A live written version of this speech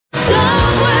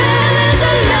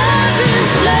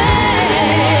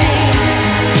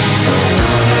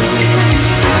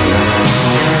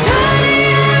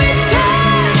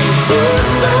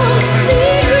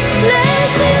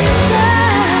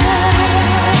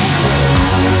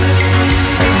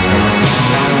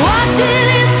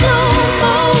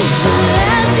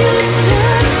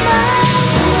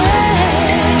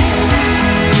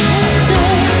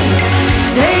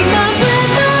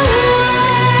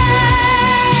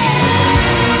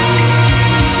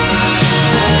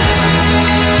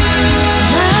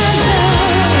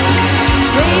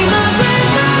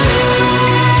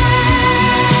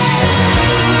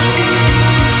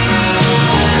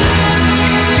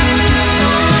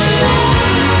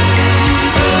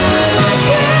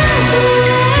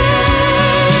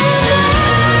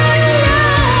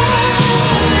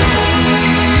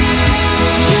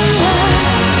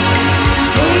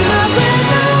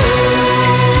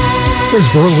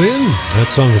Berlin. That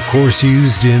song, of course,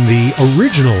 used in the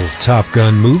original Top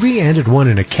Gun movie, and it won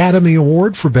an Academy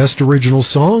Award for Best Original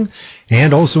Song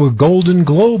and also a Golden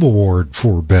Globe Award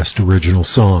for Best Original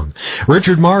Song.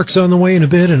 Richard Marks on the way in a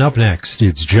bit, and up next,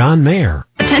 it's John Mayer.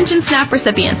 Attention SNAP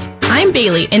recipients. I'm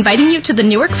Bailey, inviting you to the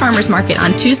Newark Farmers Market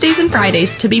on Tuesdays and Fridays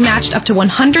to be matched up to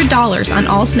 $100 on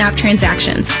all SNAP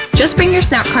transactions. Just bring your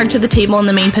SNAP card to the table in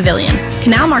the main pavilion,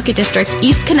 Canal Market District,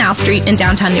 East Canal Street in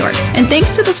downtown Newark. And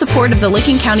thanks to the support of the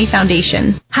Licking County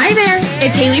Foundation. Hi there,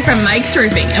 it's Haley from Mike's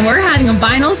Roofing, and we're having a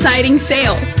vinyl siding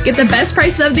sale. Get the best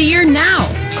price of the year now.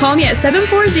 Call me at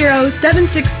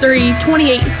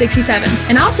 740-763-2867,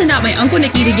 and I'll send out my Uncle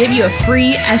Nicky to give you a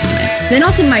free estimate. Then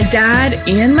I'll send my dad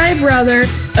and my brother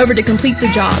over to complete the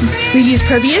job. We use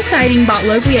Provia siding bought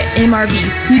locally at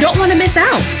MRV. You don't want to miss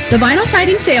out. The vinyl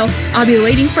siding sale, I'll be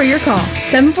waiting for your call.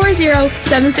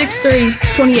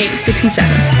 740-763-2867.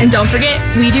 And don't forget,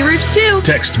 we do roofs too.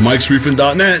 Text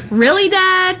mikesroofing.net. Really,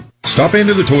 Dad? Stop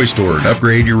into the toy store and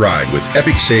upgrade your ride with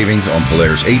epic savings on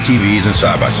Polaris ATVs and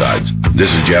side-by-sides.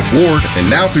 This is Jeff Ward, and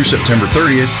now through September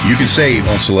 30th, you can save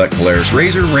on select Polaris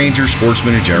RZR, Ranger,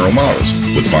 Sportsman, and General models,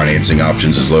 with financing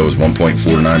options as low as 1.49%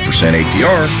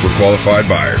 APR for qualified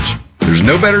buyers. There's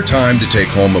no better time to take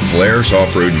home a Polaris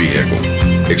off-road vehicle.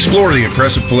 Explore the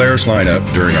impressive Polaris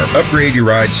lineup during our Upgrade Your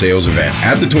Ride sales event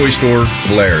at the toy store.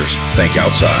 Polaris, think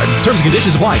outside. Terms and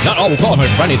conditions apply. Not all will qualify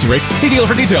for financing rates. See dealer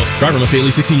for details. Driver must be at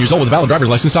least 16 years old with a valid driver's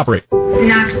license to operate.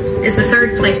 Knox is the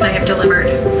third place I have delivered.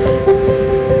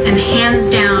 And hands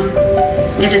down,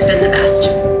 it has been the best.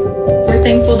 We're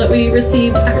thankful that we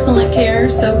received excellent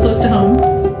care so close to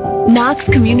home. Knox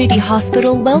Community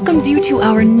Hospital welcomes you to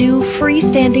our new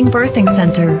freestanding birthing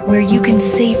center, where you can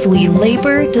safely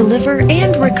labor, deliver,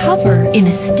 and recover in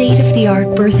a state-of-the-art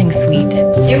birthing suite.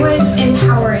 It was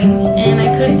empowering, and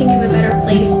I couldn't think of a better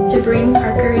place to bring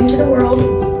Parker into the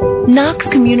world. Knox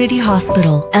Community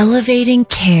Hospital, elevating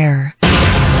care.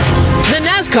 The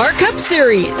NASCAR Cup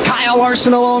Series. Kyle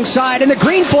Larson alongside, and the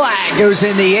green flag goes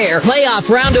in the air. Playoff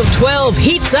round of 12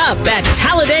 heats up at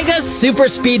Talladega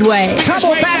Superspeedway.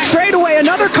 Couple back straightaway,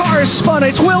 another car is spun.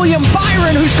 It's William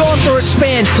Byron who's going for a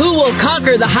spin. Who will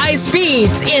conquer the high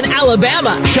speeds in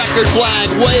Alabama? Checkered flag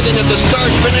waving at the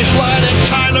start-finish line, and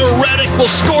Tyler Reddick will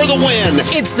score the win.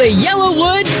 It's the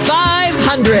Yellowwood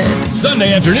 500.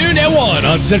 Sunday afternoon at 1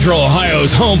 on Central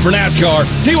Ohio's home for NASCAR,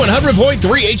 T100.3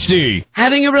 HD.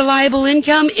 Having a reliable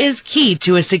income is key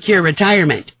to a secure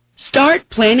retirement. Start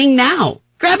planning now.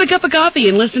 Grab a cup of coffee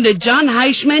and listen to John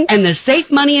Heischman and the Safe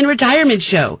Money and Retirement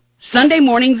Show. Sunday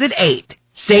mornings at 8.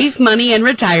 Safe Money and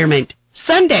Retirement.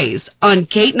 Sundays on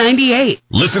Kate 98.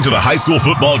 Listen to the high school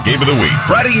football game of the week.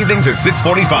 Friday evenings at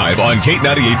 6:45 on Kate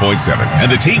 98.7.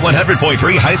 And the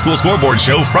T100.3 High School Scoreboard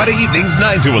Show Friday evenings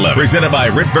 9 to 11. Presented by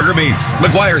Ritberger Meats,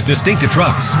 McGuire's Distinctive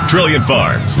Trucks, Trillion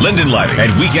Farms, Linden Lighting,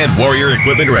 and Weekend Warrior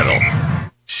Equipment Rental.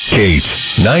 Kate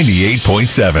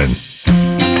 98.7.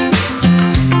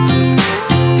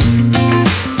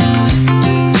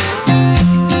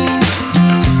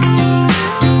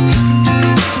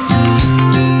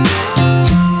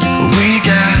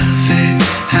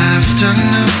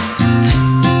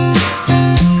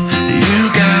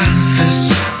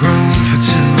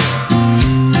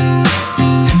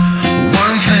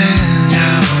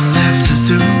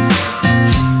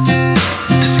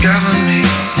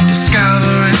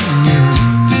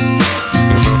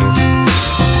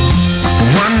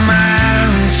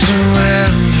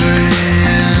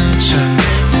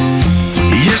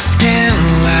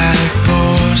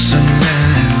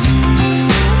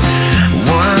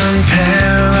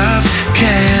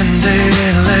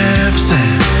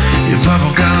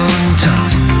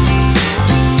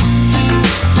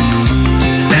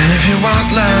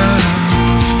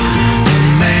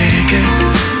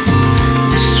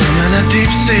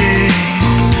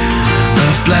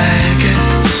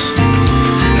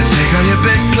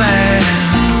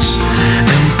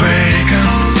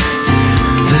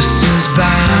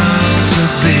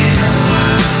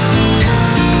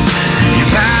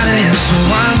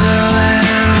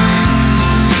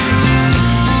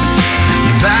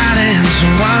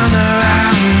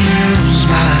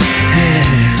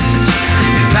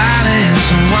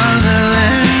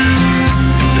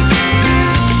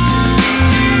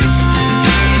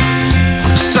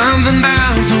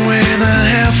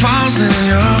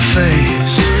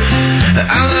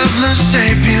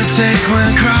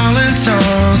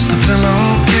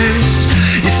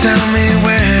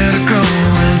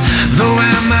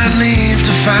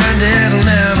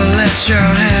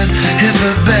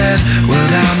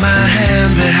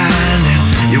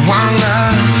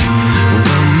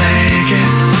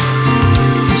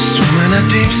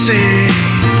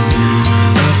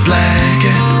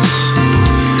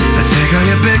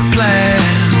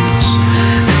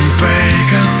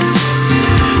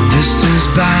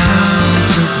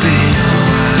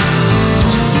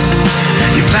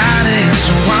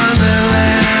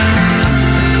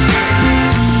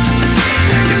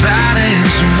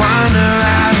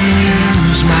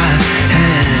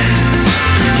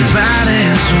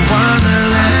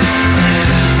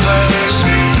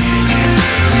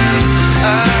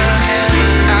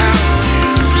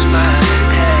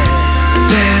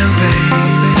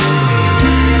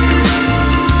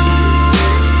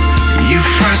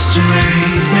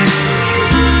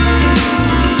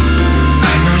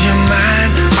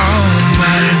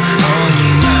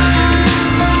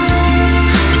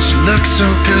 so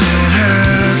good it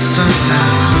hurts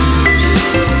sometimes.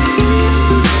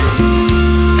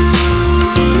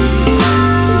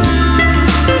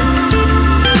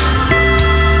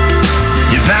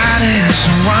 Your body's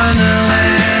a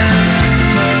wonderland.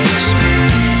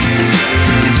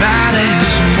 Your body's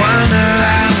a wonder.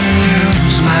 I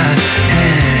use my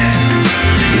hand.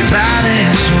 Your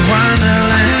body's a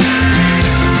wonderland.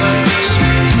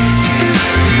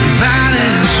 Your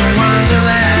body's a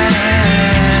wonderland.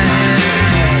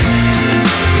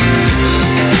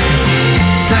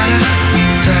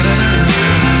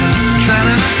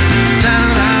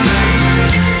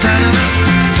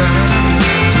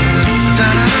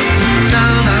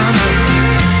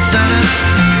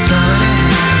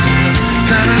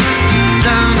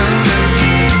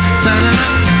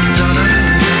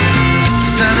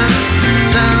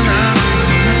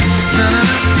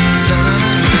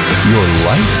 Your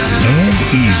lights and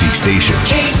easy station.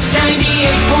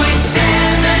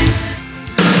 K98.7.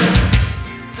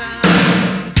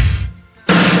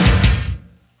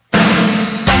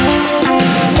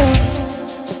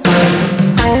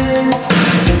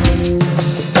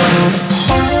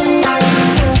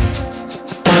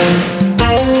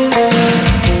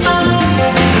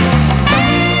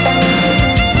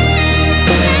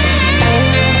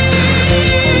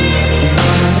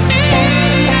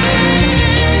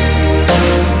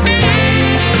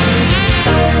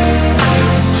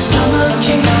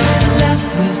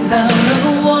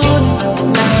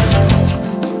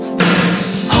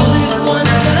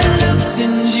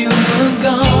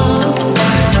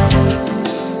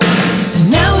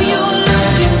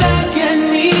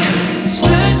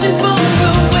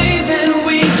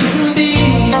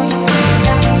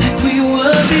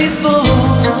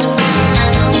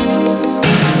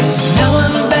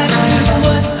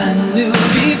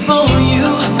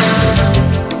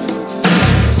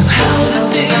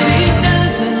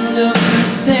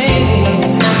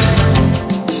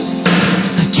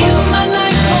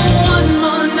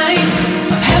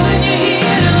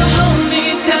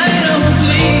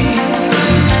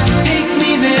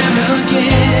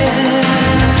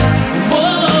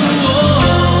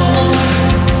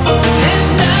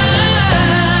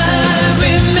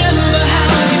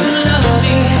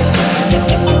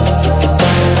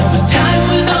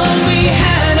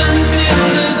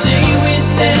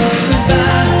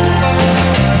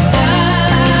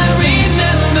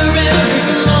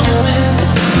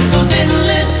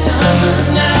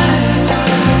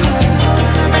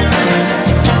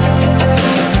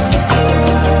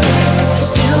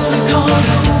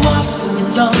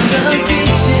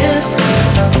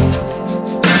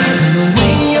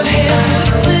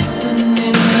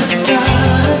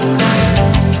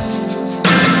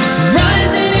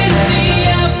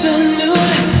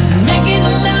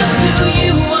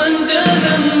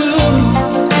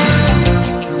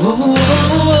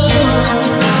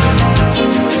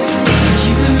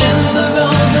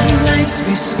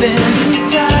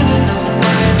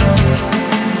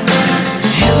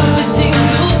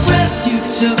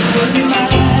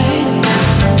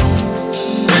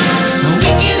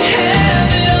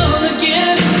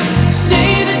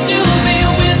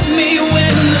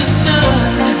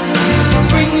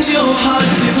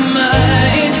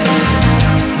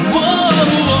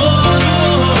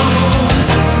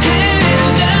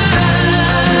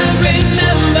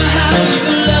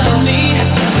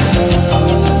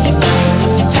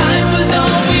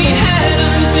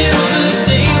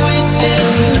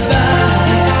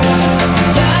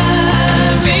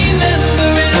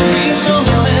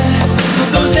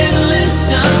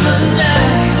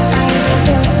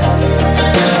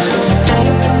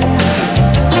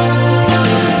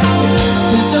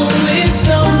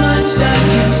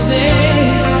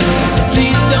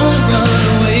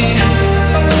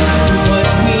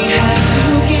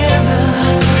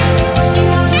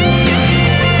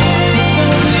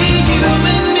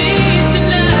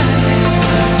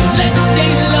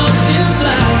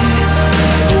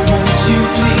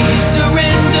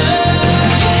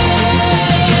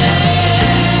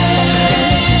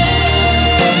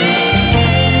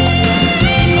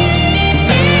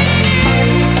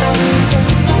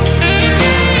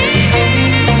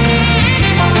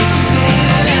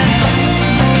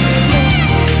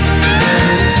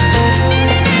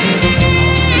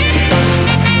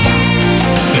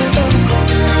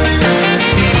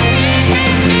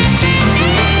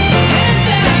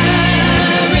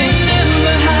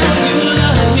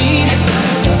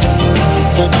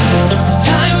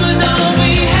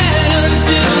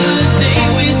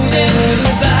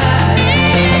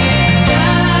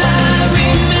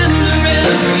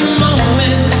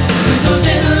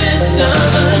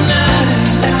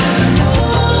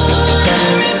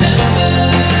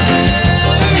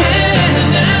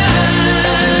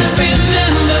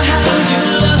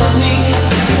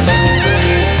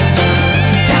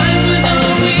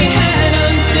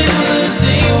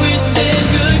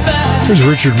 Here's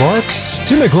Richard Marks.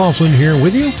 Tim McLaughlin here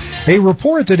with you. A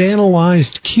report that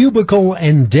analyzed cubicle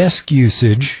and desk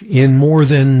usage in more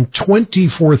than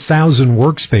 24,000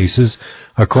 workspaces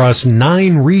across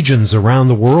 9 regions around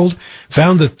the world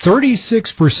found that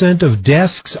 36% of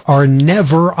desks are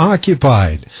never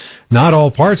occupied. Not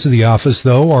all parts of the office,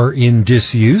 though, are in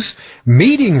disuse.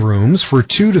 Meeting rooms for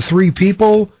 2 to 3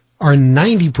 people are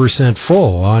 90%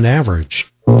 full on average.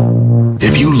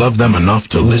 If you love them enough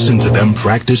to listen to them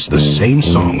practice the same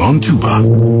song on tuba,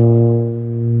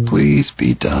 please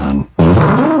be done.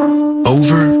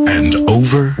 Over and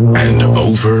over and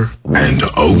over and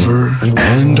over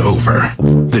and over.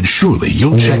 Then surely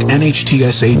you'll check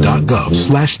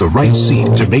NHTSA.gov/the right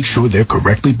seat to make sure they're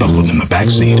correctly buckled in the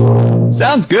back seat.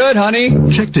 Sounds good, honey.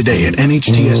 Check today at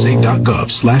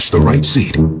NHTSA.gov/the right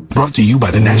seat. Brought to you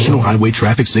by the National Highway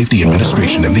Traffic Safety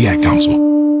Administration and the Ad Council.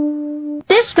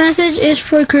 This message is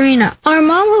for Karina, our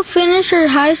mom who finished her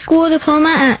high school diploma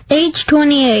at age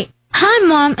 28. Hi,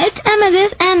 Mom. It's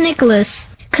Amethyst and Nicholas.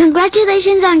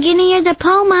 Congratulations on getting your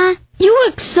diploma. You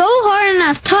worked so hard and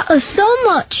have taught us so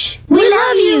much. We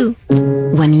love you.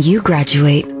 When you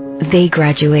graduate, they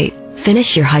graduate.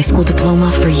 Finish your high school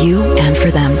diploma for you and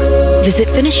for them. Visit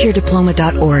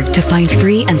finishyourdiploma.org to find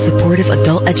free and supportive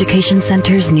adult education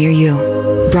centers near you.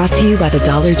 Brought to you by the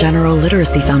Dollar General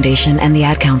Literacy Foundation and the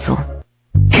Ad Council.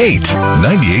 Kate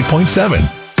 98.7.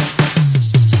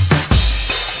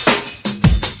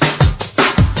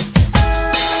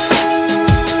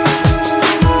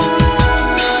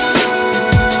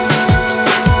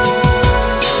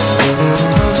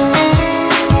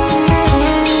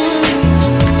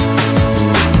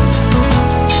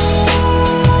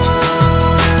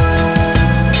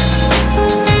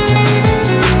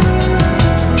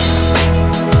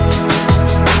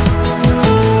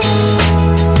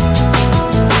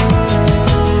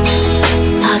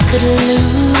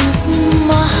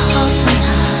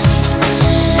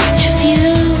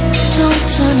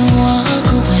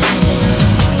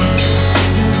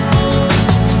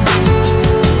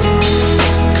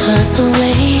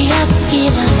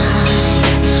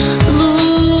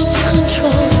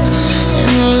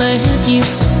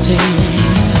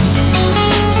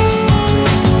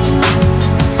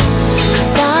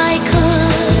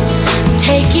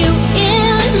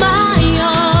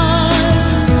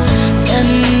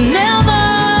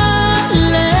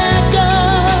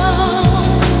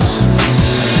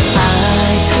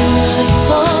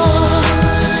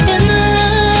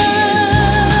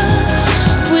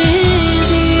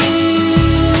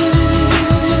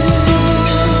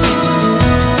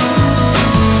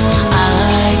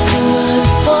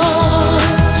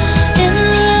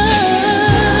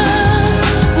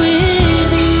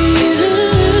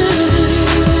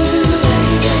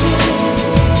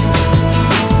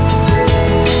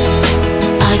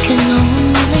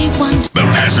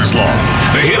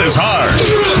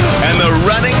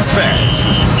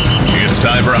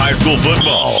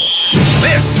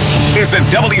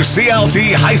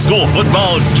 WCLT High School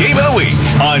Football Game of the Week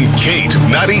on Kate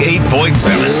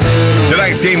 98.7.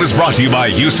 Tonight's game is brought to you by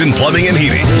Houston Plumbing and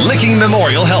Heating, Licking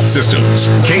Memorial Health Systems,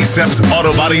 K-Seps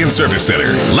Auto Body and Service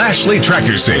Center, Lashley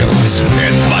Tractor Sales,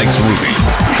 and Mike's Roofing.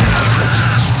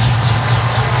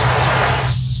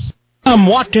 From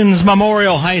Watkins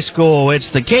Memorial High School, it's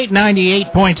the Kate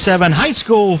 98.7 High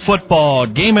School Football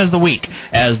Game of the Week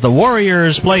as the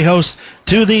Warriors play host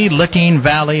to the Licking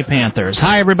Valley Panthers.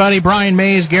 Hi, everybody. Brian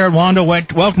Maze, Garett Wandle.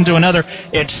 Welcome to another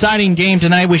exciting game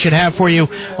tonight we should have for you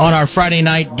on our Friday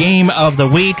night Game of the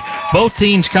Week. Both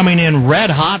teams coming in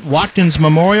red hot. Watkins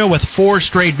Memorial with 4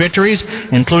 straight victories,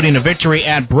 including a victory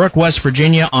at Brooke, West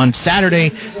Virginia on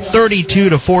Saturday,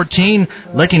 32-14.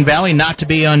 Licking Valley not to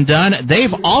be undone.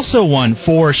 They've also won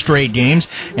 4 straight games,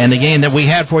 and the game that we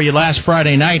had for you last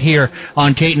Friday night here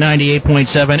on Kate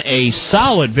 98.7, a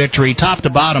solid victory top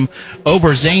to bottom over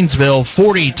Zanesville,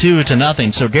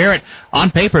 42-0. So, Garrett,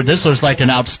 on paper, this looks like an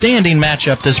outstanding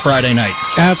matchup this Friday night.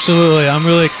 Absolutely. I'm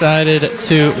really excited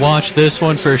to watch this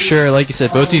one for sure. Like you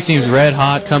said, both these teams red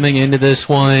hot coming into this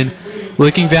one.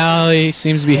 Licking Valley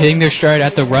seems to be hitting their stride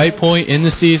at the right point in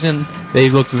the season. They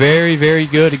looked very, very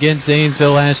good against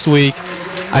Zanesville last week.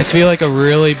 I feel like a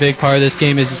really big part of this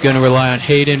game is going to rely on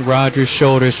Hayden Rogers'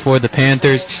 shoulders for the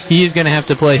Panthers. He is going to have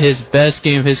to play his best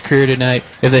game of his career tonight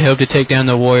if they hope to take down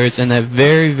the Warriors and that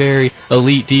very, very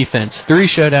elite defense. 3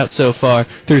 shutouts so far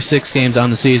through 6 games on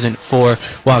the season for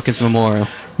Watkins Memorial.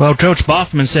 Well, Coach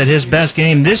Boffman said his best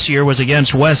game this year was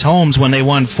against West Holmes when they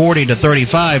won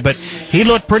 40-35, but he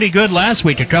looked pretty good last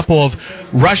week. A couple of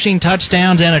rushing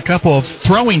touchdowns and a couple of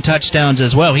throwing touchdowns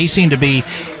as well. He seemed to be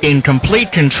in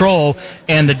complete control,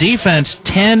 and the defense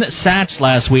 10 sacks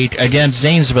last week against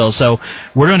Zanesville. So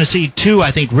we're going to see two,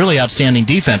 I think, really outstanding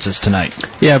defenses tonight.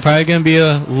 Yeah, probably going to be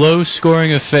a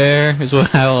low-scoring affair is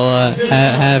what I'll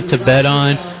have to bet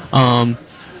on.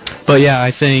 But yeah, I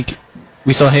think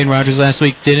we saw Hayden Rogers last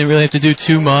week. Didn't really have to do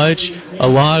too much. A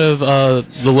lot of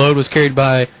the load was carried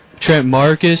by Trent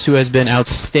Marcus, who has been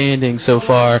outstanding so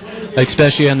far,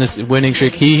 especially on this winning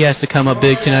streak. He has to come up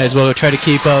big tonight as well to try to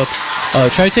keep up,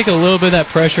 try to take a little bit of that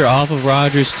pressure off of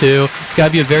Rogers too. It's got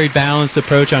to be a very balanced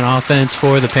approach on offense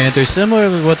for the Panthers, similar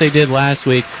to what they did last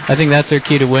week. I think that's their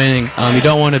key to winning. You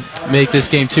don't want to make this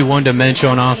game too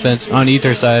one-dimensional on offense on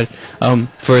either side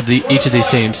for each of these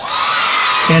teams.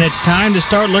 And it's time to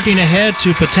start looking ahead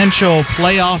to potential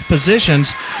playoff positions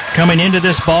coming into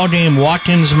this ball game.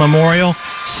 Watkins Memorial,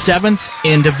 7th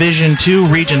in Division II,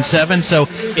 Region 7. So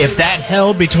if that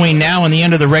held between now and the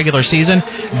end of the regular season,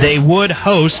 they would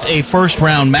host a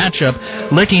first-round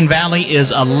matchup. Licking Valley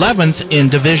is 11th in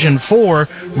Division 4,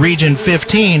 Region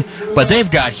 15. But they've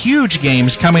got huge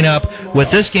games coming up.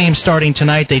 With this game starting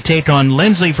tonight, they take on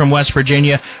Lindsley from West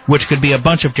Virginia, which could be a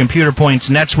bunch of computer points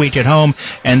next week at home.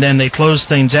 And then they close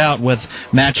things out with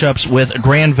matchups with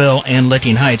Granville and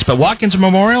Licking Heights. But Watkins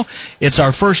Memorial, it's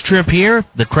our first trip here.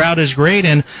 The crowd is great,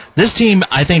 and this team,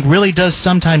 I think, really does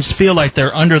sometimes feel like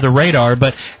they're under the radar,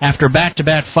 but after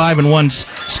back-to-back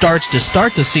 5-1 starts to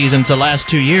start the seasons the last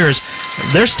 2 years,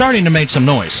 they're starting to make some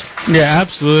noise. Yeah,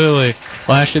 absolutely.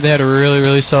 Last year they had a really,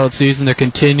 really solid season. They're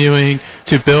continuing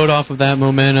to build off of that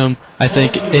momentum, I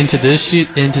think, into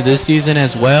this season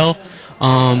as well.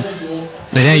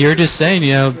 But yeah, you're just saying,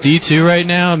 D2 right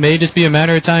now, it may just be a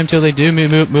matter of time till they do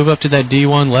move up to that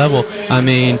D1 level. I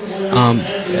mean,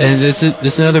 and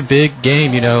it's another big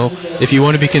game, if you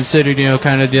want to be considered,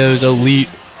 kind of those elite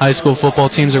high school football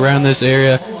teams around this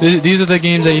area. These are the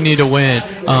games that you need to win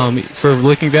for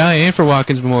Licking Valley and for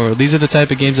Watkins Memorial. These are the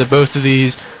type of games that both of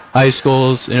these high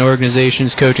schools and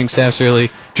organizations, coaching staffs really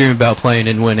dream about playing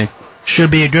and winning.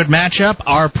 Should be a good matchup.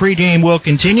 Our pregame will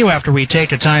continue after we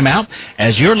take a timeout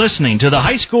as you're listening to the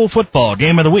High School Football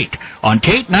Game of the Week on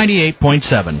Kate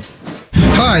 98.7.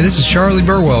 Hi, this is Charlie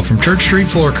Burwell from Church Street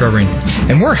Floor Covering,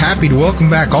 and we're happy to welcome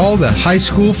back all the high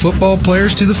school football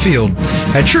players to the field.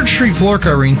 At Church Street Floor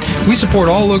Covering, we support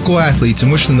all local athletes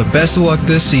and wish them the best of luck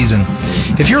this season.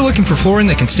 If you're looking for flooring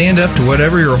that can stand up to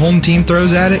whatever your home team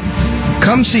throws at it,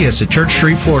 come see us at Church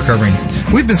Street Floor Covering.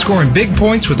 We've been scoring big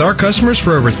points with our customers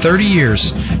for over 30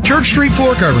 years. Church Street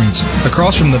Floor Coverings,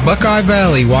 across from the Buckeye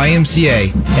Valley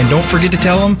YMCA. And don't forget to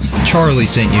tell them Charlie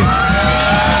sent you.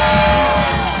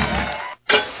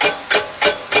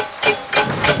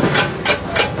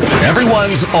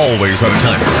 Everyone's always on a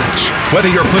time crunch. Whether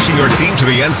you're pushing your team to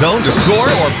the end zone to score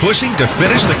or pushing to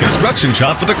finish the construction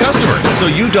job for the customer, so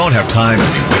you don't have time to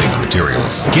be waiting on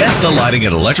materials. Get the lighting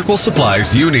and electrical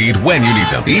supplies you need when you need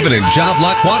them, even in job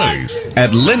lot quantities.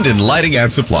 At Linden Lighting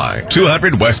and Supply,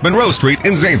 200 West Monroe Street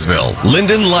in Zanesville.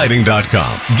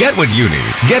 LindenLighting.com. Get what you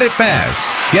need. Get it fast.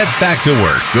 Get back to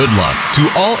work. Good luck to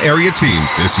all area teams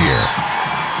this year.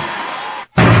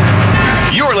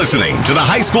 You're listening to the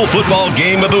High School Football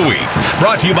Game of the Week,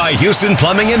 brought to you by Houston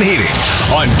Plumbing and Heating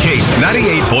on Case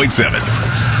 98.7.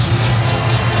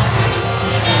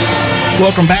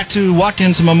 Welcome back to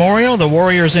Watkins Memorial. The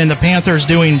Warriors and the Panthers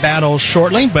doing battle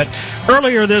shortly, but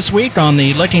earlier this week on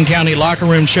the Licking County Locker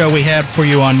Room Show we had for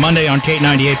you on Monday on Kate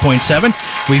 98.7,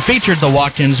 we featured the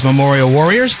Watkins Memorial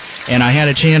Warriors, and I had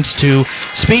a chance to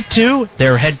speak to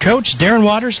their head coach, Darren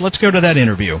Waters. Let's go to that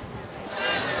interview.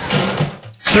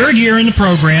 Third year in the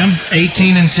program,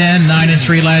 18-10,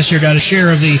 9-3 last year, got a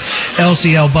share of the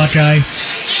LCL Buckeye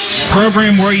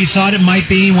program where you thought it might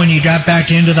be when you got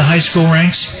back into the high school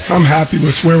ranks? I'm happy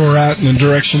with where we're at and the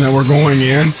direction that we're going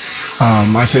in.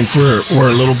 I think we're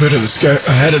a little bit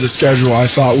ahead of the schedule I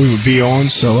thought we would be on,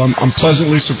 so I'm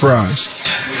pleasantly surprised.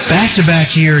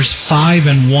 Back-to-back years,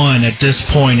 5-1 at this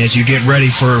point as you get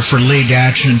ready for league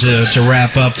action to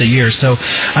wrap up the year. So,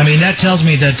 I mean, that tells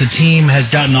me that the team has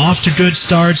gotten off to good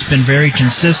starts, been very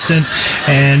consistent,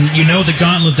 and you know the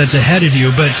gauntlet that's ahead of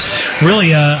you. But really,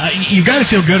 you've got to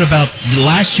feel good about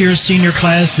last year's senior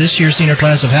class, this year's senior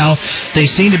class, of how they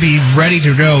seem to be ready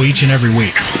to go each and every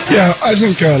week. Yeah, I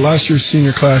think last year's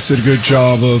senior class did a good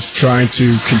job of trying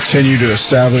to continue to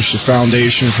establish the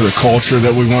foundation for the culture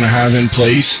that we want to have in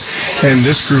place. And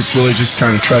this group really just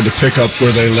kind of tried to pick up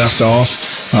where they left off.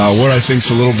 What I think is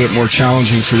a little bit more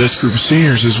challenging for this group of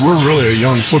seniors is we're really a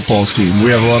young football team.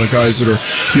 We have a lot of guys that are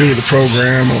new to the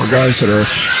program or guys that are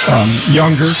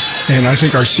younger. And I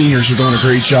think our seniors are doing a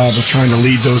great job of trying to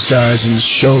lead those guys and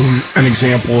show an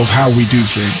example of how we do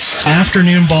things.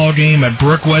 Afternoon ball game at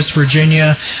Brook, West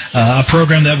Virginia, a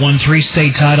program that won 3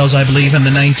 state titles, I believe, in the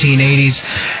 1980s.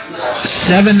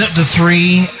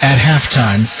 7-3 at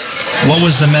halftime. What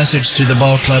was the message to the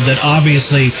ball club that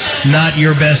obviously not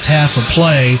your best half of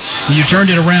play? You turned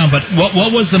it around, but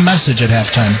what was the message at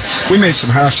halftime? We made some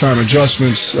halftime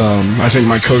adjustments. I think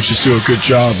my coaches do a good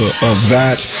job of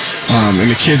that. And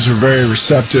the kids were very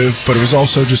receptive, but it was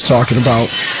also just talking about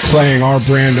playing our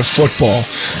brand of football.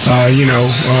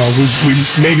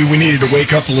 Maybe we needed to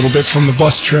wake up a little bit from the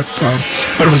bus trip,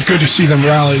 but it was good to see them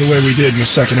rally the way we did in the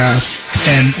second half.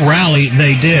 And rally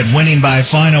they did, winning by a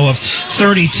final of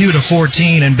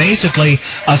 32-14, and basically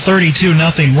a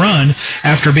 32-0 run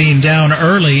after being down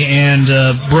early. And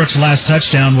Brooks' last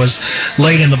touchdown was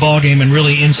late in the ballgame and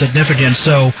really insignificant.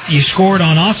 So you scored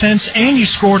on offense and you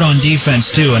scored on defense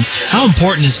too. And how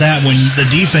important is that when the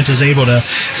defense is able to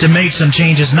make some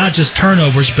changes, not just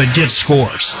turnovers, but get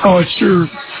scores? Oh, it sure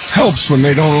helps when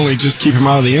they don't only just keep him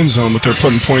out of the end zone, but they're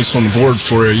putting points on the board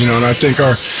for you. And I think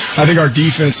our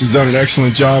defense has done an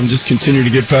excellent job and just continue to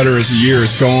get better as the year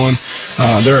is going.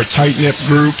 They're a tight-knit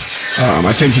group.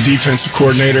 I think the defensive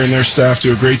coordinator and their staff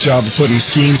do a great job of putting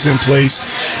schemes in place,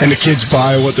 and the kids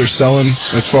buy what they're selling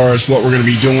as far as what we're going to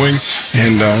be doing.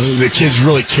 And the kids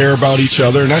really care about each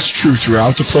other, and that's true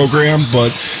throughout the program,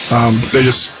 but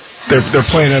they're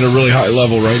playing at a really high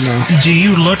level right now. Do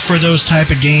you look for those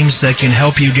type of games that can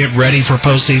help you get ready for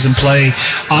postseason play?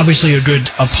 Obviously a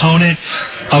good opponent,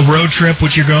 a road trip,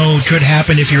 which could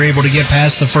happen if you're able to get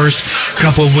past the first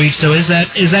couple of weeks. So is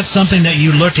that something that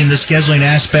you look in the scheduling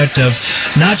aspect of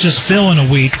not just filling a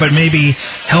week, but maybe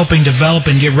helping develop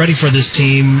and get ready for this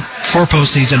team for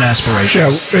postseason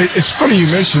aspirations? Yeah, it's funny you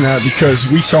mention that because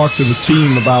we talked to the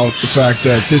team about the fact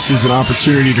that this is an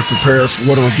opportunity to prepare for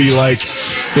what it would be like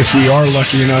if we are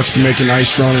lucky enough to make a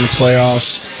nice run in the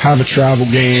playoffs, have a travel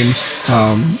game,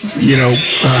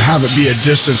 have it be a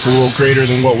distance a little greater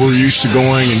than what we're used to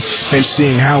going, and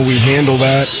seeing how we handle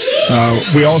that.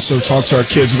 We also talked to our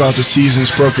kids about the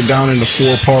season's broken down into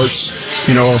 4 parts,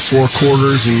 or 4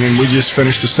 quarters, and then we just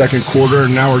finished the second quarter,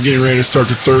 and now we're getting ready to start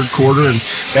the third quarter, and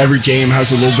every game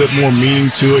has a little bit more meaning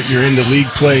to it. You're into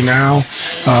league play now,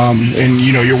 and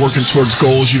you're working towards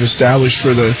goals you've established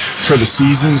for the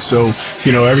season, so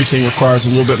everything requires a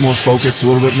little bit more focus, a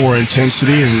little bit more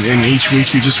intensity, and each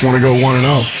week you just want to go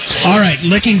 1-0. All right,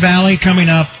 Licking Valley coming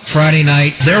up Friday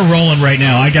night. They're rolling right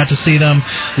now. I got to see them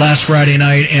last Friday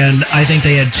night, and I think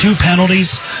they had 2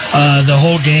 penalties the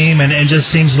whole game, and it just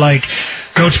seems like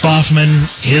Coach Boffman,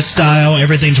 his style,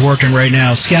 everything's working right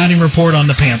now. Scouting report on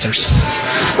the Panthers.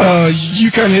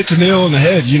 You kind of hit the nail on the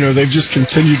head. They've just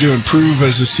continued to improve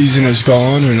as the season has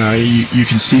gone, and you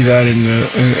can see that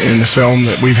in the film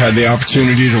that we've had the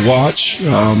opportunity to watch.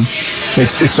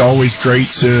 It's always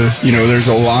great to, there's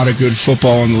a lot of good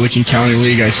football in the Licking County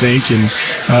League, I think, and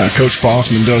Coach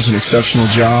Boffman does an exceptional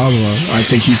job. I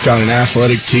think he's got an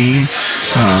athletic team.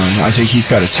 I think he's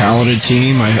got a talented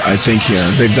team. I think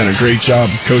they've done a great job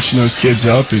of coaching those kids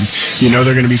up, and they're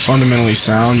going to be fundamentally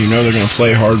sound. They're going to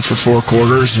play hard for 4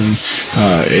 quarters, and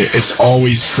it's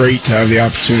always great to have the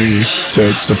opportunity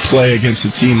to play against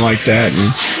a team like that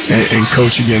and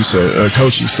coach against a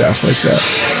coaching staff like that.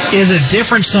 Is it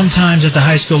different sometimes at the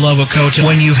high school level, Coach,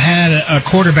 when you've had a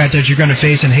quarterback that you're going to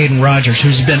face in Hayden Rogers,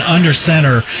 who's been under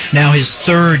center now his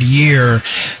 3rd year?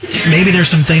 Maybe there's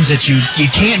some things that you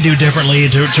can't do differently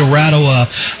to rattle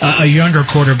a younger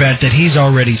quarterback that he's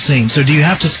already seen. So do you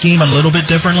have to scheme a little bit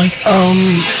differently?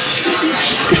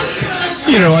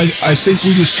 I think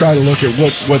we just try to look at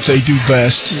what they do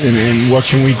best and what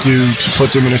can we do to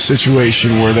put them in a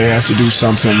situation where they have to do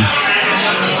something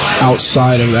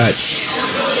outside of that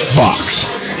box.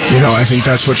 I think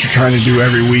that's what you're trying to do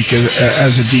every week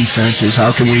as a defense is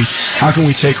how can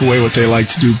we take away what they like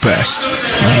to do best,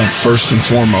 first and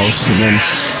foremost, and then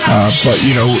but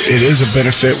it is a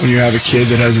benefit when you have a kid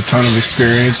that has a ton of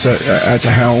experience at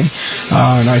the helm,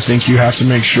 and I think you have to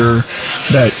make sure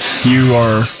that you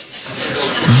are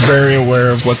very aware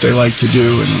of what they like to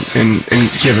do in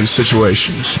given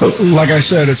situations. Like I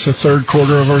said, it's the 3rd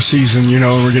quarter of our season,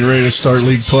 we're getting ready to start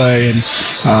league play, and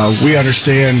we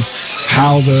understand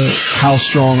how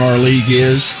strong our league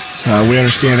is. We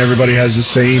understand everybody has the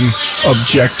same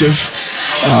objective.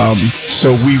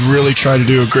 So we really try to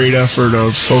do a great effort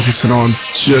of focusing on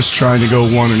just trying to go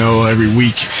 1-0 every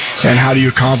week. And how do you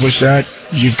accomplish that?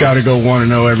 you've got to go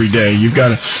 1-0 every day. You've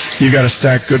got to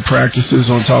stack good practices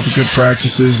on top of good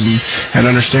practices, and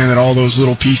understand that all those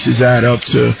little pieces add up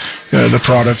to the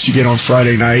products you get on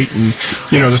Friday night. And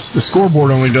the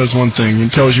scoreboard only does one thing: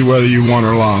 it tells you whether you won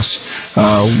or lost.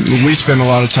 We spend a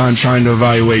lot of time trying to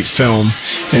evaluate film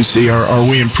and see are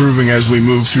we improving as we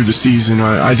move through the season.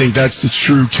 I think that's the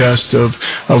true test of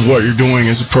what you're doing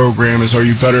as a program. Is, are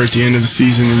you better at the end of the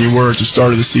season than you were at the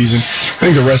start of the season? I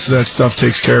think the rest of that stuff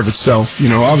takes care of itself.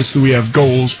 Obviously we have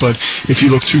goals, but if you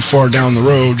look too far down the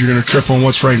road, you're going to trip on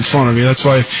what's right in front of you. That's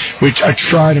why I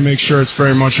try to make sure it's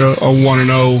very much a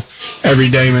 1-0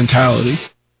 everyday mentality.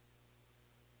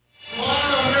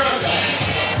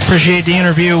 Appreciate the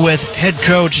interview with head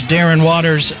coach Darren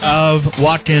Waters of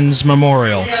Watkins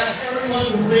Memorial.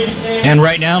 And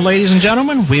right now, ladies and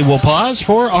gentlemen, we will pause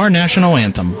for our national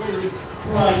anthem.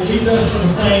 Right, he does the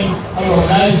thing of our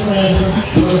national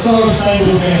anthem, the Star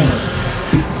Spangled Banner.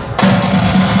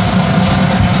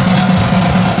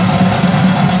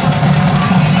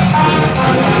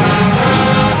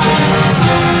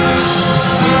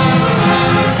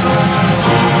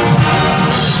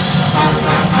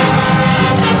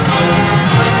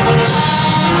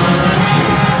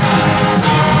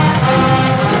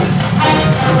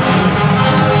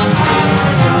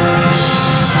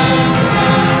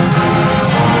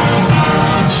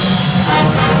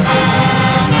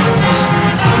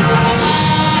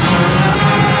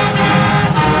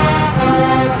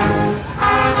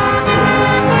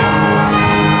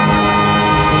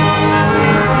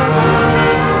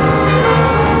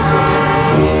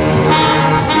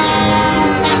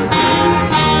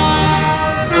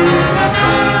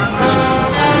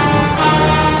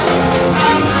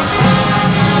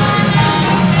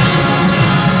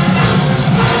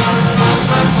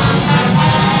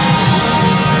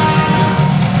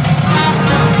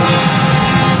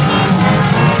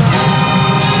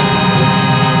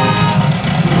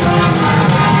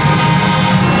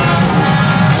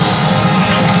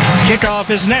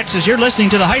 Is next as you're listening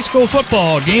to the high school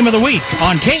football game of the week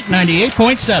on Kate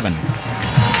 98.7.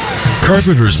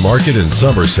 Carpenter's Market in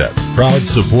Somerset, proud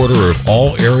supporter of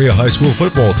all area high school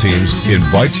football teams,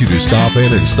 invites you to stop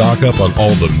in and stock up on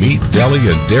all the meat, deli,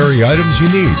 and dairy items you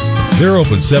need. They're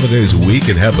open 7 days a week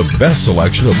and have the best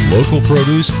selection of local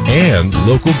produce and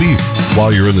local beef.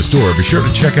 While you're in the store, be sure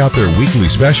to check out their weekly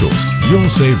specials. You'll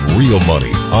save real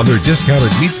money on their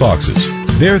discounted meat boxes.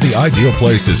 They're the ideal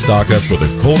place to stock up for the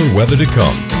colder weather to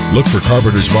come. Look for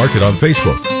Carpenter's Market on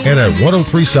Facebook and at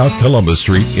 103 South Columbus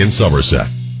Street in Somerset.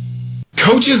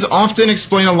 Coaches often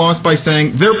explain a loss by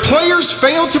saying their players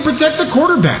failed to protect the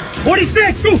quarterback.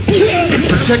 46!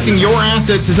 Protecting your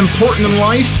assets is important in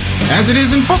life as it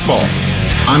is in football.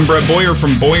 I'm Brett Boyer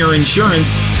from Boyer Insurance,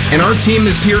 and our team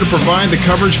is here to provide the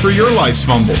coverage for your life's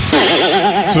fumbles.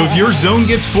 So if your zone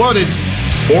gets flooded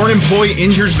or an employee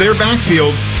injures their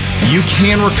backfield, you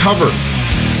can recover.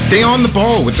 Stay on the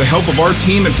ball with the help of our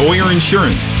team at Boyer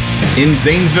Insurance in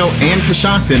Zanesville and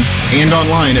Coshocton and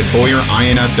online at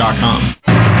BoyerINS.com.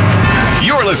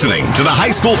 You're listening to the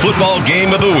high school football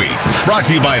game of the week, brought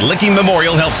to you by Licking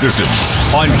Memorial Health Systems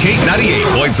on Kate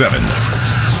 98.7.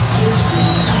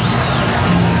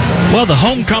 Well, the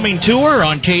homecoming tour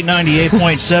on Kate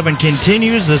 98.7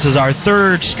 continues. This is our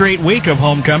third straight week of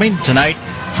homecoming. Tonight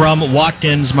from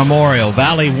Watkins Memorial.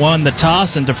 Valley won the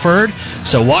toss and deferred,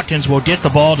 so Watkins will get the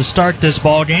ball to start this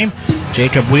ball game.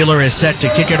 Jacob Wheeler is set to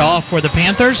kick it off for the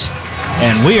Panthers,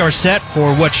 and we are set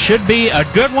for what should be a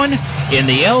good one in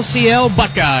the LCL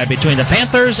Buckeye between the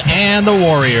Panthers and the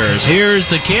Warriors. Here's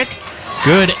the kick.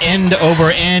 Good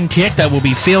end-over-end kick that will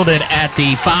be fielded at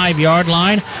the 5-yard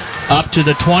line up to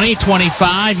the 20,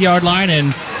 25-yard line,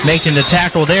 and making the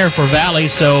tackle there for Valley.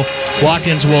 So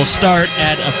Watkins will start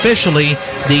at officially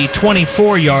the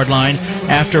 24-yard line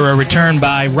after a return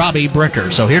by Robbie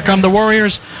Bricker. So here come the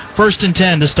Warriors, 1st and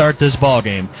 10 to start this ball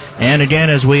game. And again,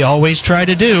 as we always try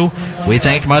to do, we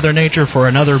thank Mother Nature for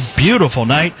another beautiful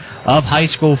night of high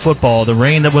school football. The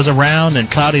rain that was around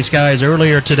and cloudy skies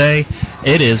earlier today,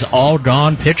 it is all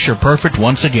gone picture perfect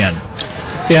once again.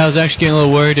 Yeah, I was actually getting a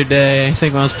little worried today. I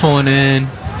think when I was pulling in,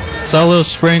 saw a little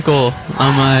sprinkle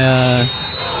on my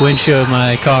windshield of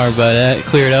my car, but that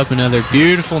cleared up. Another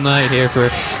beautiful night here for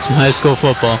some high school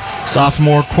football.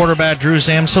 Sophomore quarterback Drew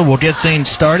Zamsel will get things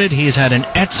started. He's had an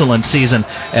excellent season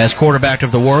as quarterback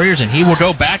of the Warriors, and he will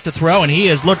go back to throw, and he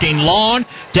is looking long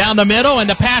down the middle, and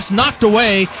the pass knocked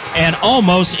away and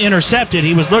almost intercepted.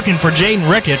 He was looking for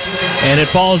Jaden Ricketts, and it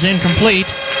falls incomplete.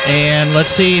 And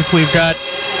let's see if we've got...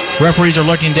 Referees are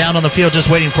looking down on the field just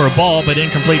waiting for a ball, but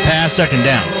incomplete pass, 2nd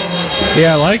down.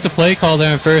 Yeah, I like the play call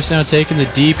there on first down, taking the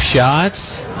deep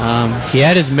shots. He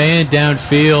had his man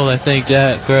downfield. I think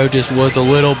that throw just was a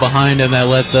little behind him that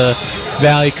let the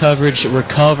Valley coverage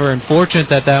recover. And fortunate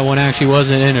that one actually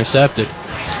wasn't intercepted.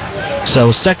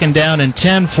 So 2nd down and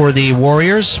 10 for the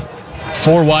Warriors.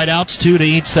 4 wideouts, 2 to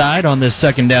each side on this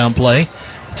 2nd down play.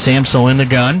 Samsel in the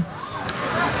gun.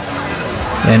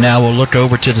 And now we'll look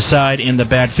over to the side in the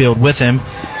backfield with him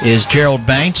is Gerald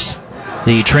Banks,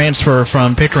 the transfer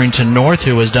from Pickerington North,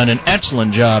 who has done an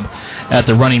excellent job at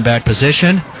the running back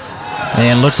position.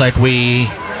 And looks like we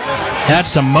had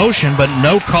some motion, but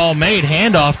no call made.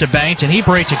 Handoff to Banks, and he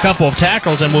breaks a couple of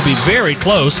tackles and will be very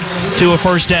close to a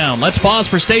first down. Let's pause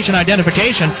for station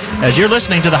identification as you're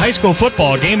listening to the high school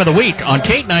football game of the week on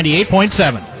Kate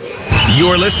 98.7.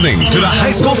 You're listening to the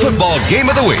high school football game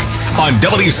of the week on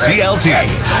WCLT,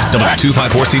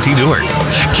 W254CT Newark,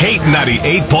 Kate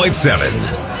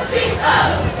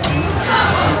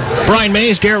 98.7. Brian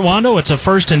Maze, Garett Wandle. It's a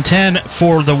 1st and 10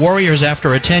 for the Warriors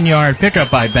after a 10-yard pickup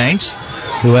by Banks,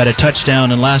 who had a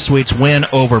touchdown in last week's win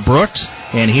over Brooks.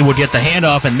 And he will get the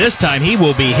handoff, and this time he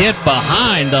will be hit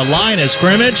behind the line of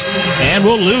scrimmage and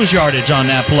will lose yardage on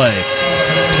that play.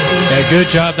 Yeah, good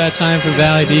job that time for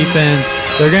Valley defense.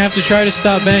 They're going to have to try to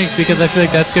stop Banks because I feel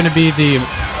like that's going to be the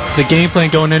game plan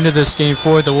going into this game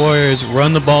for the Warriors.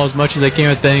 Run the ball as much as they can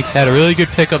with Banks. Had a really good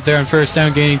pickup there on first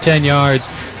down, gaining 10 yards,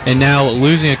 and now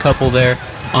losing a couple there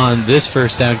on this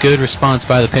first down. Good response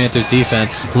by the Panthers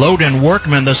defense. Logan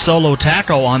Workman, the solo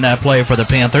tackle on that play for the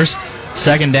Panthers.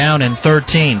 2nd down and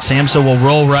 13. Samson will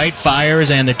roll right,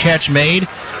 fires, and the catch made.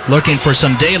 Looking for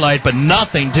some daylight, but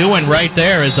nothing doing right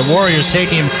there as the Warriors take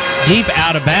him deep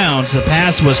out of bounds. The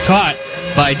pass was caught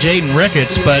by Jaden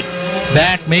Ricketts, but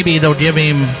back, maybe they'll give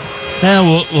him,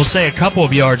 we'll say a couple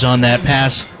of yards on that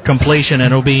pass completion,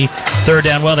 and it'll be 3rd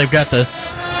down. Well, they've got the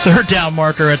 3rd down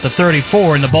marker at the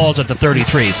 34, and the ball's at the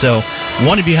 33. So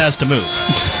one of you has to move,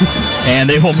 and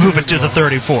they will move it to the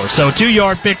 34. So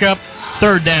 2-yard pickup,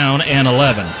 3rd down and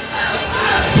 11.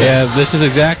 Yeah, this is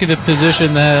exactly the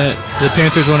position that the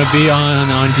Panthers want to be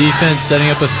on defense, setting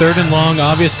up a 3rd and long,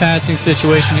 obvious passing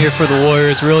situation here for the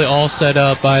Warriors, really all set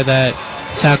up by that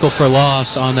tackle for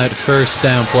loss on that first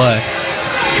down play.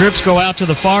 Trips go out to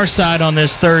the far side on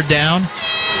this 3rd down.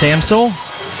 Samsel,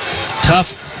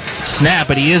 tough snap,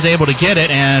 but he is able to get it,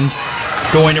 and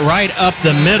going right up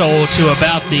the middle to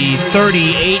about the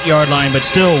 38-yard line, but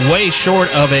still way short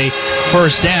of a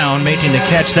first down. Making the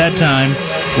catch that time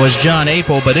was John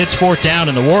Apel, but it's 4th down,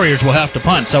 and the Warriors will have to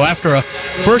punt. So after a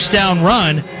first down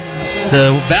run,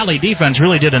 the Valley defense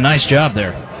really did a nice job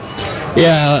there.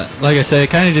 Yeah, like I said, it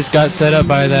kind of just got set up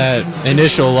by that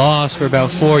initial loss for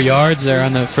about 4 yards there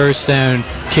on that first down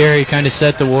carry. Kind of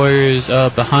set the Warriors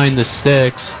up behind the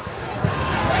sticks.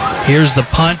 Here's the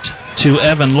punt to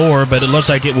Evan Lohr, but it looks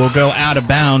like it will go out of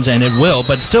bounds, and it will,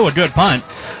 but still a good punt.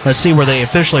 Let's see where they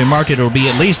officially mark it. It will be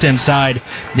at least inside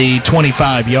the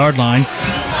 25-yard line.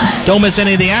 Don't miss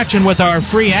any of the action with our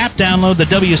free app. Download the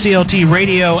WCLT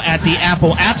Radio at the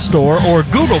Apple App Store or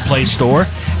Google Play Store,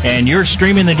 and you're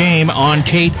streaming the game on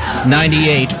Kate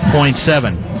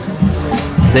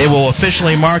 98.7. They will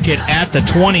officially mark it at the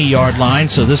 20-yard line,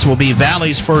 so this will be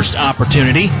Valley's first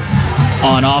opportunity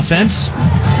on offense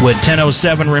with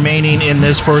 10:07 remaining in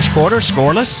this first quarter,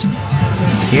 scoreless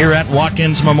here at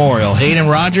Watkins Memorial. Hayden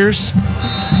Rogers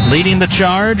leading the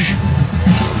charge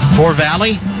for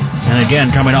Valley, and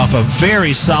again coming off a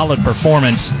very solid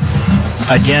performance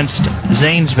against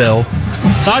Zanesville.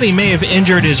 Thought he may have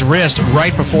injured his wrist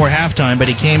right before halftime, but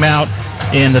he came out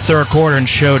in the 3rd quarter and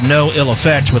showed no ill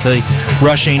effects with a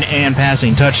rushing and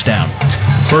passing touchdown.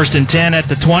 1st and 10 at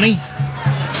the 20.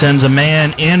 Sends a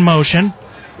man in motion,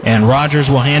 and Rogers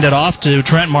will hand it off to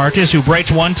Trent Marcus, who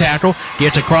breaks one tackle,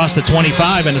 gets across the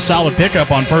 25, and a solid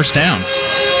pickup on first down.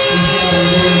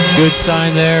 Good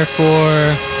sign there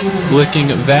for Licking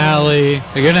Valley.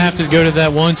 They're going to have to go to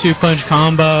that 1-2 punch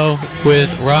combo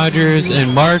with Rogers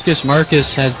and Marcus.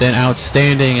 Marcus has been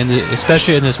outstanding,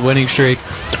 especially in this winning streak.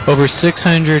 Over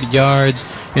 600 yards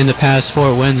in the past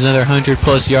 4 wins, another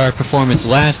 100-plus yard performance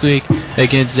last week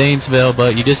against Zanesville,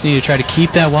 but you just need to try to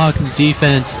keep that Watkins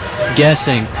defense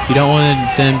guessing. You don't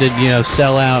want them to,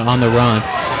 sell out on the run.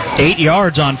 8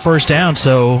 yards on first down,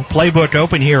 so playbook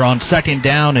open here on 2nd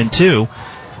down and 2.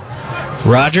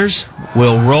 Rogers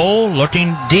will roll,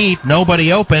 looking deep,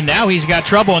 nobody open. Now he's got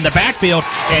trouble in the backfield,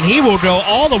 and he will go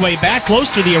all the way back close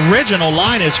to the original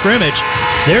line of scrimmage.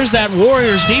 There's that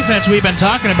Warriors defense we've been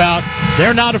talking about.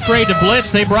 They're not afraid to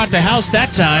blitz. They brought the house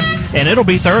that time, and it'll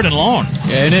be 3rd and long.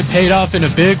 Yeah, and it paid off in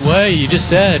a big way. You just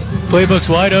said playbook's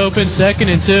wide open,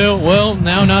 2nd and 2. Well,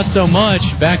 now not so much.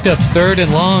 Backed up 3rd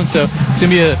and long, so it's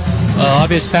going to be a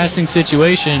obvious passing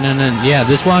situation. And then,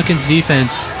 this Watkins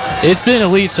defense, it's been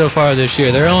elite so far this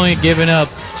year. They're only giving up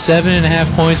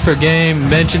 7.5 points per game.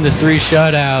 Mentioned the 3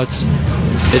 shutouts.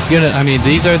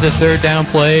 These are the third down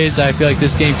plays. I feel like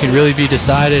this game can really be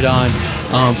decided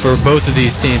on for both of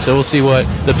these teams. So we'll see what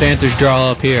the Panthers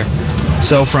draw up here.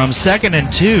 So from 2nd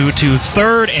and 2 to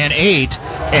 3rd and 8,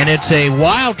 and it's a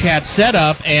Wildcat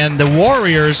setup, and the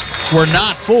Warriors were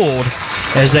not fooled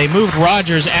as they moved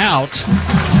Rogers out.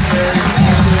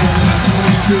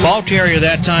 Ball carrier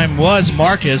that time was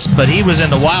Marcus, but he was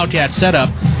in the Wildcat setup,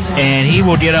 and he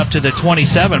will get up to the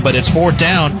 27, but it's 4th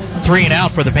down, 3 and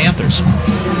out for the Panthers.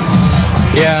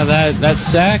 Yeah, that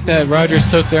sack that Rogers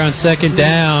took there on 2nd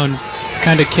down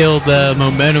kind of killed the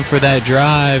momentum for that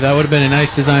drive. That would have been a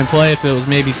nice design play if it was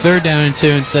maybe 3rd down and 2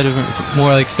 instead of more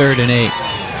like 3rd and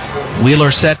 8. Wheeler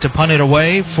set to punt it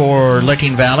away for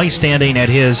Licking Valley, standing at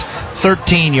his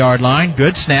 13-yard line.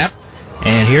 Good snap.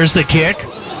 And here's the kick.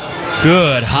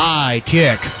 Good high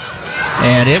kick.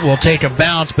 And it will take a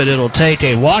bounce, but it'll take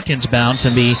a Watkins bounce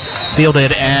and be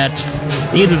fielded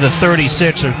at either the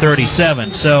 36 or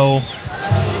 37. So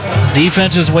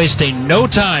defense is wasting no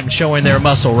time showing their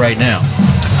muscle right now.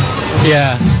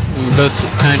 Yeah, we both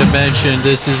kind of mentioned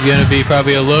this is going to be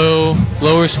probably a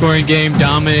lower scoring game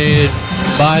dominated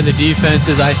by the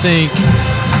defenses. I think,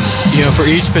 for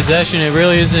each possession, it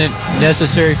really isn't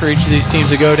necessary for each of these teams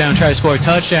to go down and try to score a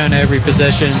touchdown every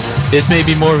possession. This may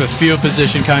be more of a field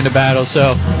position kind of battle.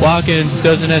 So Watkins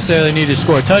doesn't necessarily need to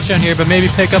score a touchdown here, but maybe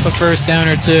pick up a 1st down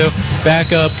or 2,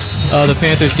 back up the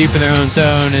Panthers deep in their own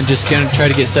zone, and just going to try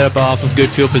to get set up off of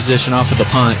good field position off of the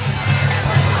punt.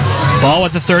 Ball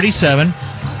at the 37,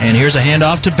 and here's a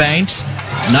handoff to Banks.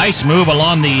 Nice move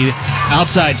along the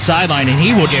outside sideline, and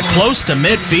he will get close to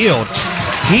midfield.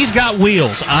 He's got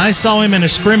wheels. I saw him in a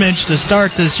scrimmage to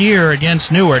start this year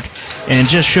against Newark, and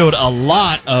just showed a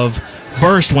lot of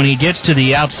burst when he gets to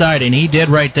the outside, and he did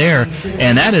right there.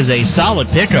 And that is a solid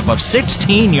pickup of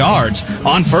 16 yards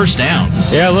on 1st down.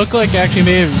 Yeah, it looked like actually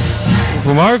maybe,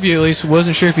 from our view at least,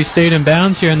 wasn't sure if he stayed in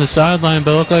bounds here on the sideline,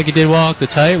 but it looked like he did walk the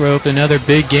tightrope. Another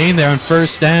big gain there on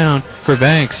 1st down for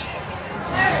Banks.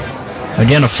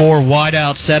 Again, a 4 wide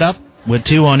out setup with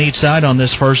 2 on each side on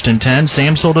this 1st and 10.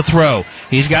 Samsel to throw.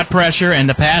 He's got pressure, and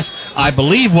the pass, I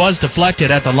believe, was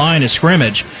deflected at the line of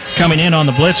scrimmage. Coming in on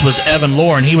the blitz was Evan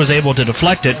Lohr, and he was able to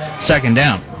deflect it. 2nd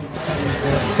down.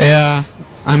 Yeah,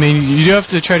 you do have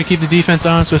to try to keep the defense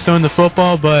honest with throwing the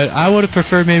football, but I would have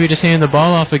preferred maybe just handing the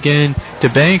ball off again to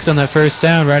Banks on that 1st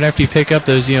down right after you pick up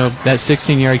those, that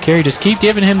 16-yard carry. Just keep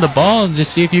giving him the ball and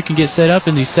just see if you can get set up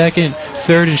in these 2nd,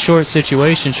 3rd, and short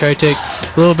situations. Try to take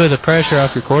a little bit of the pressure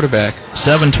off your quarterback.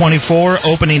 7:24,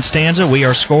 opening stanza. We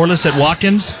are scoreless at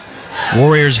Watkins.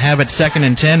 Warriors have it 2nd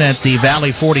and 10 at the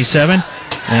Valley 47.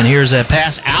 And here's a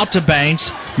pass out to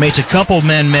Banks. Makes a couple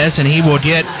men miss, and he will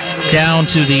get down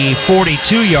to the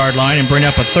 42-yard line and bring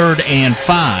up a 3rd and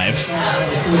 5.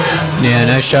 Yeah,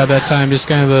 nice job that time. Just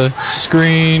kind of a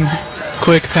screen,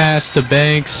 quick pass to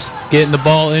Banks, getting the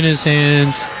ball in his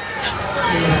hands.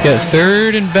 Got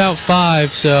 3rd and about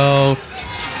 5, so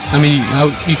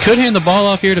you could hand the ball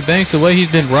off here to Banks the way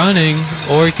he's been running,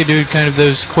 or you could do kind of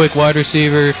those quick wide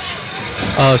receiver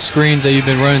screens that you've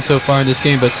been running so far in this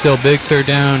game, but still big 3rd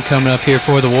down coming up here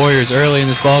for the Warriors early in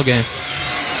this ball game.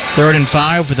 3rd and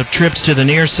 5 with the trips to the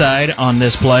near side on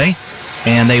this play.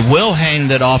 And they will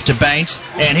hand it off to Banks.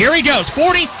 And here he goes.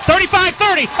 40, 35,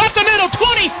 30, up the middle,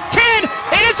 20, 10.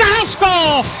 It's a house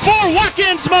call for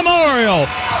Watkins Memorial.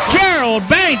 Gerald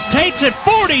Banks takes it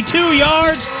 42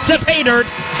 yards to pay dirt,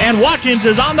 and Watkins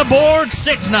is on the board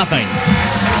 6-0.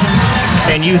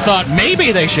 And you thought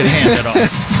maybe they should hand it off.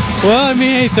 Well,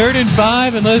 3rd and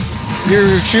 5, unless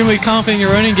you're extremely confident in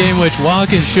your running game, which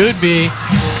Watkins should be,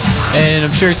 and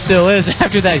I'm sure still is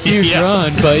after that huge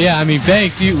run. But,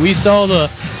 Banks, we saw the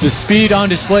speed on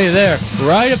display there.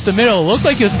 Right up the middle. It looked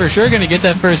like he was for sure going to get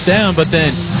that 1st down, but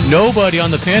then nobody on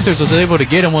the Panthers was able to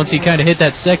get him once he kind of hit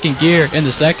that 2nd gear in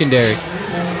the secondary.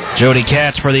 Jody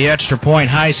Katz for the extra point.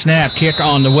 High snap, kick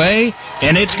on the way,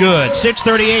 and it's good.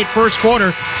 6:38 first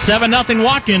quarter, 7-0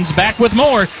 Watkins. Back with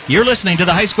more. You're listening to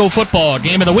the high school football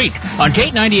game of the week on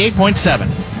Kate 98.7.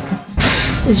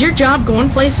 Is your job going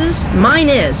places? Mine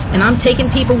is, and I'm taking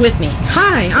people with me.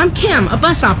 Hi, I'm Kim, a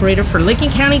bus operator for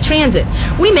Licking County Transit.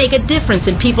 We make a difference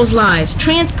in people's lives,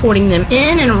 transporting them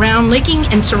in and around Licking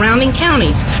and surrounding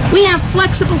counties. We have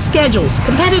flexible schedules,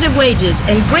 competitive wages,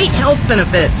 and great health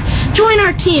benefits. Join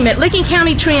our team at Licking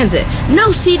County Transit.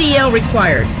 No CDL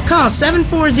required. Call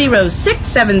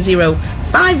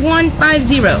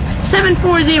 740-670-5150.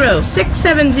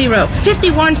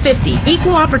 740-670-5150.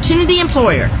 Equal Opportunity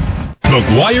Employer.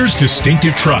 McGuire's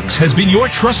Distinctive Trucks has been your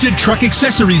trusted truck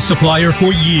accessories supplier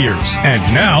for years.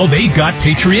 And now they've got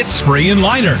Patriot Spray and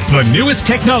Liner, the newest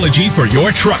technology for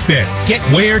your truck bed. Get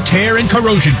wear, tear, and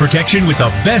corrosion protection with the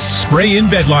best spray in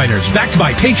bed liners, backed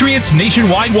by Patriot's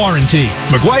nationwide warranty.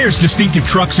 McGuire's Distinctive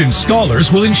Trucks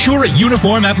installers will ensure a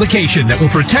uniform application that will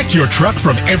protect your truck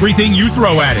from everything you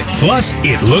throw at it. Plus,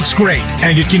 it looks great,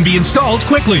 and it can be installed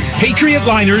quickly. Patriot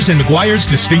Liners and McGuire's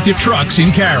Distinctive Trucks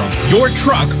in Carroll, your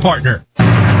truck partner.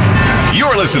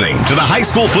 You're listening to the high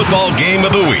school football game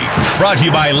of the week, brought to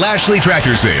you by Lashley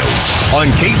Tractor Sales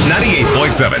on Kate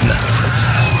 98.7.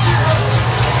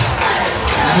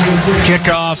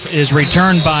 Kickoff is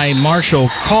returned by Marshall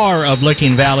Carr of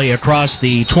Licking Valley across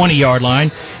the 20-yard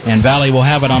line, and Valley will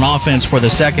have it on offense for the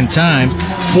second time.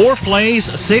 4 plays,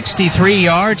 63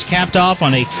 yards, capped off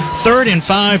on a 3rd and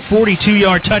 5,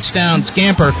 42-yard touchdown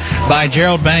scamper by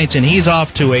Gerald Banks, and he's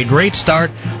off to a great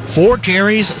start. 4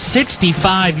 carries,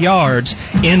 65 yards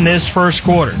in this first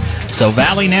quarter. So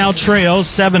Valley now trails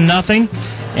 7-0,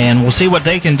 and we'll see what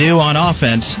they can do on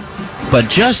offense. But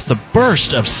just the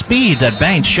burst of speed that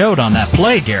Banks showed on that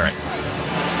play, Garrett.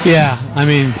 Yeah, I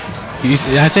mean,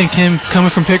 I think him coming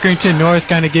from Pickerington North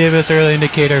kind of gave us an early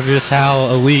indicator of just how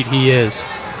elite he is.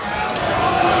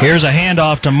 Here's a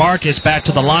handoff to Marcus back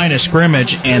to the line of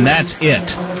scrimmage, and that's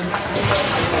it.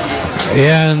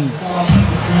 Yeah, and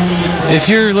if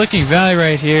you're looking Valley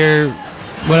right here,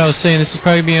 what I was saying, this is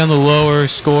probably be on the lower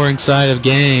scoring side of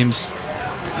games.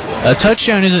 A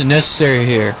touchdown isn't necessary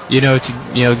here,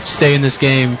 to stay in this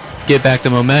game, get back the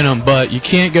momentum, but you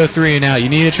can't go 3 and out. You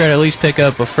need to try to at least pick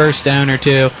up a first down or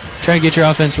 2, try to get your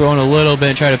offense rolling a little bit,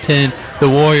 and try to pin the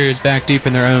Warriors back deep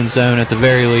in their own zone at the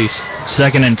very least.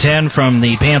 2nd and 10 from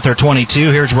the Panther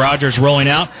 22. Here's Rogers rolling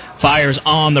out, fires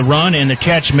on the run, and the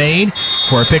catch made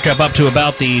for a pickup up to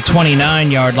about the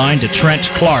 29-yard line to Trent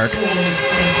Clark.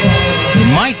 It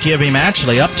might give him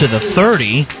actually up to the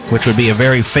 30, which would be a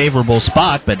very favorable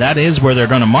spot, but that is where they're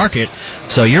going to mark it.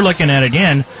 So you're looking at,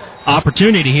 again,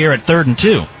 opportunity here at 3rd and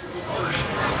 2.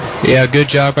 Yeah, good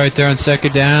job right there on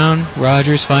 2nd down.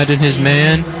 Rogers finding his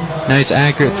man. Nice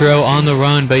accurate throw on the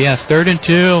run. But, yeah, 3rd and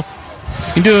 2. You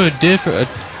can do a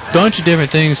bunch of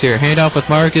different things here. Handoff with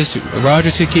Marcus.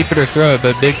 Rogers could keep it or throw it,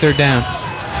 but big 3rd down.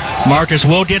 Marcus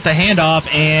will get the handoff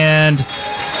and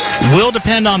will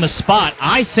depend on the spot.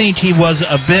 I think he was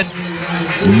a bit,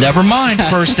 never mind,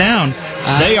 first down.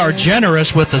 They are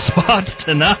generous with the spots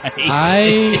tonight.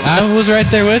 I was right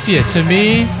there with you. To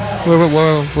me,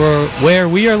 where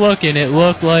we are looking, it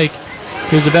looked like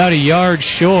he was about a yard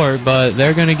short, but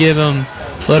they're going to give him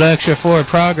a little extra forward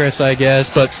progress, I guess.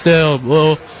 But still, a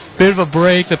little bit of a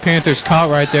break. The Panthers caught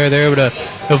right there. They're able to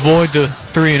avoid the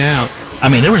 3 and out. I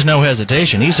mean, there was no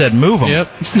hesitation. He said, move them. Yep.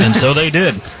 And so they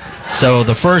did. So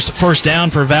the first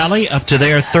down for Valley up to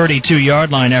their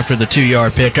 32-yard line after the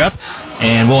 2-yard pickup.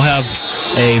 And we'll have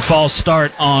a false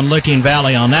start on Licking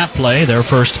Valley on that play, their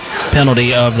first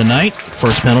penalty of the night,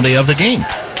 first penalty of the game.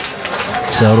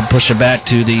 So it'll push it back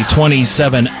to the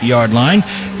 27-yard line.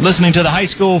 Listening to the high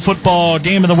school football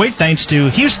game of the week, thanks to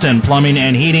Houston Plumbing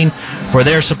and Heating for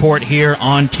their support here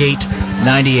on Kate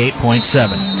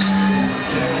 98.7.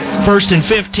 1st and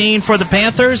 15 for the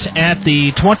Panthers at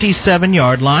the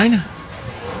 27-yard line.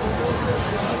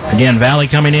 Again, Valley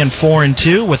coming in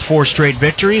 4-2 with 4 straight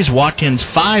victories. Watkins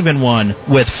 5-1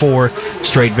 with 4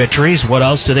 straight victories. What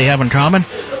else do they have in common?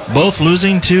 Both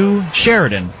losing to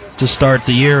Sheridan to start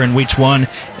the year in weeks 1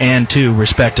 and 2,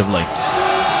 respectively.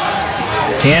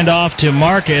 Handoff to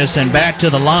Marcus and back to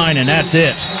the line, and that's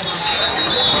it.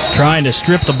 Trying to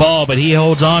strip the ball, but he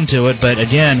holds on to it. But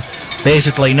again,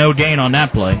 basically no gain on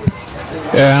that play.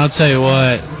 Yeah, I'll tell you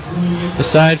what.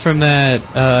 Aside from that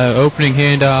opening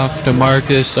handoff to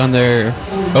Marcus on their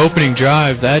opening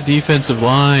drive, that defensive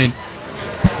line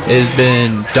has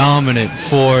been dominant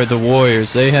for the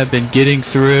Warriors. They have been getting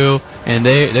through, and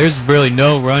there's really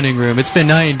no running room. It's been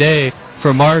night and day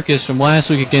for Marcus from last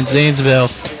week against Zanesville,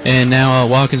 and now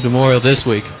Watkins Memorial this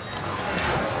week.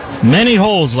 Many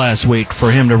holes last week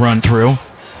for him to run through.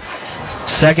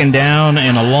 2nd down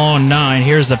and a long 9.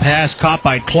 Here's the pass caught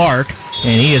by Clark,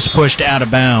 and he is pushed out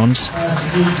of bounds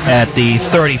at the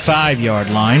 35-yard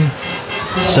line.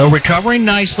 So recovering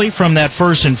nicely from that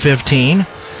 1st and 15.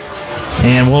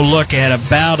 And we'll look at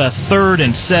about a 3rd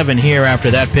and 7 here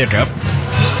after that pickup.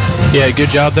 Yeah, good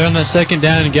job there on that 2nd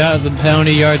down and got the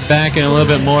penalty yards back and a little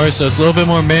bit more, so it's a little bit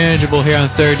more manageable here on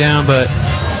 3rd down, but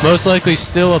most likely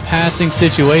still a passing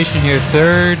situation here.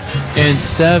 3rd and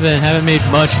 7, haven't made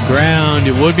much ground.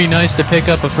 It would be nice to pick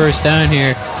up a first down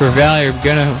here for Valley. We're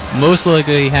going to most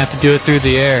likely have to do it through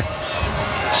the air.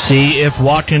 See if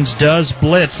Watkins does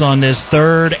blitz on this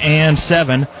 3rd and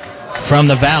 7. from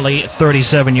the Valley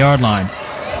 37-yard line.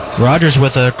 Rogers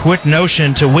with a quick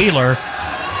notion to Wheeler.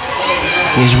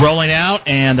 He's rolling out,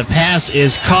 and the pass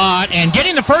is caught, and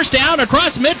getting the first down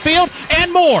across midfield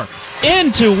and more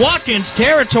into Watkins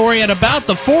territory at about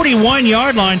the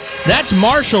 41-yard line. That's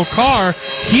Marshall Carr.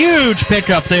 Huge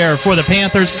pickup there for the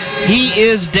Panthers. He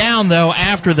is down, though,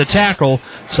 after the tackle,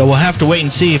 so we'll have to wait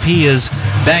and see if he is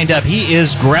banged up. He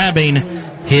is grabbing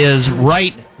his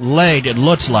right leg, it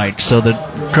looks like, so the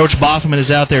Coach Boffman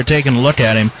is out there taking a look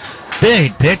at him.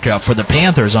 Big pickup for the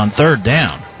Panthers on third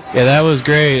down. Yeah, that was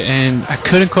great, and I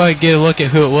couldn't quite get a look at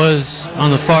who it was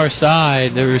on the far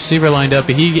side. The receiver lined up,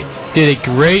 but he did a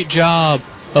great job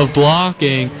of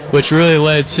blocking, which really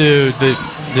led to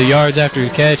the yards after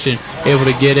the catch and able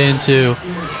to get into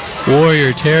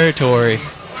Warrior territory.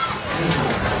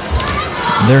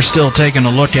 They're still taking a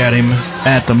look at him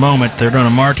at the moment. They're going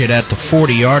to mark it at the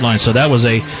 40-yard line, so that was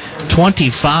a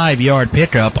 25-yard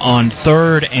pickup on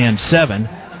 3rd and 7.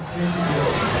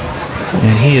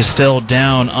 And he is still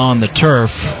down on the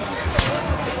turf,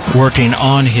 working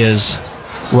on his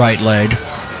right leg.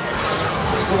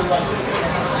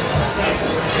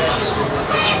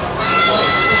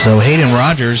 So Hayden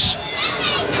Rogers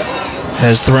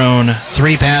has thrown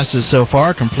 3 passes so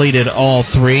far, completed all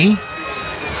 3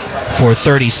 for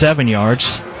 37 yards.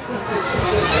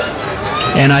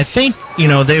 And I think,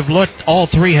 they've looked, all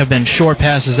 3 have been short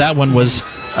passes. That one was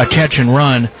a catch and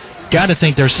run. Got to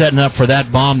think they're setting up for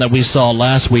that bomb that we saw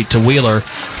last week to Wheeler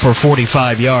for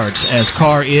 45 yards, as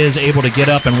Carr is able to get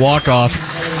up and walk off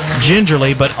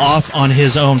gingerly, but off on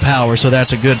his own power, so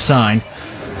that's a good sign.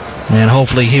 And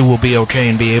hopefully he will be okay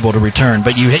and be able to return.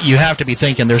 But you have to be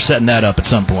thinking they're setting that up at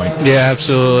some point. Yeah,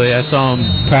 absolutely. I saw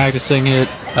him practicing it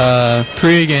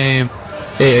pregame.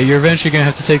 Hey, you're eventually going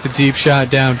to have to take the deep shot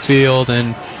downfield,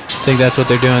 and I think that's what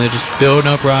they're doing. They're just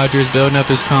building up Rogers, building up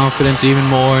his confidence even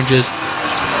more, and just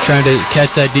trying to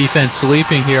catch that defense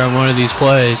sleeping here on one of these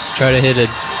plays. Try to hit a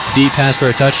deep pass for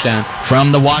a touchdown.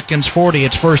 From the Watkins 40,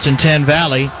 it's 1st and 10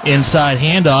 Valley. Inside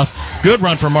handoff. Good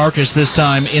run for Marcus this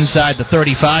time inside the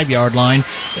 35-yard line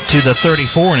to the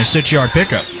 34 and a 6-yard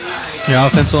pickup. The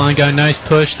offensive line got a nice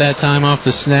push that time off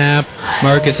the snap.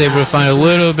 Marcus able to find a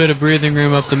little bit of breathing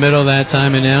room up the middle that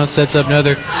time, and now sets up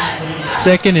another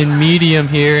 2nd and medium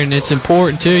here, and it's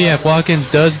important too. Yeah, if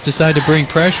Watkins does decide to bring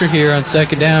pressure here on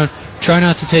 2nd down, try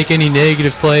not to take any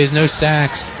negative plays, no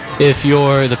sacks if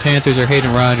you're the Panthers or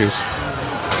Hayden Rogers.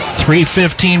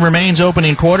 3:15 remains,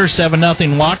 opening quarter,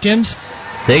 7-0 Watkins.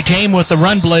 They came with the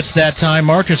run blitz that time.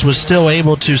 Marcus was still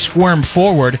able to squirm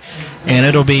forward, and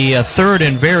it'll be a 3rd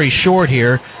and very short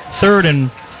here. 3rd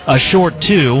and a short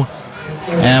 2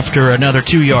 after another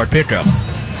 2-yard pickup.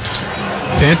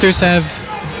 Panthers have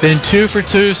been 2 for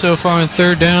 2 so far on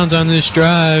 3rd downs on this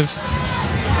drive.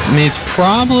 I mean, it's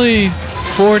probably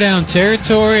 4-down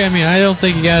territory. I mean, I don't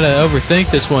think you got to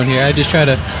overthink this one here. I just try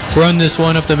to run this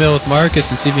one up the middle with Marcus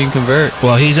and see if you can convert.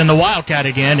 Well, he's in the Wildcat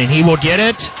again, and he will get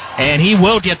it, and he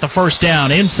will get the first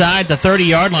down inside the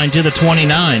 30-yard line to the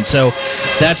 29. So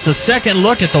that's the second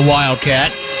look at the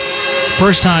Wildcat.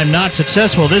 First time not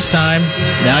successful this time.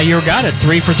 Now you've got it,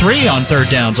 3 for 3 on 3rd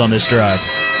downs on this drive.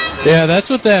 Yeah, that's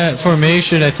what that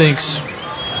formation, I think,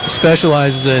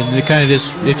 specializes in. They kind of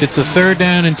just, if it's a 3rd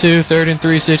down and 2, 3rd and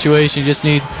 3 situation, you just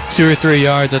need 2 or 3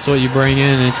 yards. That's what you bring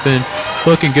in, and it's been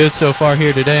looking good so far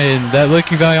here today. And that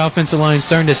Licking Valley offensive line is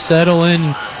starting to settle in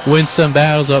and win some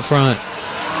battles up front.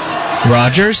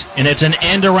 Rogers, and it's an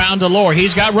end around Delore.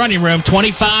 He's got running room,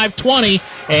 25-20,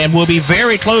 and will be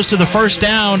very close to the first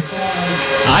down.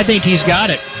 I think he's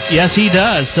got it. Yes, he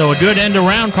does. So a good end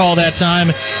around call that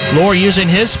time. Lohr using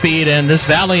his speed, and this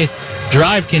Valley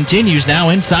drive continues now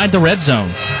inside the red zone.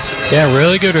 Yeah,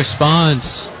 really good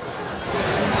response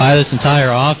by this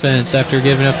entire offense after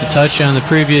giving up the touchdown the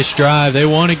previous drive. They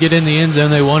want to get in the end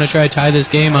zone. They want to try to tie this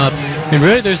game up. And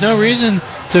really, there's no reason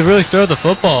to really throw the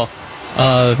football.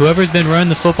 Whoever's been running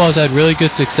the football has had really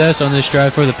good success on this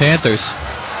drive for the Panthers.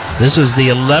 This is the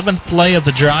 11th play of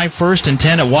the drive, 1st and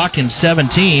 10 at Watkins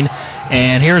 17.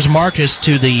 And here's Marcus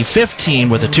to the 15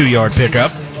 with a 2-yard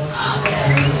pickup.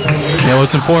 Yeah,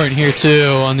 what's important here, too,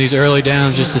 on these early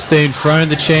downs, just to stay in front of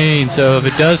the chain. So if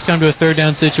it does come to a 3rd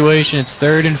down situation, it's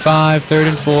 3rd and 5, 3rd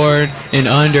and 4, and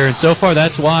under. And so far,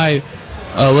 that's why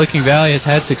Licking Valley has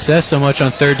had success so much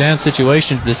on 3rd down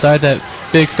situations. Beside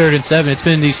that big 3rd and 7, it's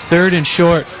been these 3rd and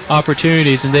short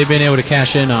opportunities, and they've been able to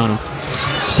cash in on them.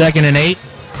 2nd and 8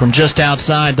 from just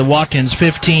outside the Watkins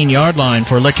 15-yard line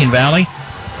for Licking Valley.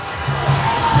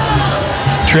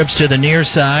 Trips to the near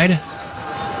side.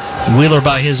 Wheeler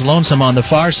by his lonesome on the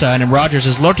far side, and Rogers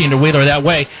is looking to Wheeler that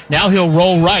way. Now he'll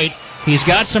roll right He's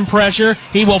got some pressure.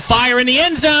 He will fire in the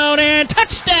end zone, and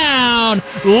touchdown,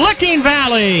 Licking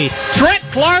Valley. Trent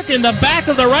Clark in the back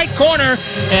of the right corner,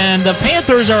 and the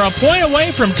Panthers are a point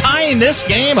away from tying this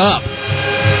game up.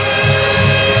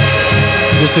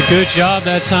 Just a good job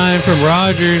that time from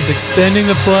Rogers, extending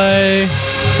the play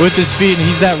with his feet, and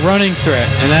he's that running threat,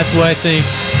 and that's what I think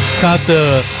caught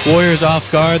the Warriors off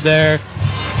guard there.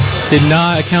 Did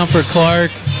not account for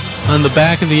Clark on the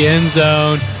back of the end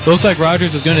zone. Looked like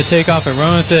Rogers was going to take off and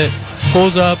run with it.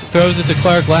 Pulls up, throws it to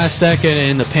Clark last second,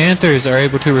 and the Panthers are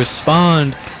able to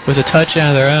respond with a touchdown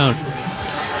of their own.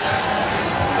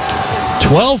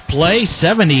 12-play,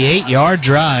 78-yard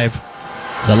drive.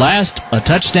 The last, a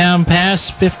touchdown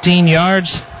pass, 15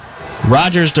 yards.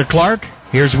 Rogers to Clark.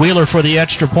 Here's Wheeler for the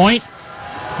extra point.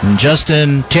 And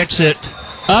Justin kicks it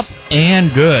up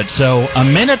and good. So a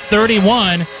minute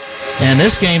 31, and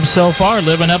this game so far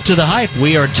living up to the hype.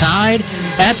 We are tied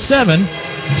at 7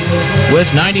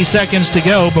 with 90 seconds to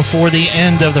go before the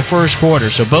end of the first quarter.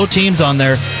 So both teams on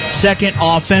their second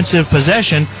offensive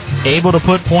possession able to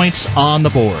put points on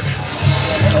the board.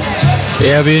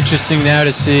 Yeah, it'll be interesting now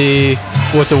to see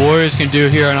what the Warriors can do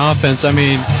here on offense. I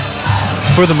mean,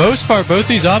 for the most part, both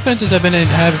these offenses have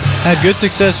had good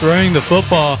success running the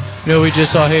football. You know, we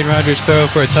just saw Hayden Rogers throw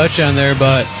for a touchdown there,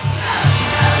 but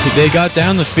they got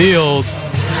down the field.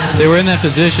 They were in that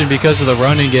position because of the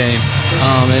running game.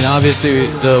 And obviously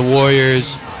the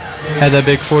Warriors had that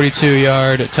big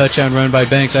 42-yard touchdown run by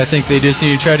Banks. I think they just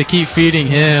need to try to keep feeding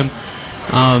him.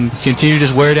 Continue to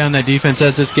just wear down that defense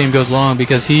as this game goes along,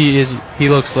 because he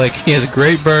looks like he has a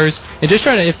great burst, and just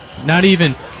try to, if not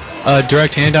even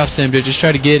direct handoffs to him, to just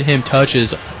try to get him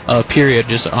touches, period,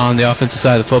 just on the offensive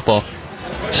side of the football.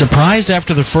 Surprised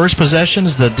after the first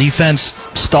possessions, the defense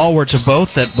stalwarts of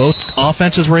both, that both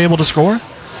offenses were able to score?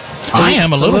 I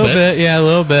am a little bit. Yeah, a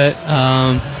little bit.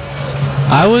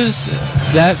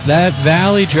 That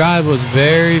Valley drive was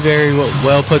very, very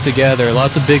well put together.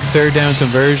 Lots of big third down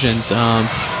conversions.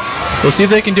 We'll see if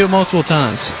they can do it multiple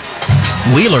times.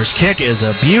 Wheeler's kick is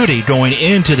a beauty going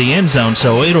into the end zone,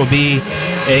 so it'll be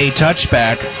a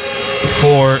touchback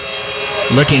for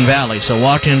Licking Valley. So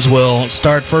Watkins will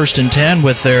start 1st and 10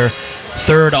 with their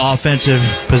third offensive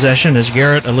possession, as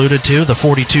Garrett alluded to, the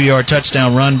 42-yard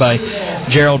touchdown run by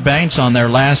Gerald Banks on their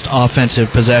last offensive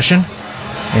possession.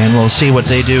 And we'll see what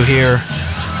they do here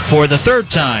for the third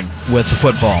time with the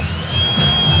football.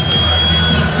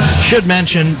 Should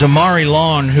mention Damari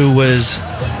Long, who was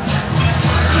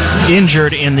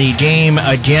injured in the game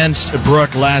against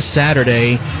Brook last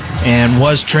Saturday and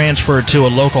was transferred to a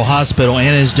local hospital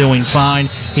and is doing fine.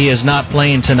 He is not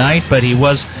playing tonight, but he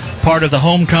was part of the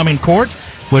homecoming court,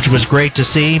 which was great to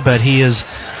see, but he is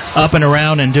up and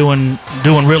around and doing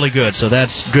really good. So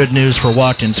that's good news for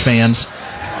Watkins fans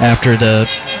after the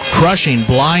crushing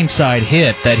blindside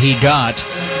hit that he got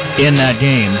in that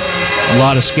game. A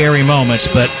lot of scary moments,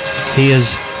 but he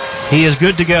is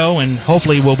good to go, and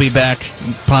hopefully we'll be back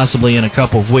possibly in a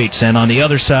couple of weeks. And on the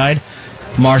other side,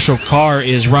 Marshall Carr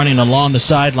is running along the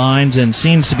sidelines and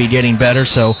seems to be getting better,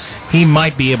 so he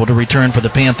might be able to return for the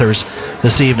Panthers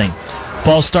this evening.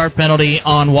 False start penalty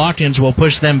on Watkins will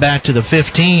push them back to the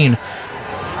 15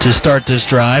 to start this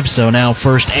drive, so now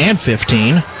 1st and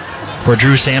 15 for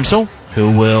Drew Samsel,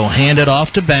 who will hand it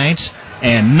off to Banks,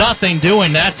 and nothing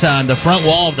doing that time. The front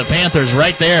wall of the Panthers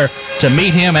right there to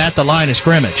meet him at the line of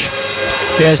scrimmage.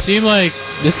 Yeah, it seemed like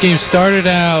this game started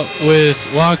out with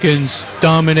Watkins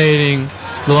dominating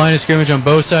the line of scrimmage on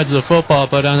both sides of the football,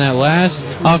 but on that last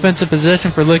offensive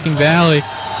possession for Licking Valley,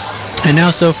 and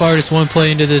now so far just one play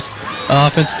into this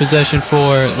offensive possession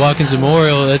for Watkins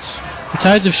Memorial, the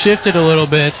tides have shifted a little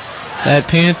bit. That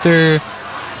Panther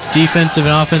defensive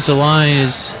and offensive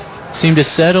line seem to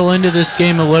settle into this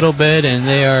game a little bit, and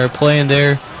they are playing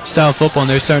their style of football, and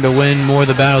they're starting to win more of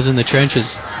the battles in the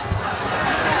trenches.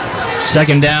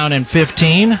 2nd down and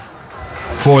 15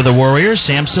 for the Warriors.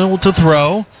 Samson to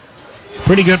throw.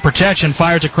 Pretty good protection,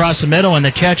 fires across the middle, and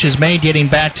the catch is made getting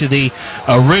back to the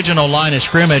original line of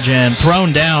scrimmage and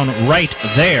thrown down right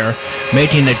there.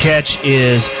 Making the catch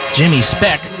is Jimmy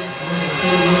Speck,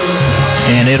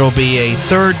 and it'll be a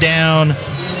 3rd down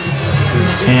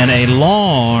and a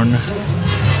long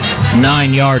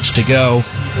 9 yards to go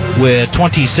with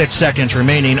 26 seconds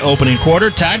remaining opening quarter,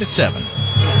 tied at 7.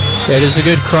 Yeah, just a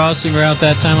good crossing route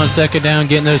that time on 2nd down,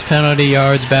 getting those penalty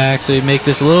yards back, so you make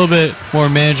this a little bit more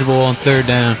manageable on 3rd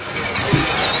down.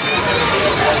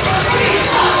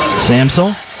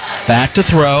 Samsel back to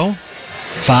throw,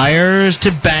 fires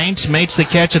to Banks, makes the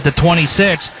catch at the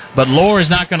 26, but Lohr is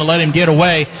not going to let him get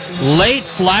away. Late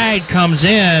flag comes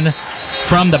in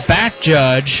from the back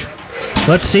judge,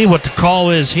 Let's see what the call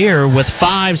is here with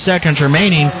 5 seconds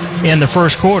remaining in the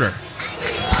first quarter.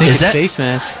 Is that face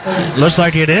mask? Looks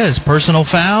like it is. Personal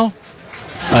foul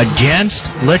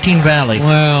against Licking Valley.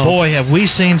 Wow. Boy, have we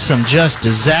seen some just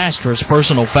disastrous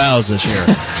personal fouls this year.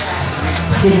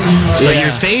 So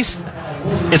your face,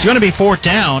 it's going to be 4th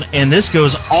down, and this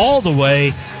goes all the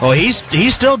way. Oh,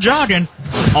 he's still jogging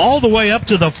all the way up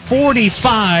to the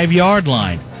 45-yard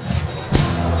line.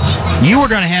 You were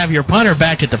going to have your punter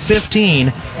back at the 15,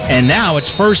 and now it's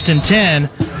 1st and 10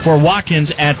 for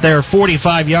Watkins at their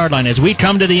 45-yard line. As we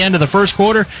come to the end of the first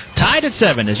quarter, tied at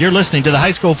 7 as you're listening to the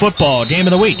high school football game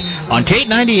of the week on Kate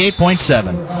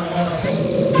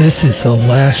 98.7. This is the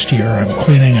last year I'm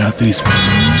cleaning out these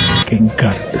fucking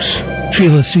gutters.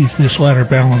 Sheila sees this ladder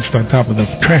balanced on top of the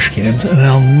trash cans, and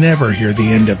I'll never hear the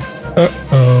end of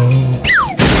uh-oh.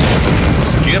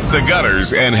 Skip the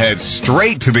gutters and head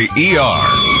straight to the ER.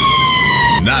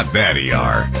 Not that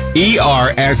ER.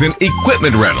 ER as in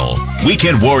equipment rental.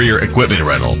 Weekend Warrior Equipment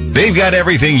Rental. They've got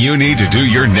everything you need to do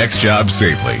your next job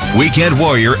safely. Weekend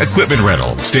Warrior Equipment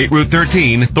Rental. State Route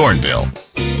 13, Thornville.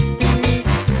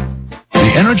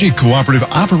 The Energy Cooperative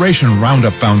Operation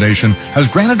Roundup Foundation has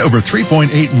granted over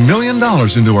 $3.8 million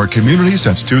into our community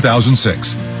since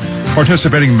 2006.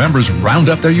 Participating members round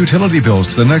up their utility bills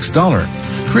to the next dollar,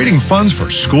 creating funds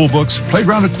for school books,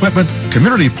 playground equipment,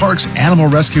 community parks, animal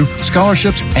rescue,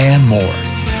 scholarships, and more.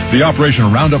 The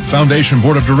Operation Roundup Foundation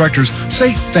Board of Directors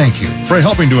say thank you for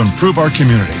helping to improve our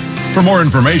community. For more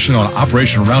information on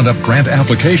Operation Roundup grant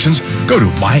applications, go to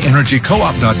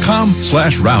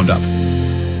myenergycoop.com/roundup.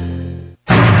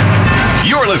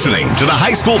 You're listening to the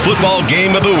high school football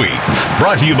game of the week,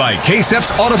 brought to you by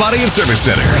K-Steps Auto Body and Service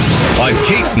Center on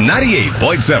Kate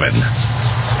 98.7.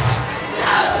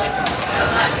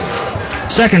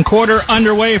 Second quarter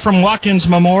underway from Watkins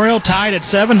Memorial, tied at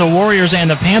 7, the Warriors and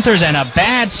the Panthers, and a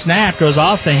bad snap goes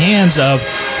off the hands of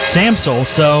Samsel,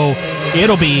 so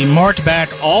it'll be marked back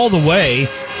all the way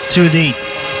to the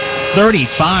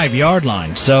 35-yard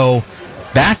line. So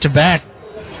back-to-back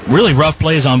really rough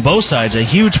plays on both sides. A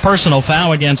huge personal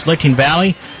foul against Licking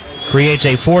Valley creates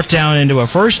a 4th down into a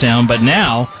 1st down, but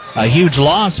now a huge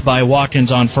loss by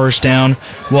Watkins on 1st down.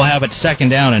 We'll have it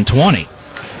 2nd down and 20.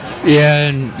 Yeah,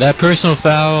 and that personal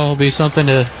foul will be something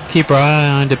to keep our eye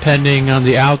on depending on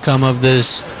the outcome of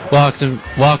this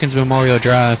Watkins Memorial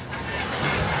drive.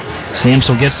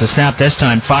 Samsel gets the snap this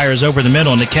time, fires over the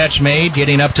middle, and the catch made,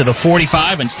 getting up to the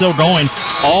 45 and still going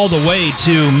all the way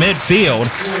to midfield.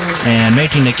 And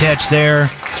making the catch there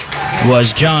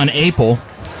was John Apel,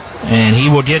 and he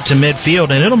will get to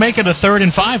midfield, and it'll make it a 3rd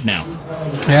and 5 now.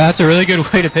 Yeah, that's a really good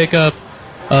way to pick up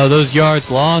those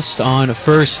yards lost on a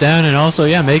 1st down, and also,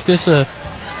 make this a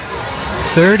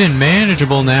 3rd and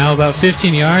manageable now. About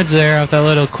 15 yards there off that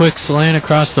little quick slant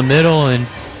across the middle, and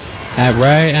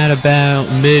right at about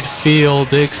midfield,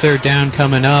 big 3rd down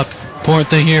coming up. Important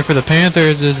thing here for the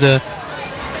Panthers is to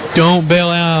don't bail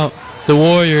out the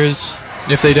Warriors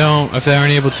if they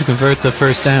aren't able to convert the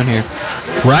 1st down here.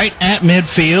 Right at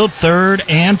midfield, 3rd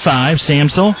and 5,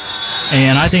 Samsel.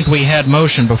 And I think we had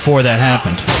motion before that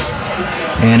happened.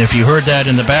 And if you heard that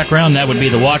in the background, that would be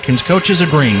the Watkins coaches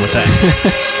agreeing with that.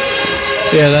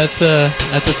 Yeah, that's a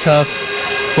tough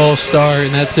false start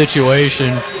in that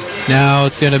situation. Now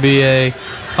it's going to be a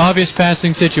obvious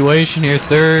passing situation here,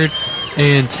 3rd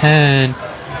and 10.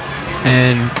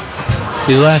 And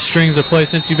these last strings of play,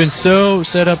 since you've been so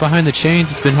set up behind the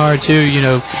chains, it's been hard to,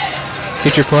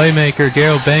 get your playmaker,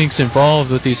 Gerald Banks,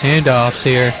 involved with these handoffs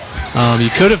here. You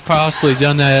could have possibly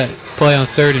done that play on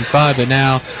 3rd and 5, but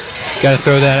now got to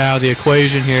throw that out of the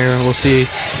equation here. We'll see if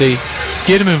they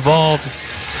get him involved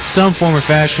some form or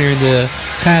fashion here in the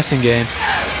passing game.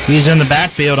 He's in the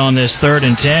backfield on this 3rd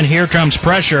and 10. Here comes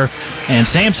pressure, and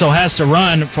Samsel has to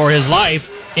run for his life.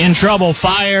 In trouble,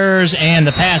 fires, and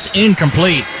the pass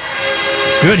incomplete.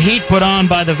 Good heat put on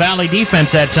by the Valley defense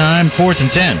that time, 4th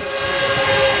and 10.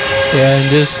 Yeah,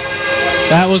 and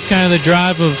that was kind of the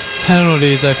drive of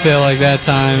penalties, I feel like, that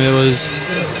time. It was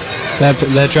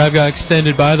that drive got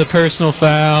extended by the personal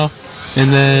foul,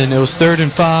 and then it was 3rd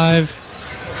and 5.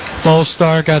 False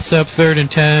start got set up 3rd and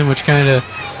 10, which kind of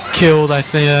killed, I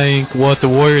think, what the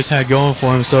Warriors had going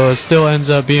for them. So it still ends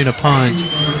up being a punt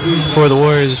for the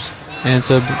Warriors, and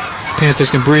so Panthers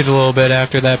can breathe a little bit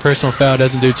after that personal foul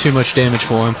doesn't do too much damage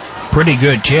for them. Pretty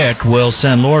good kick will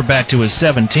send Lore back to his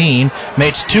 17,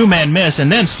 makes 2-man miss,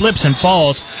 and then slips and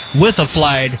falls with a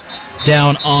flag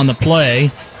down on the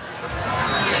play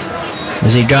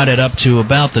as he got it up to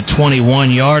about the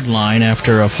 21-yard line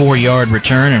after a 4-yard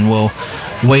return, and we'll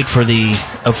wait for the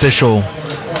official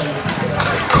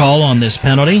call on this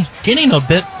penalty. Getting a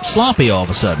bit sloppy all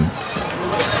of a sudden.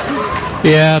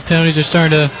 Yeah, penalties are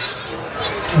starting to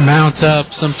mount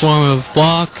up some form of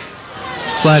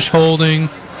block/holding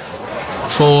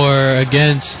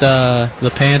against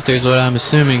the Panthers, what I'm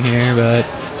assuming here, but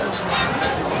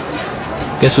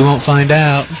guess we won't find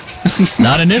out.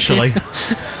 Not initially.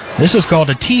 This is called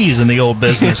a tease in the old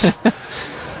business.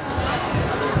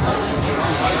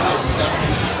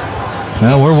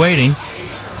 Well, we're waiting.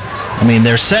 I mean,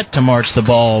 they're set to march the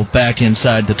ball back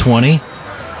inside the 20,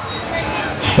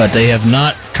 but they have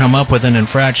not come up with an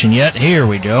infraction yet. Here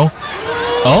we go.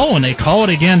 Oh, and they call it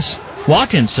against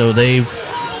Watkins, so they've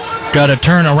got to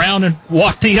turn around and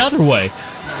walk the other way.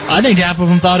 I think half of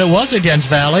them thought it was against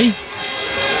Valley,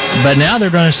 but now they're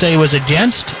going to say it was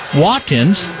against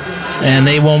Watkins, and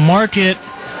they will mark it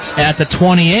at the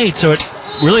 28. So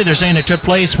they're saying it took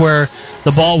place where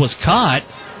the ball was caught,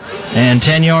 and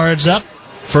 10 yards up,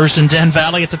 1st and 10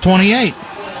 Valley at the 28.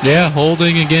 Yeah,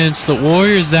 holding against the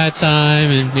Warriors that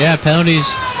time, and penalties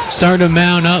starting to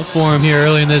mount up for them here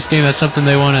early in this game. That's something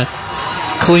they want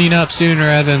to clean up sooner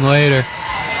rather than later.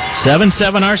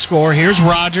 7-7 our score. Here's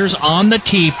Rogers on the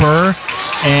keeper,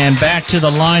 and back to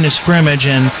the line of scrimmage,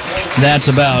 and that's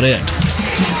about it.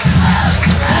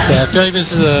 Yeah, I feel like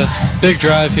this is a big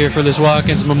drive here for this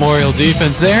Watkins Memorial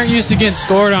defense. They aren't used to getting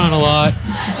scored on a lot,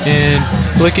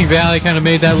 and Licking Valley kind of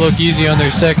made that look easy on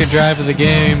their second drive of the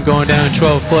game, going down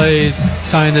 12 plays,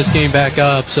 tying this game back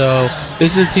up. So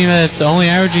this is a team that's only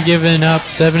averaging giving up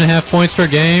 7.5 points per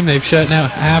game. They've shut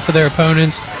out half of their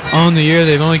opponents on the year.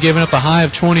 They've only given up a high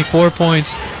of 24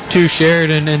 points to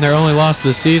Sheridan in their only loss of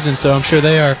the season, so I'm sure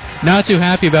they are not too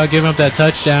happy about giving up that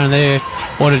touchdown, and they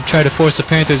want to try to force the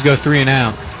Panthers to go 3 and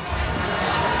out.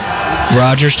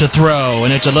 Rogers to throw,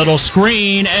 and it's a little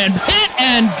screen, and hit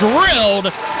and drilled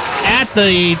at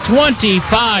the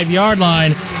 25-yard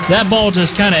line. That ball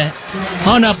just kind of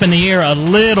hung up in the air a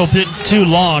little bit too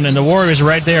long, and the Warriors are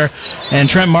right there, and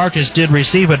Trent Marcus did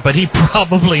receive it, but he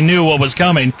probably knew what was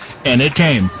coming, and it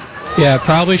came. Yeah,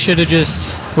 probably should have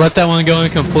just let that one go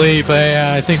incomplete, but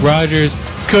I think Rogers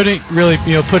couldn't really,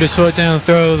 put his foot down and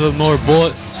throw the more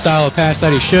bullet style of pass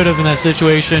that he should have in that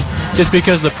situation, just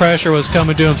because the pressure was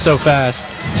coming to him so fast.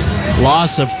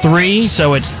 Loss of 3,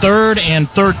 so it's 3rd and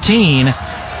 13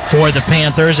 for the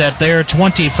Panthers at their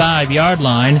 25-yard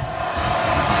line.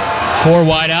 4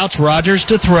 wideouts, Rogers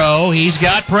to throw. He's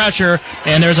got pressure,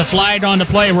 and there's a flag on the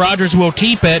play. Rogers will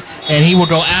keep it, and he will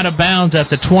go out of bounds at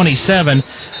the 27.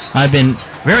 I've been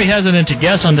very hesitant to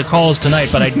guess on the calls tonight,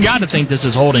 but I got to think this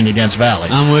is holding against Valley.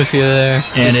 I'm with you there.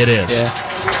 And it is. Yeah.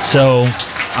 So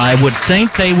I would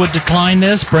think they would decline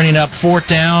this, bringing up 4th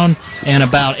down and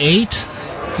about 8.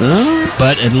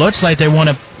 But it looks like they want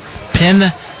to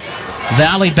pin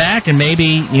Valley back, and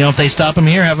maybe, if they stop them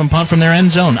here, have them punt from their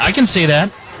end zone. I can see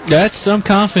that. That's some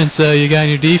confidence, though, you got in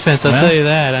your defense. I'll tell you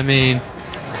that. I mean,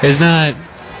 it's not...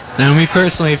 Now, me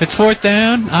personally, if it's 4th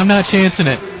down, I'm not chancing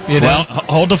it. Well,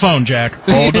 hold the phone, Jack.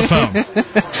 Hold the phone.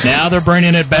 Now they're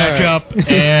bringing it back up,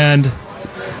 and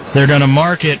they're going to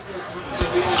mark it.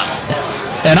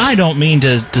 And I don't mean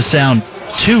to sound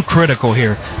too critical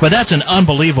here, but that's an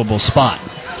unbelievable spot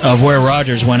of where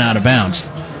Rogers went out of bounds.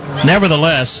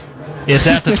 Nevertheless, it's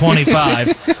at the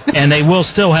 25, and they will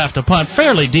still have to punt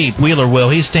fairly deep. Wheeler will.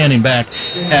 He's standing back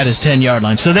at his 10-yard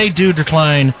line. So they do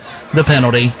decline the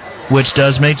penalty, which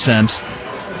does make sense.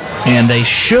 And they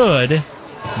should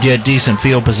get decent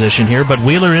field position here, but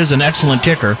Wheeler is an excellent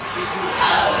kicker.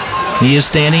 He is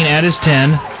standing at his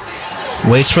 10,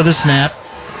 waits for the snap,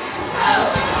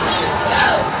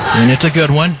 and it's a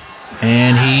good one,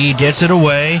 and he gets it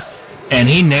away, and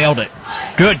he nailed it.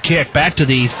 Good kick back to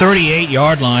the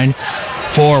 38-yard line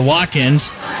for Watkins.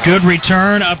 Good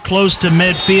return up close to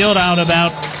midfield, out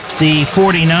about the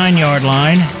 49-yard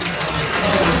line.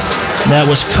 That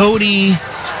was Cody,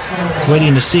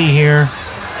 waiting to see here.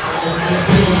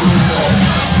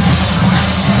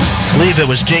 I believe it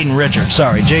was Jaden Richards.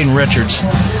 Sorry, Jaden Richards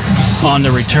on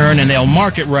the return, and they'll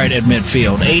mark it right at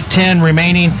midfield. 8:10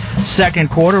 remaining, second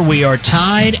quarter. We are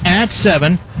tied at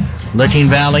 7, Licking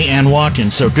Valley and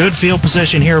Watkins. So good field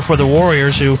position here for the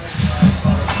Warriors, who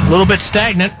a little bit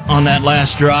stagnant on that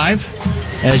last drive.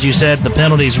 As you said, the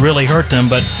penalties really hurt them,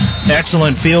 but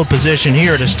excellent field position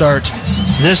here to start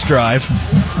this drive.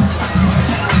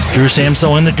 Drew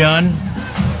Samso in the gun,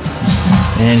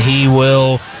 and he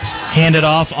will hand it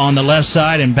off on the left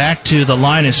side and back to the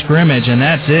line of scrimmage, and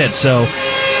that's it. So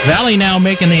Valley now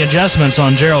making the adjustments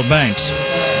on Gerald Banks.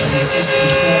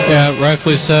 Yeah,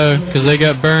 rightfully so, because they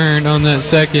got burned on that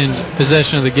second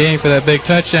possession of the game for that big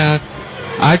touchdown.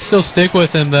 I'd still stick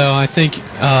with him, though. I think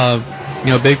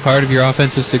a big part of your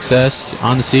offensive success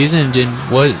on the season.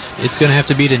 And what it's going to have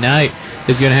to be tonight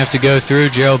is going to have to go through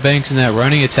Gerald Banks in that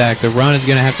running attack. The run is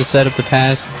going to have to set up the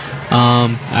pass.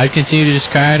 I'd continue to just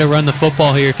try to run the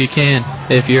football here if you can,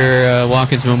 if you're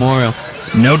Watkins Memorial.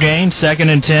 No gain, 2nd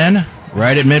and 10,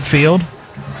 right at midfield.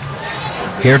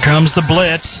 Here comes the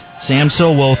blitz.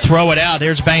 Samsel will throw it out.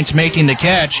 There's Banks making the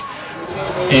catch.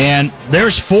 And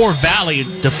there's 4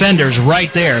 Valley defenders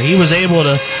right there. He was able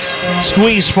to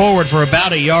squeeze forward for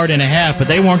about 1.5 yards, but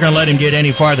they weren't going to let him get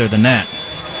any farther than that.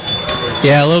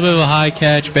 Yeah, a little bit of a high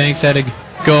catch. Banks had to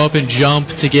go up and jump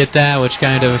to get that, which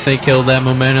kind of, I think, killed that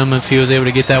momentum. If he was able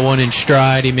to get that one in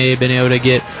stride, he may have been able to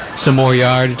get some more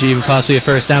yardage, even possibly a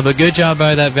first down. But good job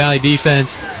by that Valley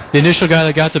defense. The initial guy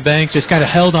that got to Banks just kind of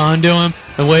held on to him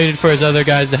and waited for his other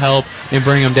guys to help and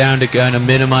bring him down to kind of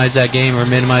minimize that game or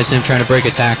minimize him trying to break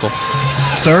a tackle.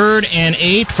 3rd and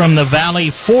 8 from the Valley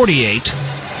 48.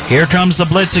 Here comes the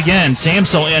blitz again.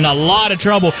 Samsel in a lot of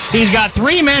trouble. He's got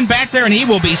 3 men back there, and he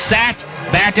will be sacked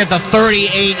back at the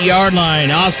 38-yard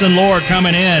line. Austin Lord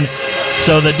coming in.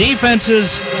 So the defenses,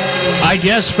 I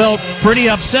guess, felt pretty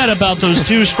upset about those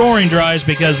 2 scoring drives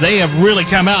because they have really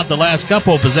come out the last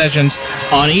couple of possessions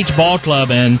on each ball club,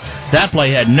 and that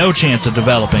play had no chance of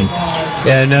developing.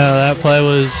 Yeah, no, that play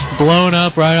was blown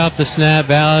up right off the snap.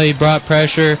 Valley brought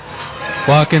pressure.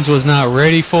 Watkins was not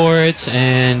ready for it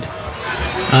and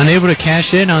unable to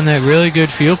cash in on that really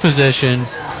good field position.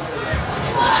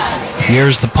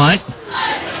 Here's the punt.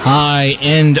 High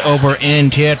end over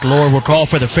end kick. Lord will call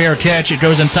for the fair catch. It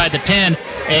goes inside the 10,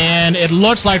 and it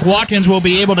looks like Watkins will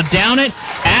be able to down it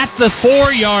at the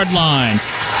 4-yard line.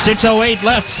 6:08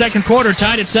 left, second quarter,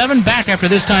 tied at 7. Back after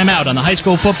this timeout on the high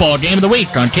school football game of the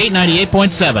week on Kate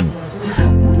 98.7.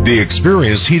 The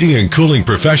experienced heating and cooling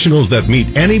professionals that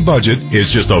meet any budget is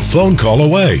just a phone call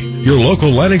away. Your local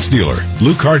Lennox dealer,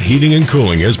 Lucart Heating and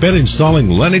Cooling, has been installing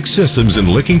Lennox systems in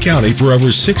Licking County for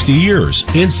over 60 years.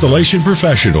 Installation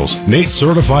professionals, NATE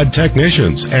certified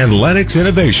technicians, and Lennox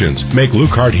innovations make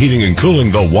Lucart Heating and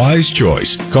Cooling the wise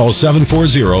choice. Call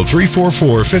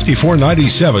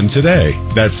 740-344-5497 today.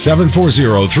 That's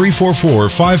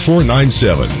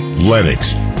 740-344-5497.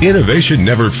 Lennox. Innovation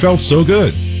never felt so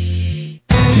good.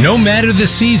 No matter the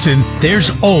season, there's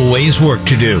always work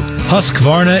to do.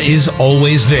 Husqvarna is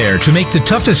always there to make the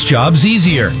toughest jobs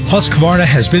easier. Husqvarna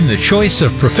has been the choice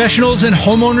of professionals and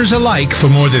homeowners alike for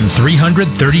more than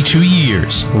 332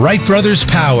 years. Wright Brothers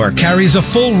Power carries a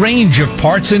full range of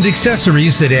parts and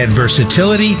accessories that add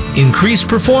versatility, increase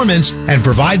performance, and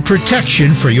provide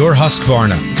protection for your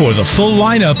Husqvarna. For the full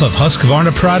lineup of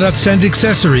Husqvarna products and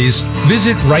accessories,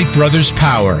 visit Wright Brothers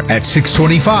Power at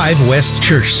 625 West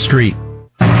Church Street.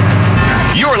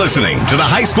 You're listening to the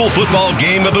high school football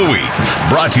game of the week,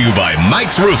 brought to you by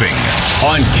Mike's Roofing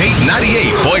on Kate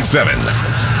 98.7.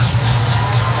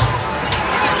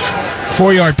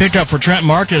 4-yard pickup for Trent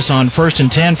Marcus on 1st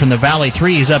and 10 from the Valley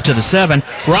 3. He's up to the 7.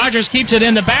 Rogers keeps it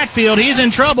in the backfield. He's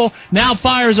in trouble. Now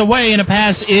fires away, and a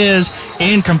pass is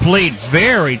incomplete.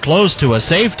 Very close to a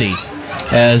safety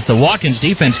as the Watkins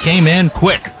defense came in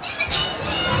quick.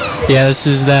 Yeah, this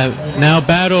is that now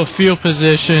battle of field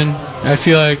position. I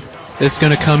feel like it's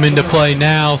going to come into play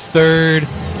now. 3rd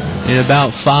and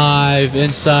about 5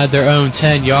 inside their own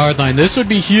 10-yard line. This would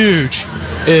be huge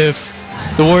if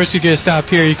the Warriors could get a stop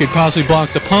here. You could possibly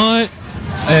block the punt,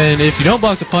 and if you don't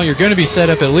block the punt, you're going to be set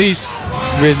up at least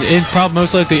probably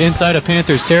most likely inside of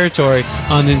Panthers territory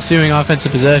on the ensuing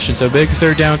offensive possession. So big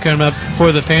 3rd down coming up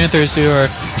for the Panthers, who are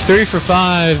 3 for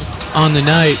 5 on the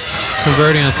night,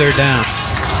 converting on 3rd down.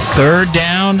 3rd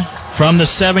down from the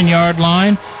 7-yard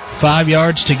line. 5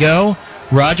 yards to go.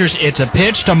 Rogers, it's a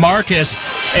pitch to Marcus.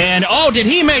 And, did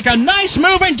he make a nice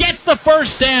move and gets the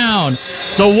first down?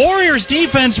 The Warriors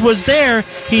defense was there.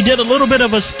 He did a little bit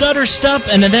of a stutter step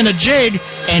and then a jig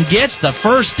and gets the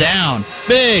first down.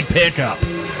 Big pickup.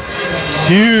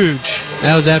 Huge.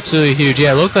 That was absolutely huge.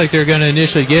 Yeah, it looked like they were going to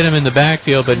initially get him in the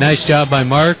backfield, but nice job by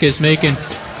Marcus making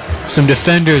some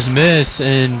defenders miss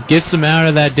and gets them out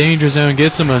of that danger zone,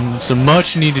 gets them some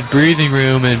much-needed breathing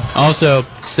room, and also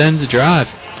extends the drive.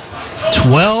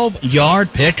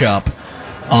 12-yard pickup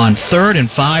on 3rd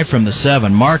and 5 from the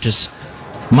 7. Marcus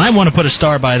might want to put a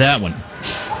star by that one.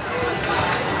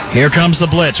 Here comes the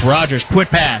blitz. Rogers, quick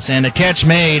pass, and a catch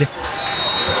made.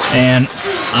 And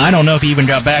I don't know if he even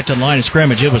got back to the line of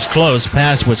scrimmage. It was close.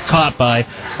 Pass was caught by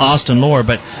Austin Lohr,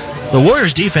 but the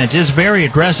Warriors' defense is very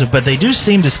aggressive, but they do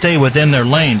seem to stay within their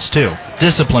lanes, too.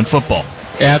 Disciplined football.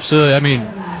 Absolutely. I mean,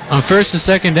 on 1st and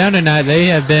 2nd down tonight, they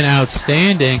have been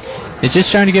outstanding. It's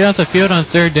just trying to get off the field on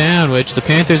 3rd down, which the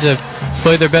Panthers have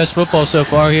played their best football so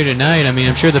far here tonight. I mean,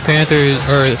 I'm sure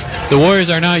the Warriors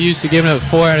are not used to giving up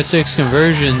 4 out of 6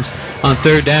 conversions on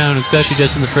third down, especially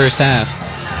just in the first half.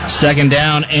 Second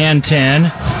down and 10.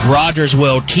 Rogers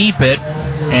will keep it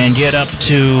and get up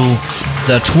to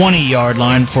the 20-yard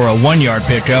line for a 1-yard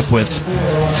pickup with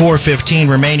 4:15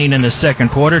 remaining in the second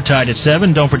quarter, tied at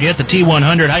 7. Don't forget the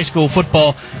T100 High School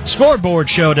Football Scoreboard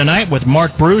Show tonight with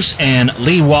Mark Bruce and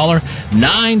Lee Waller,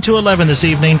 9 to 11 this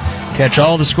evening. Catch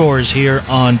all the scores here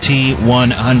on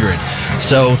T100.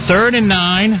 So 3rd and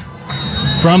 9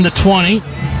 from the 20,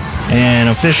 and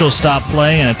officials stop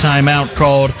play and a timeout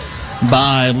called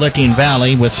by Licking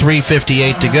Valley with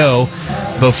 3:58 to go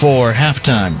before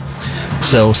halftime.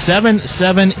 So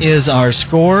 7-7 is our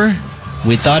score.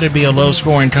 We thought it'd be a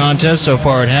low-scoring contest. So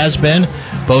far it has been.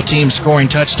 Both teams scoring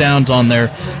touchdowns on their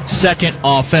second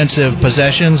offensive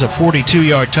possessions. A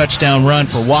 42-yard touchdown run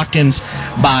for Watkins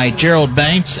by Gerald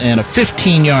Banks and a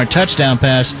 15-yard touchdown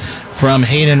pass from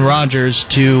Hayden Rogers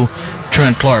to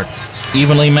Trent Clark.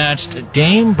 Evenly matched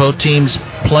game. Both teams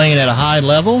playing at a high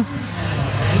level.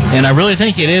 And I really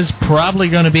think it is probably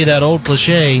going to be that old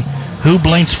cliche, who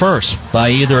blinks first, by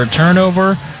either a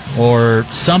turnover or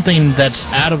something that's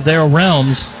out of their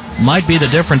realms might be the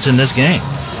difference in this game.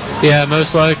 Yeah,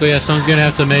 most likely. Someone's going to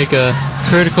have to make a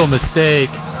critical mistake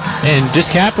and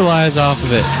just capitalize off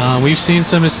of it. We've seen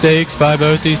some mistakes by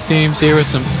both these teams here with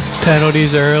some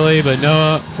penalties early, but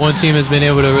no one team has been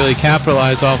able to really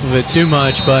capitalize off of it too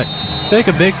much. But I think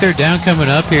a big third down coming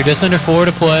up here, just under 4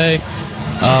 to play.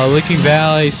 Licking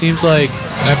Valley seems like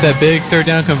after that big third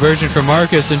down conversion for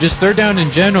Marcus and just third down in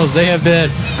generals, they have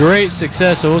had great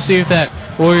success. So we'll see if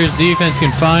that Warriors defense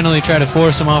can finally try to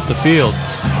force them off the field.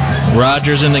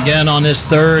 Rogers in again on this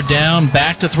third down.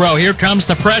 Back to throw. Here comes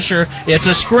the pressure. It's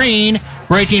a screen,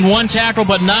 breaking one tackle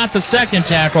but not the second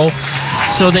tackle.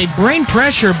 So they bring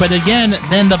pressure, but again,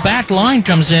 then the back line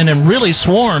comes in and really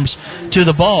swarms to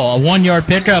the ball. A 1-yard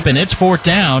pickup, and it's 4th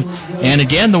down. And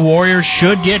again, the Warriors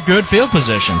should get good field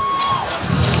position.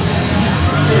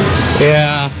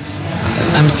 Yeah.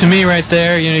 I mean, to me right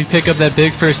there, you pick up that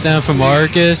big first down from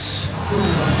Marcus.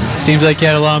 Seems like he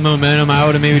had a lot of momentum. I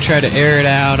would have maybe tried to air it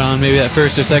out on maybe that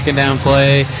first or second down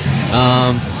play.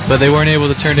 But they weren't able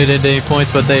to turn it into any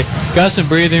points. But they got some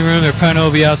breathing room. They're probably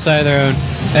will be outside their own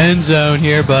end zone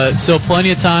here, but still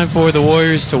plenty of time for the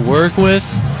Warriors to work with.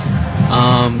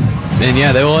 And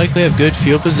yeah, they will likely have good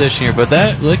field position here. But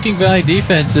that Licking Valley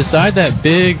defense, aside that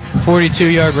big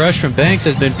 42-yard rush from Banks,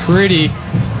 has been pretty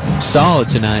solid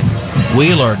tonight.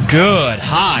 Wheeler, good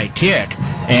high kick,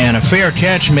 and a fair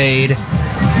catch made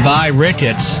by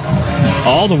Ricketts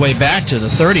all the way back to the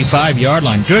 35-yard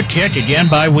line. Good kick again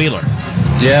by Wheeler.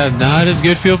 Yeah, not as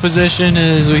good field position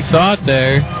as we thought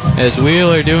there, as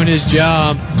Wheeler doing his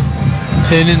job,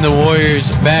 pinning the Warriors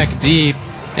back deep.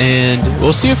 And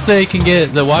we'll see if they can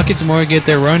get the Watkins more get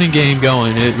their running game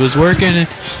going. It was working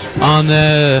on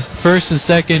the first and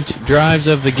second drives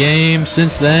of the game.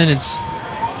 Since then,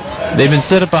 they've been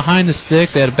set up behind the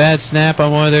sticks. They had a bad snap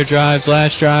on one of their drives.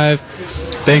 Last drive,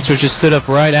 Banks was just set up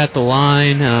right at the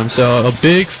line. So a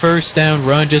big first down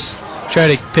run. Just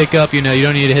try to pick up, you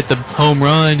don't need to hit the home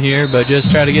run here, but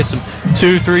just try to get some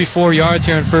 2, 3, 4 yards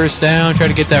here on first down. Try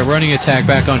to get that running attack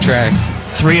back on track.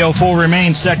 3:04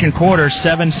 remains, second quarter,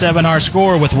 7-7 our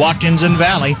score with Watkins and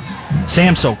Valley.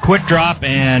 Samsel, quick drop,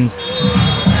 and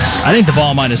I think the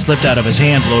ball might have slipped out of his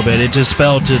hands a little bit. It just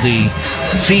fell to the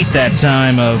feet that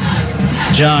time of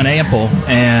John Ample,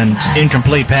 and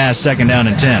incomplete pass, second down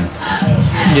and 10.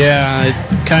 Yeah,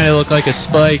 it kind of looked like a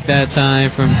spike that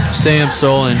time from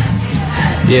Samsel, and,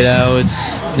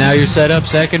 it's now you're set up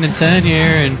 2nd and 10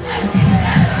 here, and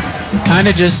kind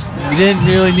of just you didn't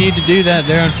really need to do that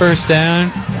there on first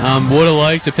down. Would have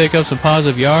liked to pick up some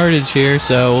positive yardage here,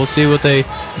 so we'll see what they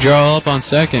draw up on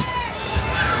second.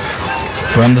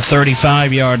 From the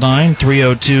 35-yard line,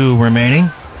 3:02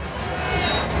 remaining.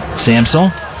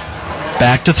 Samsel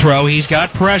back to throw. He's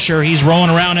got pressure. He's rolling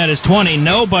around at his 20.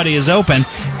 Nobody is open,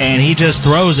 and he just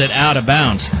throws it out of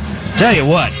bounds. Tell you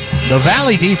what, the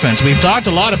Valley defense, we've talked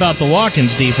a lot about the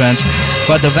Watkins defense,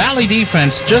 but the Valley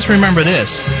defense, just remember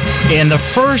this. In the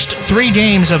first 3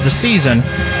 games of the season,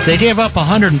 they gave up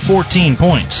 114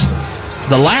 points.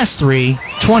 The last 3,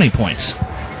 20 points.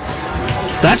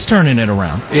 That's turning it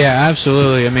around. Yeah,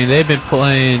 absolutely. I mean, they've been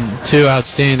playing too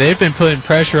outstanding. They've been putting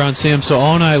pressure on Samsel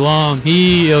all night long.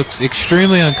 He looks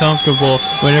extremely uncomfortable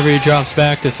whenever he drops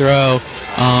back to throw.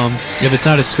 If it's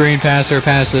not a screen pass or a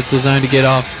pass that's designed to get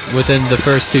off within the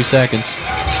first 2 seconds.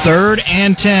 3rd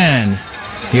and 10.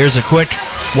 Here's a quick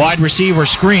wide receiver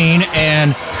screen,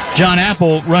 and John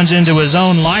Apple runs into his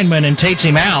own lineman and takes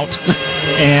him out.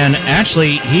 And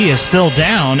actually, he is still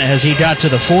down as he got to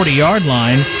the 40-yard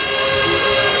line.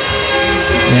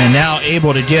 And now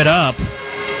able to get up.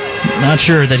 Not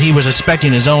sure that he was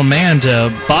expecting his own man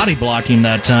to body block him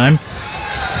that time.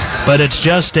 But it's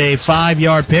just a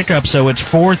 5-yard pickup, so it's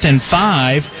 4th and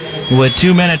 5 with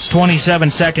 2 minutes,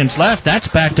 27 seconds left. That's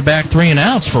back-to-back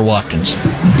 3-and-outs for Watkins.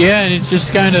 Yeah, and it's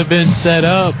just kind of been set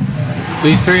up,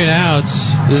 these 3-and-outs,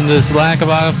 and this lack of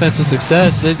offensive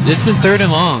success. It's been 3rd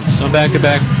and longs on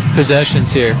back-to-back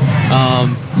possessions here.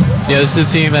 This is a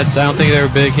team I don't think they're a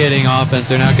big hitting offense.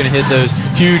 They're not going to hit those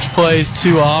huge plays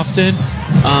too often.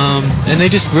 And they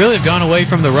just really have gone away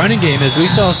from the running game, as we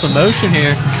saw some motion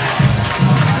here.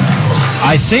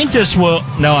 I think this will...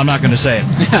 No, I'm not going to say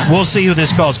it. We'll see who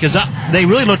this calls, because they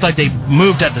really looked like they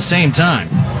moved at the same time.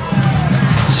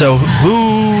 So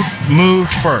who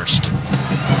moved first?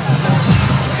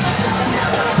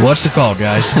 What's the call,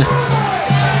 guys?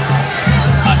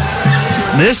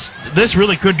 This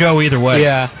really could go either way.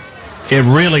 Yeah. It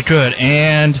really could.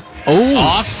 And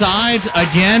offsides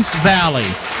against Valley.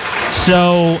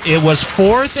 So it was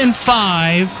 4th and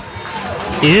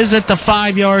 5. Is it the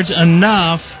 5 yards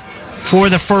enough for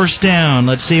the first down?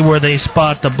 Let's see where they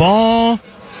spot the ball.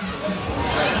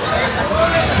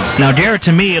 Now, Garrett,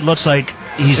 to me, it looks like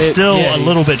he's still a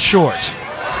little bit short.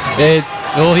 He's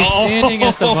standing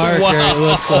at the marker, wow. It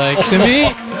looks like. To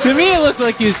me, it looked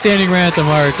like he was standing right at the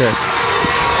marker.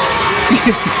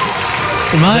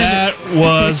 That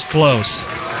was close.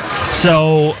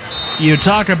 So, you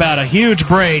talk about a huge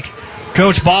break.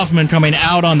 Coach Boffman coming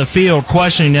out on the field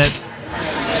questioning it.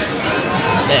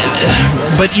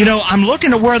 But, I'm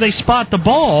looking at where they spot the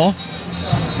ball.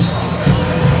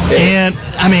 And,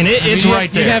 it's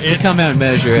right there. You have to come out and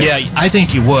measure it. Yeah, I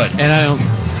think you would. And I don't...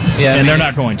 Yeah, and they're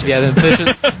not going to. Yeah,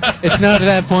 it's not at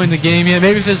that point in the game yet.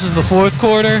 Maybe if this is the fourth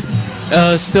quarter,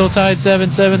 still tied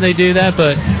 7-7, they do that.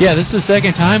 But, yeah, this is the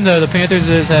second time, though, the Panthers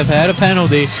have had a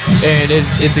penalty, and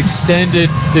it's extended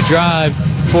the drive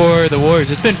for the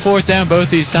Warriors. It's been 4th down both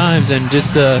these times, and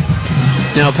just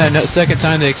second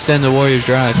time they extend the Warriors'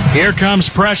 drive. Here comes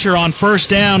pressure on first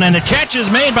down, and the catch is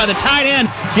made by the tight end,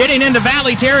 getting into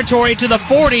Valley territory to the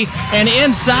 40 and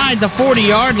inside the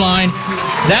 40-yard line.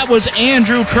 That was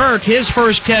Andrew Kirk, his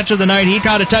first catch of the night. He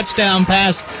caught a touchdown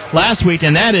pass last week,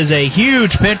 and that is a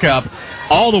huge pickup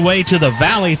all the way to the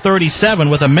Valley 37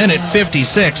 with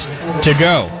 1:56 to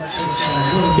go.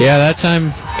 Yeah, that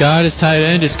time got his tight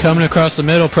end just coming across the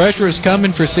middle. Pressure is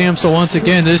coming for Samsel once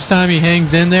again. This time he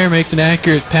hangs in there, makes an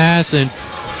accurate pass, and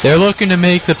they're looking to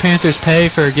make the Panthers pay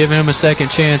for giving him a second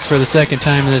chance for the second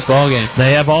time in this ballgame.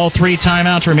 They have all 3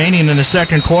 timeouts remaining in the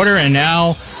second quarter, and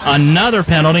now another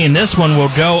penalty, and this one will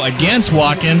go against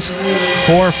Watkins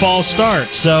for a false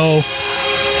start. So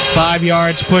 5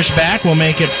 yards pushed back will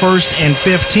make it 1st and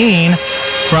 15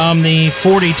 from the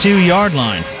 42-yard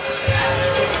line.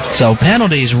 So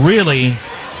penalties really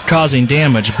causing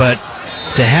damage, but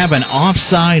to have an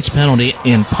offsides penalty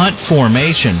in punt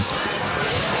formation,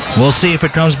 we'll see if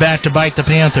it comes back to bite the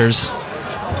Panthers.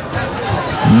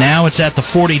 Now it's at the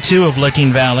 42 of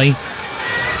Licking Valley.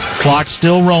 Clock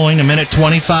still rolling,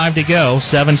 1:25 to go.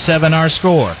 7-7 our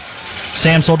score.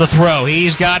 Samsel to throw.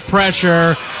 He's got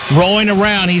pressure rolling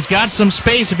around. He's got some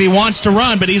space if he wants to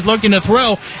run, but he's looking to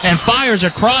throw and fires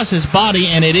across his body,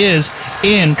 and it is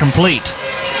incomplete.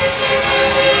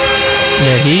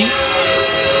 Yeah,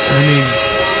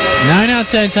 9 out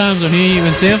of 10 times when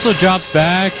Samsel drops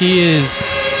back, he is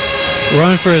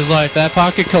running for his life. That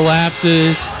pocket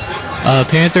collapses.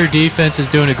 Panther defense is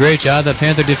doing a great job. The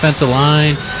Panther defensive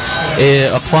line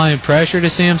applying pressure to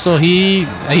Samsel.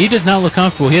 He does not look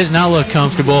comfortable. He has not looked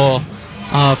comfortable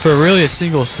for really a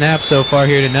single snap so far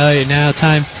here tonight. And now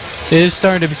time is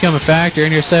starting to become a factor.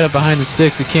 And you're set up behind the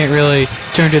sticks. You can't really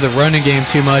turn to the running game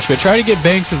too much. But try to get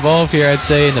Banks involved here, I'd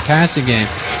say, in the passing game.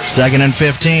 2nd and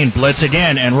 15. Blitz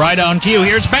again. And right on cue,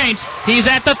 here's Banks. He's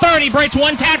at the 30. Breaks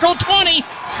one tackle. 20.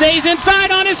 Stays inside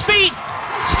on his feet.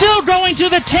 Still going to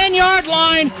the 10-yard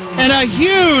line, and a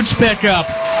huge pickup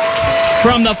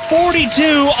from the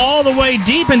 42 all the way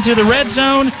deep into the red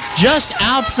zone, just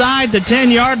outside the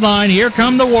 10-yard line. Here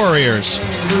come the Warriors.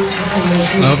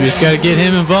 Well, you just got to get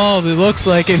him involved. It looks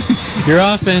like your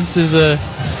offense is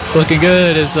looking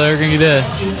good. They're going to get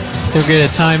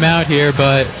a timeout here,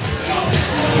 but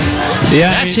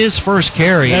that's his first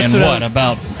carry in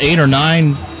about 8 or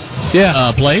 9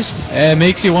 plays. It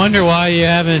makes you wonder why you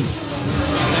haven't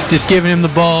just giving him the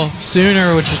ball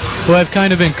sooner, which is what I've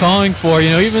kind of been calling for.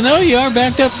 Even though you are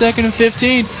backed up 2nd and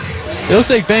 15, it looks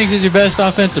like Banks is your best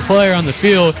offensive player on the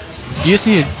field. You just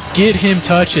need to get him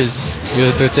touches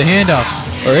whether it's a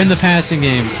handoff or in the passing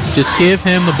game. Just give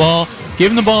him the ball. Give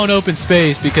him the ball in open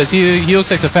space because he looks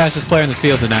like the fastest player in the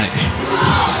field tonight.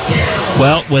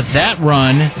 Well, with that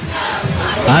run,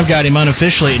 I've got him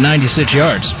unofficially at 96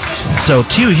 yards. So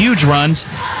 2 huge runs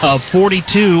of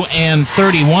 42 and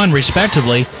 31,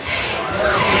 respectively,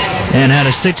 and had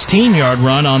a 16-yard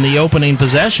run on the opening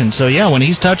possession. So, yeah, when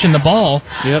he's touching the ball...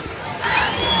 Yep.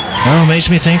 Oh, it makes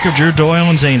me think of Drew Doyle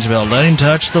in Zanesville. Let him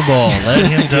touch the ball. Let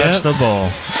him touch the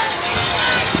ball.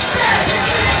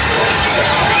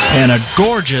 And a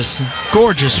gorgeous,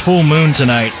 gorgeous full moon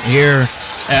tonight here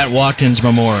at Watkins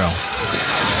Memorial.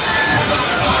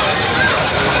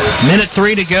 Minute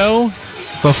 3 to go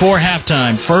before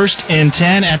halftime. 1st and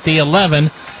 10 at the 11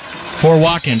 for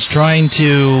Watkins, trying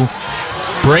to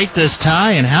break this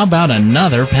tie. And how about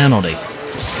another penalty?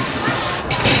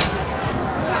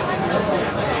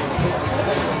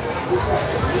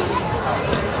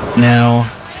 Now,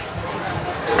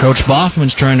 Coach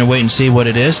Boffman's trying to wait and see what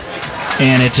it is.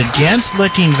 And it's against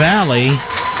Licking Valley.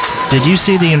 Did you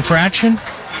see the infraction?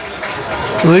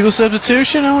 Illegal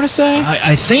substitution, I want to say?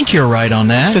 I think you're right on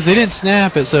that. Because they didn't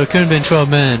snap it, so it could have been 12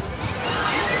 men.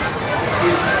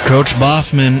 Coach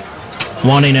Boffman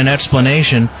wanting an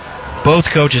explanation. Both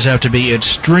coaches have to be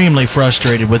extremely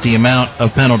frustrated with the amount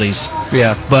of penalties.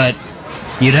 Yeah. But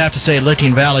you'd have to say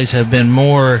Licking Valleys have been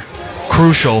more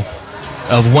crucial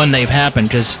of when they've happened,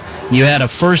 because you had a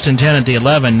 1st and 10 at the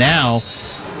 11. Now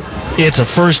it's a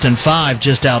 1st and 5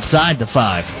 just outside the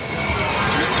 5.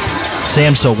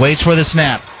 Samsel waits for the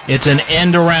snap. It's an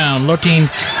end around, looking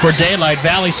for daylight.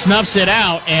 Valley snuffs it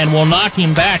out and will knock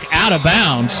him back out of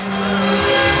bounds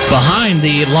behind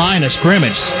the line of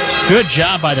scrimmage. Good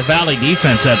job by the Valley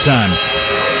defense that time.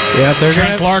 Yeah,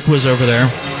 Trent Clark was over there.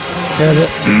 Yeah,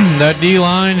 that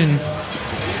D-line and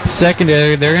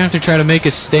secondary, they're going to have to try to make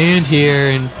a stand here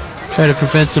and try to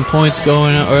prevent some points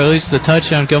going, or at least the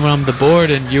touchdown coming on the board.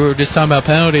 And you were just talking about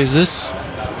penalties. This,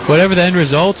 whatever the end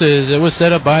result is, it was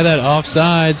set up by that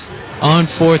offsides on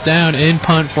 4th down in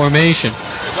punt formation.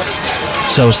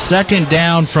 So 2nd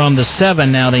down from the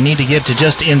 7 now. They need to get to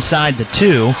just inside the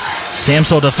 2.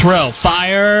 Samsel to throw.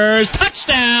 Fires.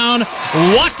 Touchdown.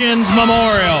 Watkins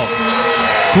Memorial.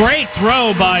 Great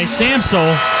throw by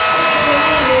Samsel.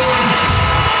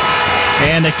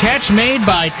 And the catch made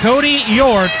by Cody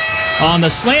York on the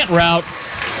slant route.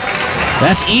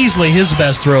 That's easily his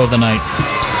best throw of the night.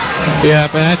 Yeah,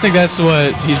 but I think that's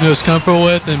what he's most comfortable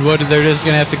with, and what they're just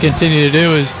going to have to continue to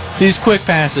do is these quick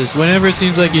passes. Whenever it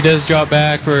seems like he does drop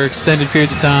back for extended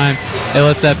periods of time, it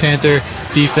lets that Panther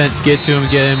defense get to him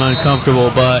and get him uncomfortable.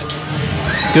 But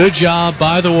good job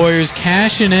by the Warriors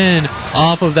cashing in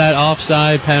off of that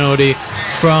offside penalty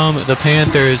from the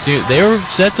Panthers. They were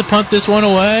set to punt this one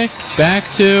away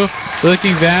back to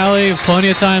Licking Valley. Plenty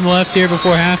of time left here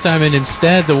before halftime, and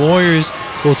instead the Warriors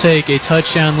will take a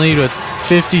touchdown lead with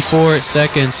 54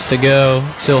 seconds to go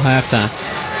till halftime.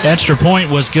 Extra point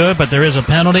was good, but there is a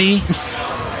penalty.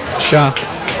 Shock.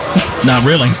 Not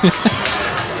really.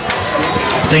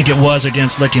 I think it was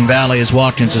against Licking Valley as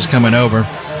Watkins is coming over.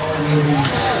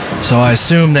 So I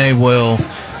assume they will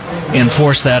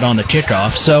enforce that on the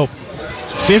kickoff. So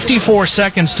 54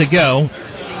 seconds to go.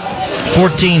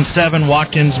 14-7,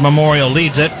 Watkins Memorial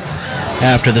leads it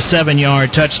after the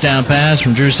 7-yard touchdown pass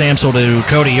from Drew Samsel to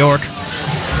Cody York.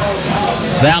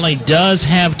 Valley does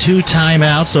have 2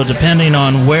 timeouts, so depending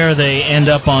on where they end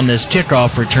up on this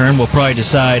kickoff return, we'll probably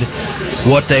decide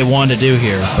what they want to do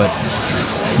here. But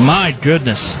my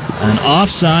goodness, an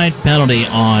offside penalty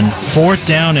on 4th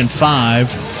down and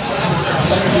 5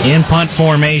 in punt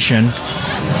formation,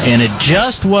 and it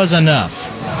just was enough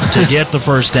to get the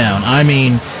first down. I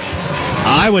mean,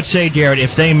 I would say, Garrett,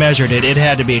 if they measured it, it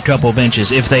had to be a couple of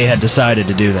inches if they had decided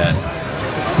to do that.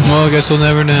 Well, I guess we'll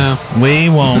never know. We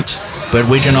won't, but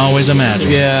we can always imagine.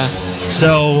 Yeah.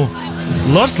 So,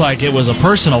 looks like it was a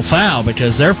personal foul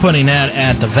because they're putting that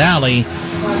at the Valley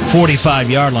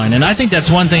 45-yard line. And I think that's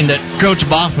one thing that Coach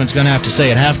Boffman's going to have to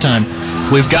say at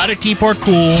halftime. We've got to keep our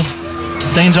cool.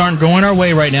 Things aren't going our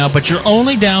way right now, but you're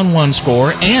only down 1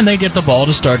 score, and they get the ball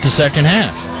to start the second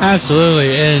half.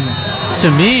 Absolutely. And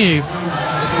to me,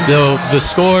 the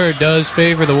score does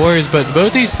favor the Warriors, but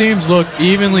both these teams look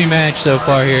evenly matched so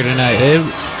far here tonight.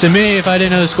 To me, if I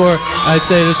didn't know the score, I'd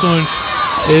say this one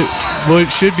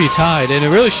should be tied, and it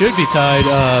really should be tied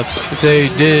if they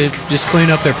did just clean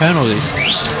up their penalties.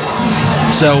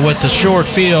 So with the short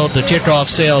field, the kickoff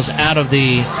sails out of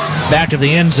the back of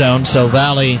the end zone, so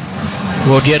Valley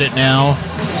will get it now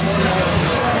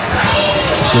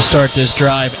to start this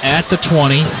drive at the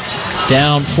 20,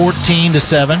 down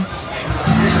 14-7.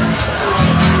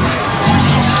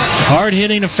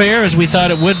 Hard-hitting affair, as we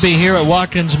thought it would be here at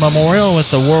Watkins Memorial with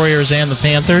the Warriors and the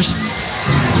Panthers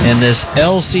in this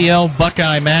LCL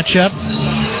Buckeye matchup.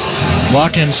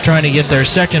 Watkins trying to get their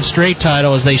second straight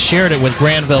title as they shared it with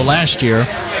Granville last year.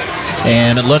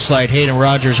 And it looks like Hayden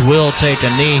Rogers will take a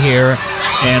knee here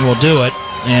and will do it.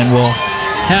 And we'll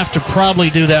have to probably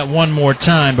do that one more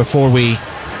time before we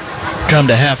come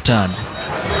to halftime.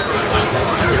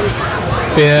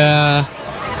 Yeah.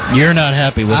 You're not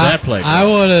happy with that play. I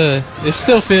would have. It's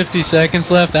still 50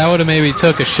 seconds left. I would have maybe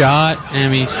took a shot. I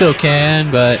mean, still can,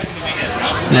 but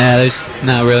there's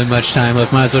not really much time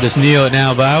left. Might as well just kneel it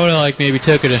now. But I would have maybe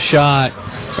taken a shot,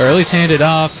 or at least hand it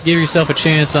off. Give yourself a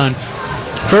chance on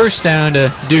first down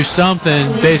to do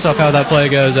something based off how that play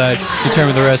goes. I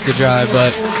determine the rest of the drive,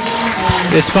 but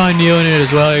it's fine kneeling it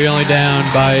as well. You're only down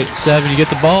by 7. You get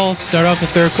the ball. Start off the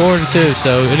third quarter too.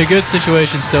 So in a good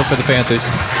situation still for the Panthers.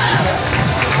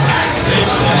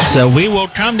 So we will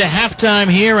come to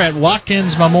halftime here at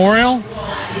Watkins Memorial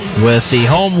with the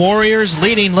home Warriors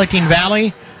leading Licking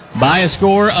Valley by a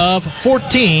score of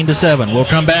 14-7. We'll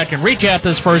come back and recap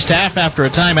this first half after a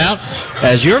timeout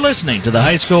as you're listening to the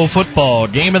high school football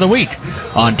game of the week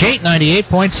on Kate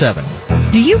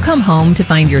 98.7. Do you come home to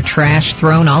find your trash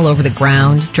thrown all over the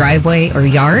ground, driveway, or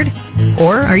yard?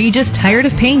 Or are you just tired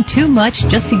of paying too much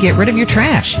just to get rid of your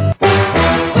trash?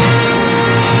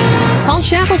 Call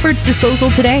Shackelford's Disposal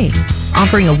today,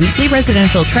 offering a weekly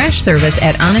residential trash service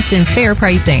at honest and fair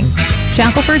pricing.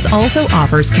 Shackelford's also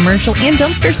offers commercial and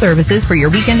dumpster services for your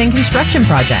weekend and construction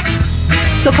projects.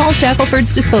 So call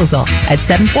Shackelford's Disposal at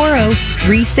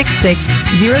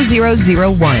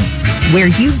 740-366-0001, where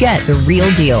you get the real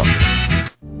deal.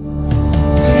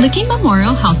 Licking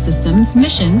Memorial Health System's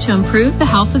mission to improve the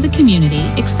health of the community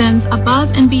extends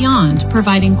above and beyond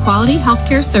providing quality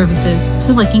healthcare services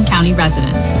to Licking County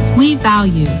residents. We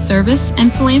value service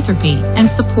and philanthropy and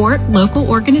support local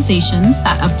organizations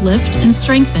that uplift and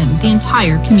strengthen the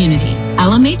entire community.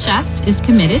 LMHS is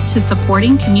committed to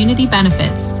supporting community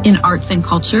benefits in arts and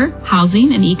culture,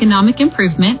 housing and economic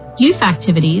improvement, youth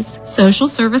activities, social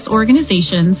service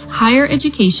organizations, higher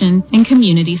education, and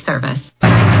community service.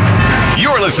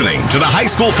 You're listening to the high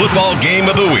school football game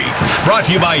of the week, brought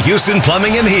to you by Houston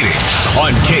Plumbing and Heating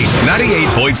on Case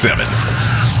 98.7.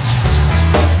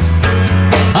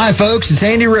 Hi folks, it's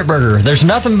Andy Rittberger. There's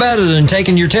nothing better than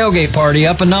taking your tailgate party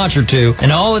up a notch or two,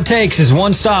 and all it takes is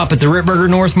one stop at the Rittberger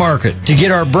North Market to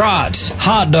get our brats,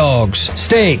 hot dogs,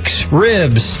 steaks,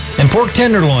 ribs, and pork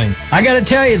tenderloin. I gotta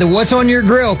tell you that what's on your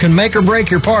grill can make or break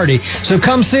your party, so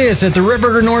come see us at the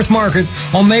Rittberger North Market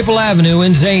on Maple Avenue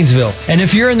in Zanesville. And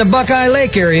if you're in the Buckeye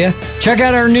Lake area, check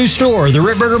out our new store, the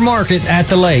Rittberger Market at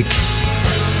the lake.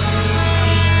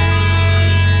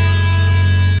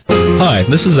 Hi,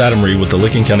 this is Adam Reed with the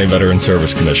Licking County Veteran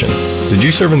Service Commission. Did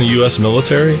you serve in the U.S.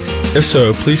 military? If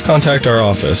so, please contact our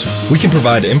office. We can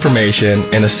provide information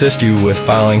and assist you with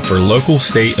filing for local,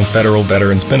 state, and federal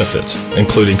veterans benefits,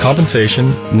 including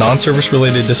compensation, non-service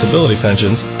related disability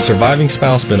pensions, surviving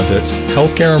spouse benefits,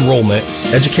 healthcare enrollment,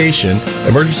 education,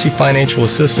 emergency financial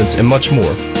assistance, and much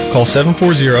more. Call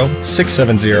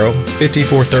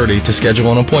 740-670-5430 to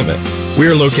schedule an appointment. We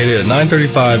are located at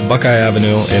 935 Buckeye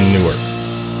Avenue in Newark.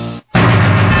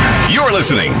 You're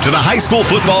listening to the high school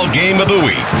football game of the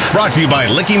week, brought to you by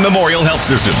Licking Memorial Health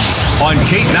Systems on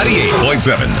Kate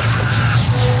 98.7.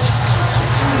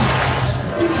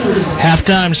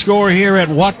 Halftime score here at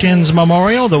Watkins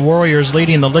Memorial. The Warriors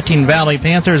leading the Licking Valley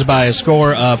Panthers by a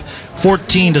score of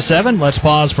 14-7. Let's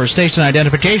pause for station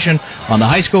identification on the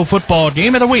high school football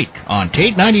game of the week on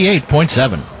Kate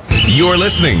 98.7. You're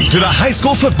listening to the high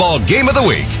school football game of the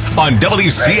week on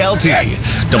WCLT,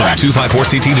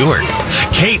 W254CT Newark,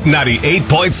 Kate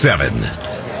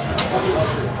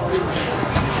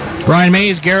 98.7. Brian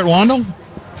Maze, Garett Wandle.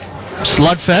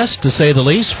 Slugfest, to say the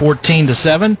least,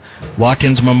 14-7.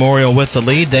 Watkins Memorial with the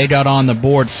lead. They got on the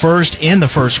board first in the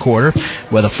first quarter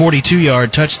with a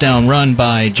 42-yard touchdown run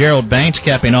by Gerald Banks,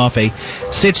 capping off a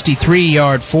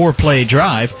 63-yard four-play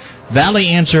drive. Valley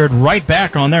answered right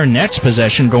back on their next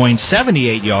possession, going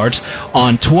 78 yards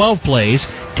on 12 plays,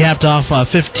 capped off a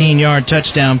 15-yard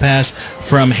touchdown pass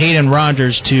from Hayden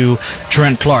Rogers to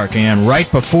Trent Clark. And right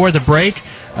before the break,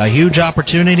 a huge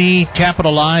opportunity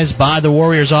capitalized by the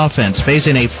Warriors offense,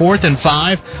 facing a 4th and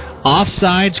 5,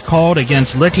 offsides called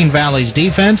against Licking Valley's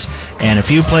defense, and a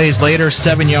few plays later,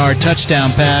 7-yard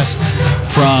touchdown pass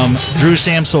from Drew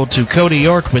Samsel to Cody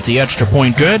York with the extra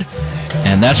point good.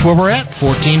 And that's where we're at,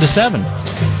 14-7.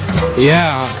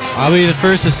 Yeah, I'll be the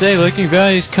first to say Licking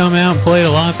Valley's come out and played a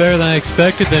lot better than I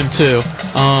expected them to.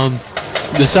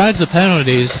 besides the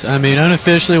penalties, I mean,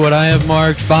 unofficially what I have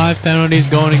marked, 5 penalties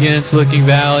going against Licking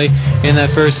Valley in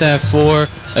that first half, 4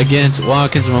 against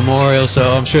Watkins Memorial.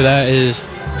 So I'm sure that is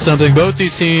something both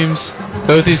these teams,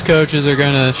 both these coaches are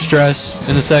going to stress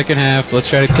in the second half. Let's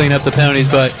try to clean up the penalties,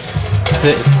 but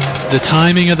the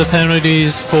timing of the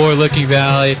penalties for Licking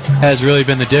Valley has really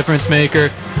been the difference maker.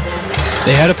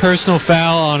 They had a personal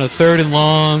foul on a 3rd and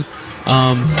long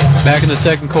back in the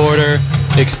second quarter,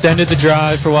 extended the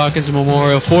drive for Watkins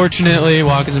Memorial. Fortunately,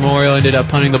 Watkins Memorial ended up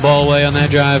punting the ball away on that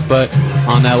drive, but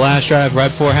on that last drive right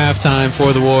before halftime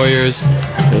for the Warriors,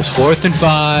 it was 4th and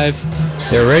 5.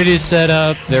 They were ready to set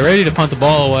up. They were ready to punt the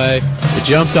ball away. It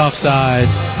jumped off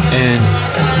sides, and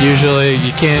usually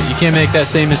you can't make that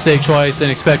same mistake twice and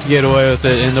expect to get away with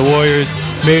it. And the Warriors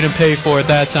made them pay for it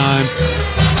that time,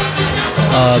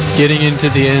 getting into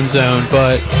the end zone.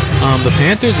 But the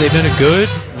Panthers, they've done a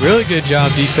really good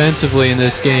job defensively in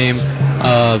this game,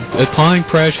 applying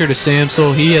pressure to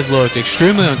Samsel. He has looked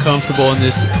extremely uncomfortable in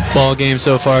this ball game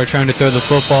so far, trying to throw the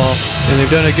football, and they've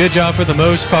done a good job for the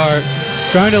most part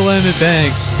trying to limit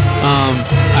Banks.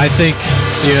 I think,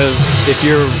 if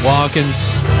you're Watkins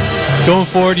going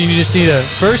forward, you just need a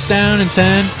 1st down and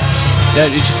 10.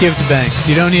 You just give it to Banks.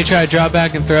 You don't need to try to drop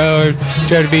back and throw or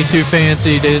try to be too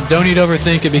fancy. Don't need to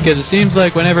overthink it, because it seems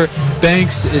like whenever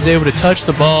Banks is able to touch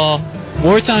the ball,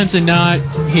 more times than not,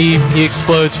 he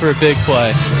explodes for a big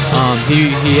play.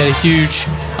 He had a huge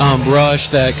rush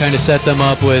that kind of set them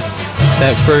up with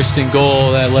that 1st and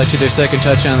goal that led to their second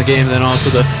touchdown of the game, and then also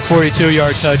the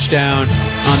 42-yard touchdown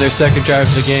on their second drive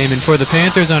of the game. And for the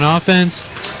Panthers on offense,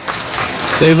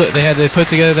 they put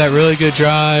together that really good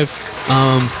drive,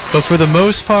 but for the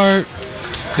most part,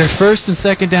 their 1st and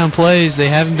 2nd down plays, they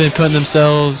have been putting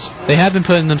themselves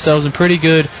in pretty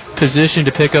good position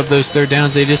to pick up those 3rd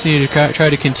downs. They just need to try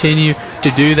to continue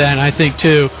to do that. And I think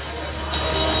too,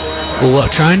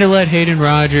 trying to let Hayden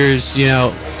Rogers,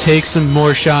 take some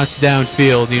more shots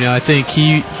downfield. I think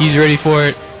he's ready for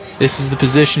it. This is the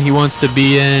position he wants to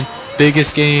be in.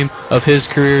 Biggest game of his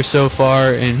career so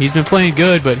far, and he's been playing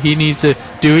good, but he needs to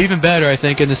do even better, I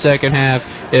think, in the second half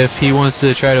if he wants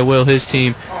to try to will his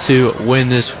team to win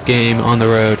this game on the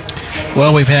road.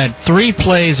 Well, we've had 3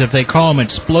 plays, if they call them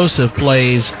explosive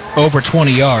plays, over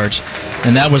 20 yards,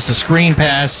 and that was the screen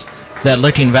pass that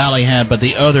Licking Valley had, but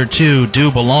the other 2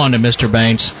 do belong to Mr.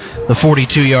 Banks, the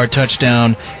 42-yard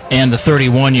touchdown and the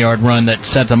 31-yard run that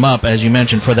set them up, as you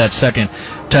mentioned, for that second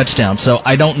touchdown. So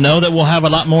I don't know that we'll have a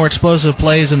lot more explosive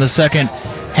plays in the second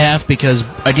half because,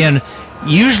 again,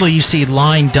 usually you see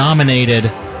line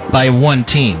dominated by one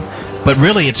team. But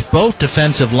really, it's both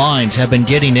defensive lines have been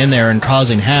getting in there and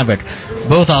causing havoc.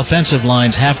 Both offensive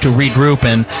lines have to regroup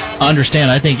and understand.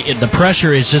 I think the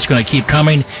pressure is just going to keep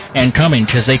coming and coming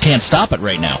because they can't stop it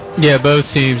right now. Yeah,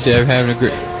 both teams are having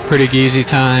a pretty easy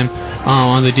time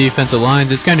on the defensive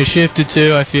lines. It's kind of shifted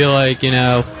too. I feel like,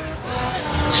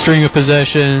 string of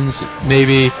possessions,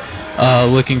 maybe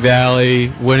Licking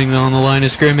Valley winning on the line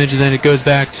of scrimmage, and then it goes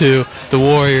back to the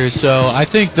Warriors. So I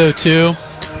think, though, too,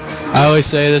 I always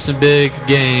say this in big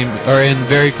game or in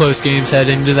very close games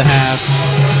heading into the half.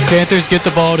 Panthers get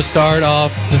the ball to start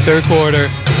off the third quarter.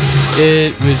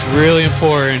 It was really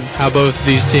important how both of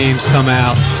these teams come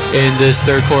out in this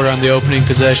third quarter on the opening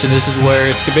possession. This is where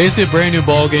it's basically a brand new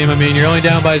ball game. I mean, you're only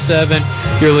down by 7.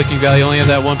 You're Licking Valley. You only have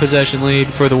that one possession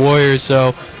lead for the Warriors.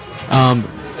 So,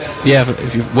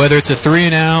 whether it's a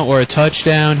 3-and-out or a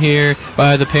touchdown here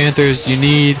by the Panthers, you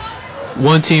need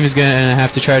one team is going to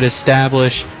have to try to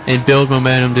establish and build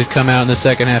momentum to come out in the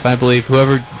second half. I believe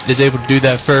whoever is able to do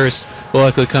that first will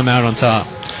likely come out on top.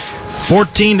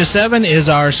 14-7 is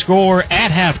our score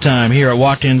at halftime here at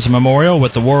Watkins Memorial,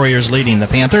 with the Warriors leading the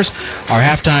Panthers. Our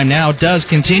halftime now does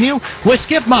continue with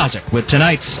Skip Mozik with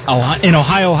tonight's in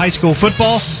Ohio high school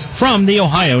football from the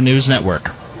Ohio News Network.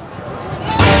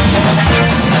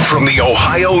 From the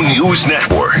Ohio News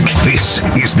Network, this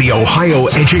is the Ohio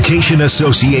Education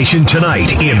Association Tonight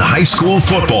in High School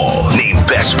Football. Named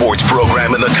Best Sports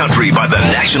Program in the Country by the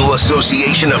National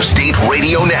Association of State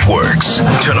Radio Networks.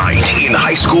 Tonight in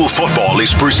High School Football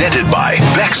is presented by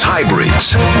Beck's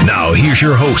Hybrids. Now here's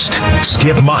your host,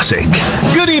 Skip Mozik.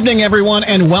 Good evening, everyone,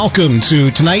 and welcome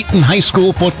to Tonight in High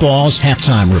School Football's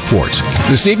Halftime Report.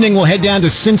 This evening we'll head down to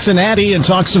Cincinnati and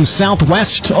talk some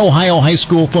Southwest Ohio high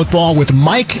school football with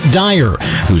Mike Dyer,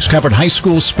 who's covered high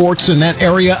school sports in that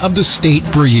area of the state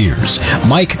for years.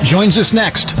 Mike joins us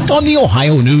next on the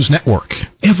Ohio News Network.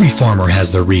 Every farmer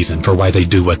has their reason for why they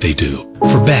do what they do.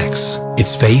 For Beck's,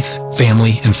 it's faith,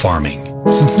 family, and farming.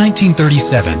 Since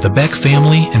 1937, the Beck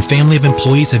family and family of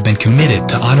employees have been committed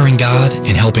to honoring God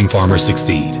and helping farmers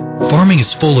succeed. Farming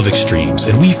is full of extremes,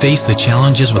 and we face the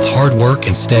challenges with hard work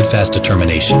and steadfast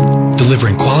determination,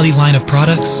 delivering quality line of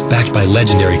products backed by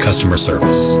legendary customer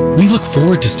service. We look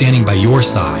forward to standing by your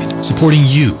side, supporting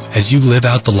you as you live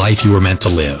out the life you were meant to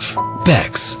live.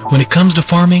 Bex, when it comes to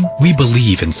farming, we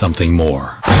believe in something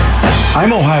more.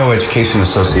 I'm Ohio Education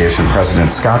Association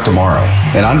President Scott DeMauro,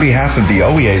 and on behalf of the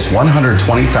OEA's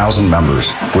 120,000 members,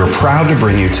 we're proud to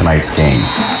bring you tonight's game.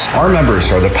 Our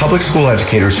members are the public school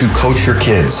educators who coach your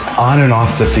kids on and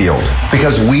off the field,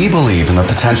 because we believe in the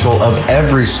potential of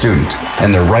every student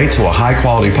and their right to a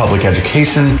high-quality public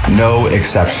education, no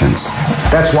exceptions.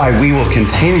 That's why we will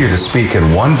continue to speak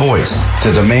in one voice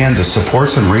to demand the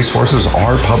supports and resources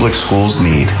our public schools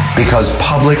need, because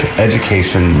public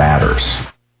education matters.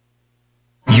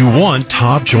 You want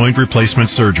top joint replacement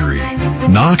surgery.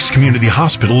 Knox Community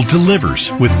Hospital delivers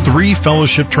with 3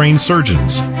 fellowship-trained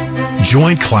surgeons.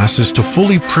 Joint classes to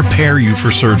fully prepare you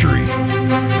for surgery.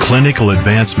 Clinical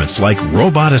advancements like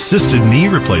robot-assisted knee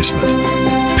replacement.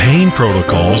 Pain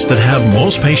protocols that have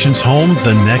most patients home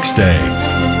the next day.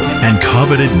 And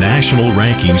coveted national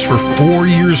rankings for 4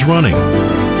 years running.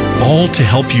 All to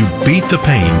help you beat the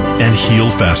pain and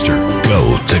heal faster.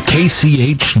 Go to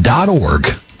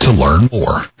kch.org to learn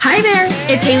more. Hi there,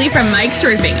 it's Haley from Mike's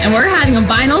Roofing, and we're having a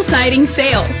vinyl siding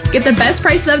sale. Get the best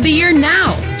price of the year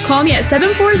now. Call me at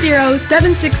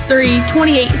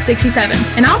 740-763-2867,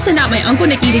 and I'll send out my Uncle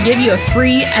Nicky to give you a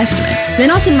free estimate. Then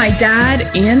I'll send my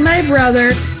dad and my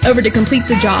brother over to complete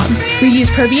the job. We use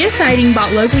Provia siding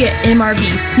bought locally at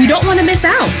MRV. You don't want to miss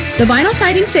out. The vinyl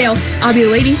siding sale, I'll be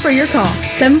waiting for your call.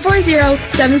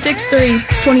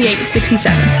 740-763-2867.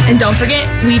 And don't forget,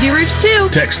 we do roofs too.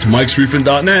 Text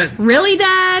mikesroofing.net. Really,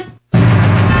 Dad?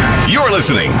 You're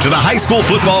listening to the High School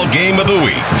Football Game of the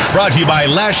Week, brought to you by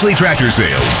Lashley Tractor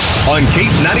Sales on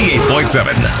Cape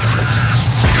 98.7.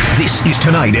 This is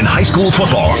Tonight in High School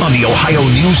Football on the Ohio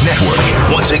News Network.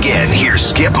 Once again, here's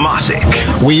Skip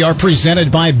Mossick. We are presented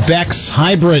by Beck's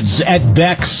Hybrids. At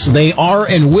Beck's, they are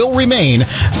and will remain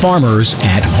farmers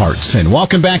at heart. And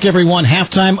welcome back, everyone.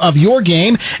 Halftime of your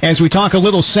game as we talk a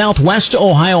little Southwest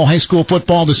Ohio high school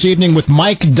football this evening with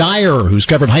Mike Dyer, who's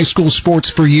covered high school sports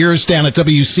for years down at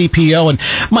WCPO. And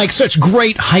Mike, such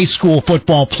great high school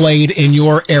football played in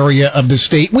your area of the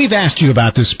state. We've asked you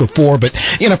about this before, but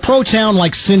in a pro town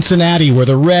like Cincinnati, where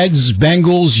the Reds,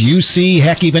 Bengals, UC,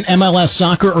 heck, even MLS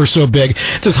soccer are so big,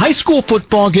 does high school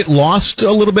football get lost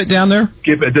a little bit down there?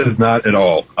 Skip, it does not at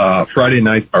all. Friday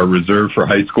nights are reserved for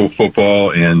high school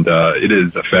football, and it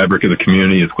is a fabric of the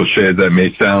community, as cliche as that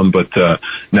may sound, but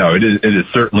no, it is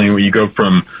certainly, when you go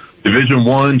from Division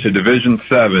I to Division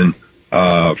VII,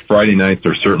 Friday nights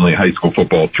are certainly high school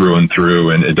football through and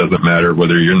through, and it doesn't matter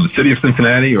whether you're in the city of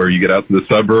Cincinnati or you get out to the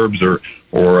suburbs or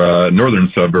northern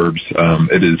suburbs.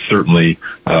 It is certainly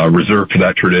reserved for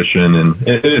that tradition, and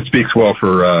it speaks well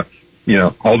for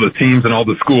all the teams and all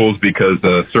the schools, because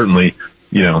certainly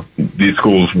these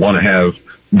schools want to have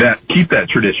that, keep that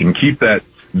tradition, keep that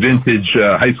vintage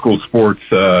high school sports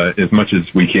as much as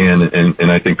we can,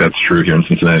 and I think that's true here in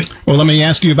Cincinnati. Well, let me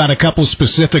ask you about a couple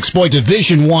specifics. Boy,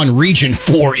 Division I, Region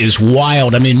 4 is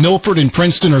wild. I mean, Milford and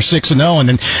Princeton are 6-0, and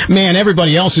then, man,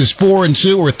 everybody else is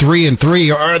 4-2 or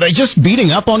 3-3. Are they just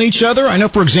beating up on each other? I know,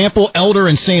 for example, Elder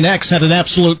and St. X had an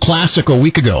absolute classic a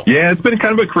week ago. Yeah, it's been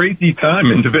kind of a crazy time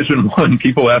in Division I.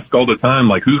 People ask all the time,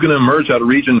 like, who's going to emerge out of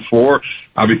Region 4?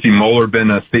 Obviously, Moeller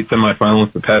been a state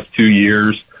semifinalist the past 2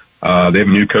 years. They have a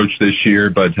new coach this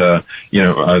year, but,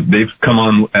 they've come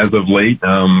on as of late,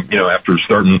 after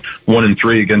starting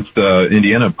 1-3 against,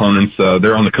 Indiana opponents.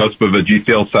 They're on the cusp of a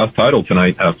GCL South title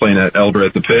tonight, playing at Elder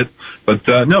at the Pit. But,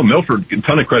 no, Milford, a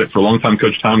ton of credit for longtime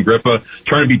coach Tom Grippa,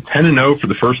 trying to be 10-0 for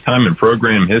the first time in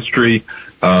program history.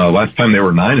 Last time they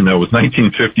were 9-0 was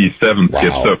 1957. Wow.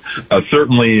 Skip. So,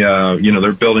 certainly,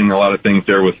 they're building a lot of things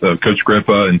there with, Coach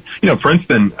Grippa. And,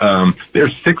 Princeton, they're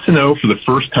 6-0 for the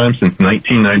first time since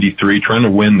 1993, trying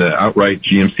to win the outright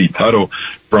GMC title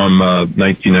from,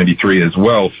 1993 as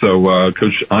well. So,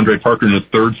 Coach Andre Parker in his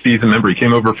third season, remember, he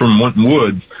came over from Winton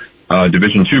Woods,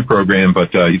 Division II program,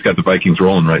 but he's got the Vikings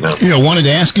rolling right now. Wanted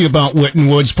to ask you about Winton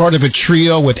Woods, part of a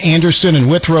trio with Anderson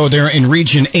and Withrow there in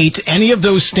Region 8. Any of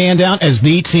those stand out as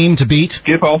the team to beat?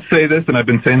 Skip, I'll say this, and I've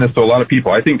been saying this to a lot of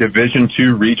people. I think Division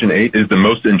II, Region 8 is the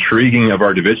most intriguing of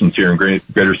our divisions here in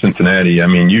Greater Cincinnati. I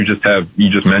mean, you just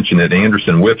mentioned it,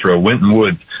 Anderson, Withrow, Winton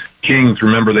Woods, Kings,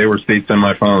 remember they were state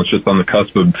semifinalists just on the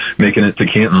cusp of making it to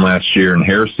Canton last year. And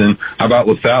Harrison, how about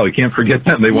LaSalle? You can't forget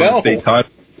them. They won the state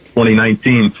title.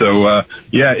 2019. So,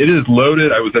 yeah, it is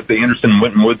loaded. I was at the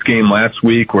Anderson-Winton Woods game last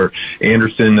week where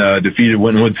Anderson defeated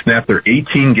Winton Woods, snapped their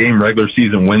 18-game regular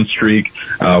season win streak,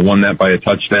 won that by a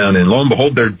touchdown. And lo and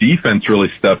behold, their defense really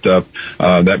stepped up,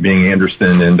 that being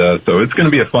Anderson. And so it's going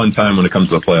to be a fun time when it comes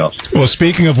to the playoffs. Well,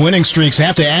 speaking of winning streaks, I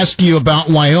have to ask you about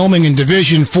Wyoming in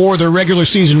Division IV. Their regular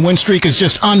season win streak is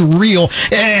just unreal.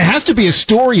 It has to be a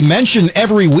story mentioned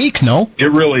every week, no? It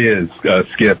really is,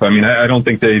 Skip. I mean, I don't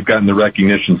think they've gotten the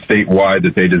recognition statewide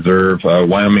that they deserve.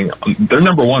 Wyoming, they're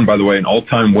number one, by the way, in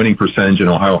all-time winning percentage in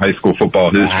Ohio high school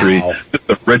football history. Wow. Just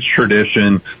a rich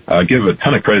tradition. Give a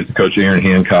ton of credit to Coach Aaron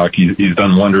Hancock. He's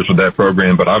done wonders with that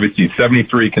program, but obviously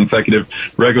 73 consecutive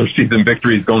regular season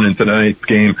victories going into tonight's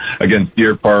game against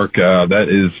Deer Park. That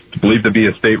is believed to be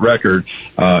a state record,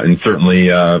 and certainly,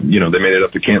 they made it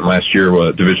up to Canton last year,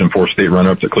 Division IV state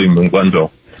runner-up to Cleveland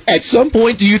Glenville. At some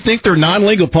point, do you think their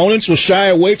non-league opponents will shy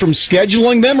away from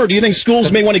scheduling them, or do you think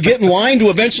schools may want to get in line to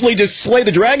eventually just slay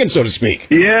the dragon, so to speak?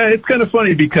 Yeah, it's kind of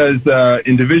funny because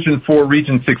in Division IV,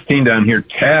 Region 16 down here,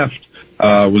 Taft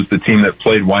was the team that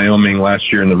played Wyoming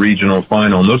last year in the regional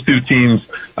final. And those two teams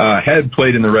had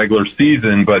played in the regular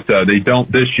season, but they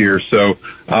don't this year. So,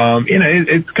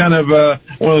 it's kind of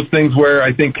one of those things where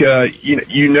I think,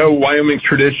 Wyoming's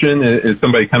tradition, as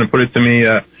somebody kind of put it to me,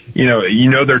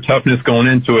 their toughness going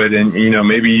into it, and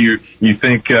maybe you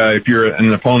think if you're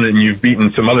an opponent and you've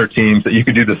beaten some other teams that you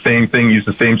could do the same thing, use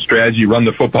the same strategy, run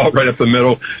the football right up the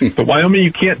middle. But Wyoming,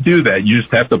 you can't do that. You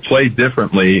just have to play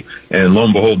differently. And lo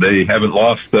and behold, they haven't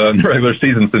lost in the regular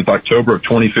season since October of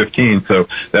 2015. So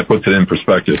that puts it in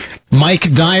perspective.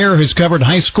 Mike Dyer has covered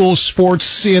high school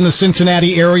sports in the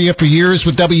Cincinnati area for years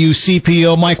with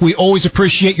WCPO. Mike, we always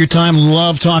appreciate your time.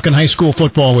 Love talking high school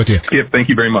football with you. Skip, thank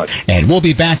you very much. And we'll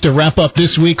be back to wrap up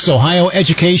this week's Ohio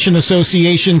Education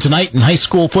Association Tonight in High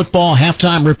School Football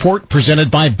Halftime Report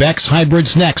presented by Beck's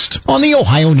Hybrids next on the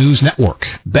Ohio News Network.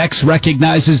 Beck's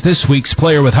recognizes this week's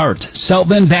player with heart,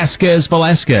 Selvin Vasquez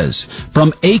Velasquez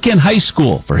from Aiken High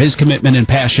School for his commitment and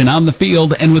passion on the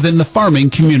field and within the farming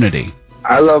community.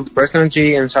 I love cross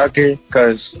country and soccer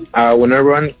because when I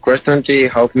run, cross country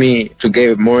helped me to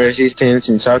get more assistance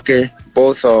in soccer.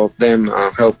 Both of them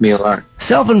helped me a lot.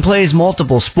 Selvin plays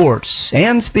multiple sports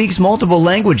and speaks multiple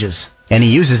languages, and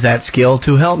he uses that skill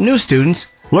to help new students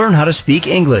learn how to speak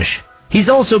English. He's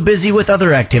also busy with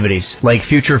other activities, like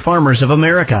Future Farmers of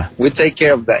America. We take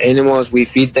care of the animals, we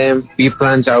feed them, we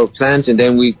plant our plants, and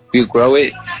then we grow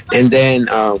it, and then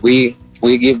we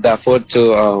give that food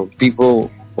to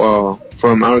people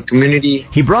from our community.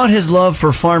 He brought his love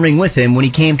for farming with him when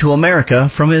he came to America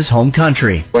from his home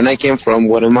country. When I came from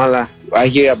Guatemala, I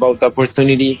hear about the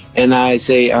opportunity, and I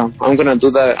say, I'm going to do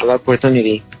that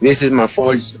opportunity. This is my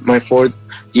fourth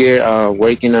year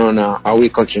working on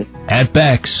agriculture. At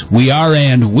Beck's, we are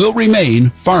and will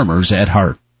remain farmers at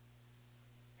heart.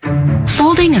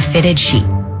 Folding a fitted sheet,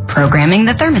 programming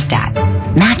the thermostat,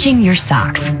 matching your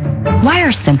socks. Why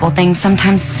are simple things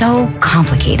sometimes so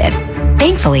complicated?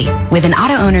 Thankfully, with an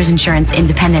auto owner's insurance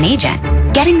independent agent,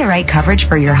 getting the right coverage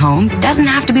for your home doesn't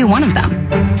have to be one of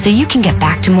them. So you can get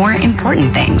back to more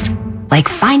important things, like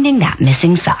finding that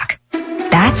missing sock.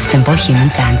 That's simple human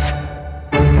sense.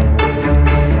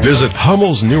 Visit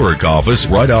Hummel's Newark office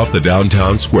right off the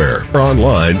downtown square or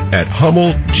online at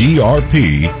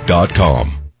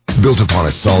hummelgrp.com. Built upon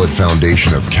a solid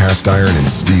foundation of cast iron and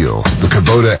steel, the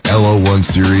Kubota LO1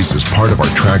 series is part of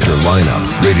our tractor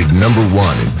lineup, rated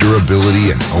 #1 in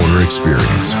durability and owner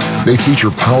experience. They feature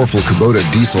powerful Kubota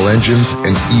diesel engines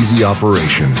and easy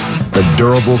operation. The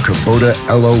durable Kubota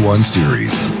LO1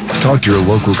 series. Talk to your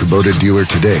local Kubota dealer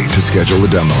today to schedule a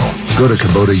demo. Go to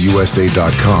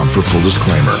KubotaUSA.com for full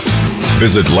disclaimer.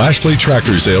 Visit Lashley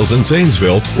Tractor Sales in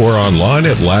Zanesville or online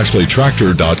at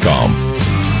LashleyTractor.com.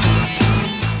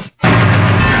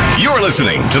 You're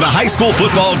listening to the High School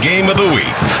Football Game of the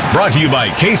Week, brought to you by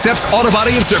K-Steps Auto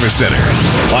Body and Service Center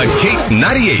on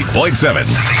K98.7.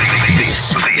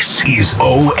 This is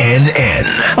ONN.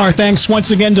 Our thanks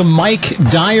once again to Mike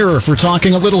Dyer for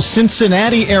talking a little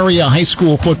Cincinnati area high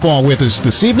school football with us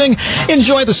this evening.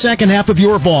 Enjoy the second half of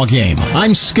your ball game.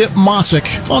 I'm Skip Mossick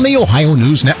on the Ohio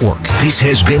News Network. This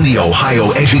has been the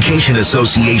Ohio Education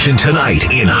Association Tonight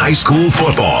in High School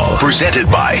Football,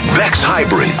 presented by Beck's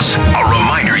Hybrids. A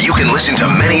reminder, you can listen to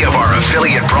many of our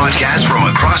affiliate broadcasts from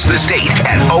across the state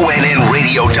at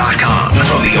ONNradio.com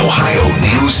from the Ohio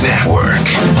News Network.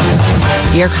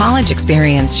 Your college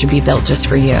experience should be built just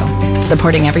for you,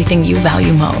 supporting everything you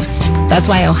value most. That's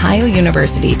why Ohio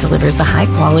University delivers the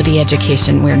high-quality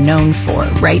education we're known for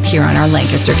right here on our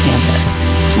Lancaster campus.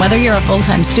 Whether you're a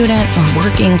full-time student or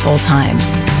working full-time,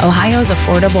 Ohio's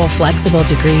affordable, flexible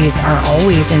degrees are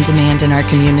always in demand in our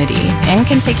community and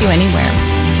can take you anywhere.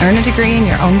 Earn a degree in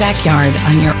your own backyard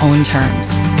on your own terms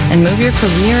and move your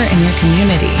career and your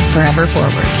community forever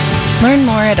forward. Learn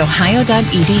more at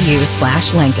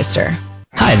ohio.edu/Lancaster.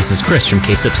 Hi, this is Chris from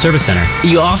KSIP Service Center.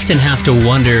 You often have to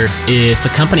wonder if a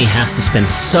company has to spend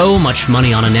so much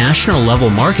money on a national level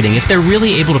marketing if they're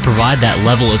really able to provide that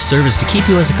level of service to keep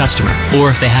you as a customer,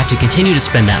 or if they have to continue to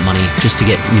spend that money just to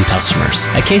get new customers.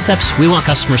 At KSIPs, we want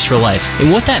customers for life,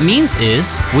 and what that means is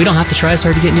we don't have to try as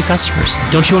hard to get new customers.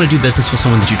 Don't you want to do business with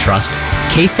someone that you trust?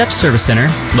 KSIP Service Center,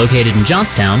 located in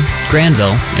Johnstown,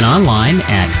 Granville, and online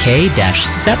at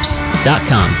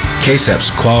k-seps.com.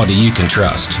 KSIPs, quality you can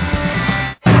trust.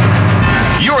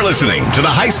 You're listening to the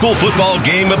high school football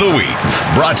game of the week,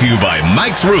 brought to you by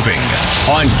Mike's Roofing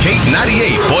on Kate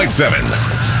 98.7.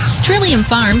 Trillium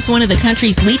Farms, one of the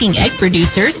country's leading egg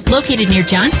producers, located near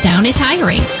Johnstown, is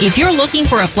hiring. If you're looking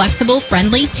for a flexible,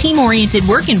 friendly, team-oriented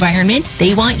work environment,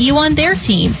 they want you on their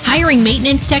team. Hiring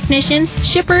maintenance technicians,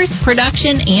 shippers,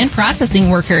 production, and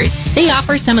processing workers. They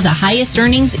offer some of the highest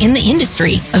earnings in the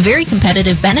industry, a very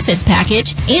competitive benefits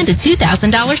package, and a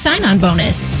 $2,000 sign-on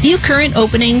bonus. View current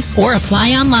openings or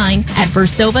apply online at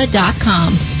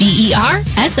versova.com.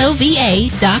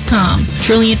 versova.com.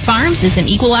 Trillium Farms is an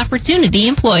equal opportunity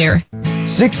employer.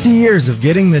 60 years of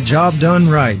getting the job done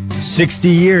right. 60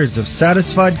 years of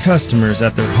satisfied customers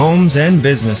at their homes and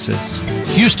businesses.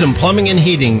 Houston Plumbing and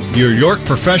Heating, your York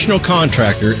professional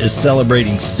contractor, is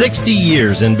celebrating 60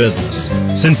 years in business.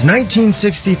 Since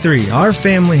 1963, our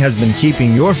family has been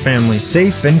keeping your family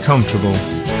safe and comfortable.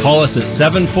 Call us at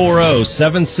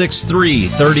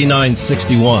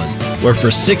 740-763-3961, where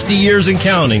for 60 years and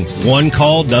counting, one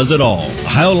call does it all.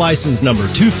 Ohio license number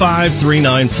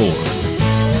 25394.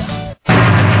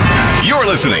 You're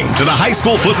listening to the high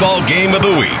school football game of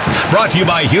the week, brought to you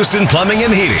by Houston Plumbing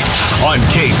and Heating on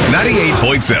Case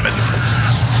 98.7.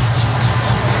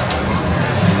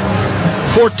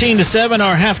 14-7,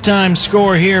 our halftime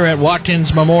score here at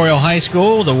Watkins Memorial High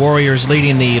School. The Warriors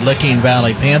leading the Licking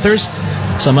Valley Panthers.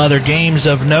 Some other games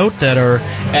of note that are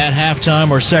at halftime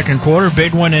or second quarter.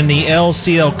 Big one in the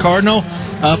LCL Cardinal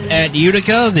up at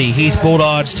Utica. The Heath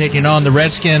Bulldogs taking on the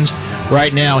Redskins.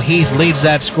 Right now, Heath leads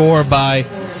that score by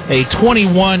a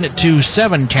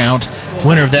 21-7 count.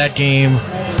 Winner of that game,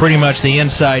 pretty much the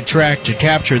inside track to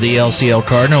capture the LCL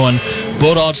Cardinal, and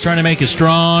Bulldogs trying to make a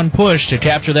strong push to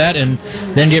capture that and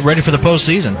then get ready for the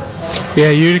postseason.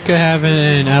 Yeah, Utica having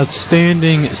an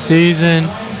outstanding season.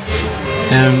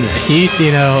 And Heath,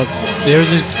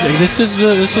 this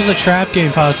was a trap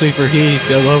game possibly for Heath,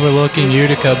 overlooking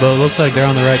Utica, but it looks like they're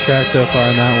on the right track so far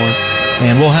on that one.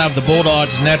 And we'll have the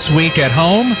Bulldogs next week at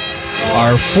home.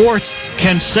 Our fourth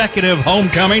consecutive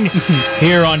homecoming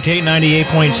here on Kate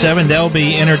 98.7. They'll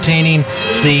be entertaining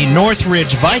the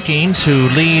Northridge Vikings, who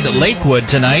lead Lakewood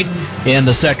tonight in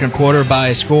the second quarter by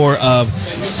a score of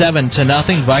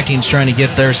 7-0. Vikings trying to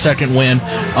get their second win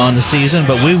on the season,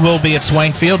 but we will be at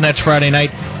Swank Field next Friday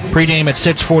night. Pregame at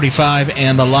 6:45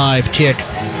 and the live kick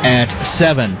at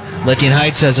 7. Licking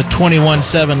Heights has a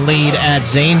 21-7 lead at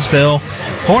Zanesville.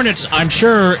 Hornets, I'm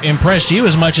sure, impressed you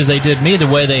as much as they did me, the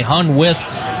way they hung with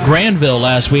Granville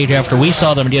last week after we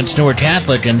saw them against Newark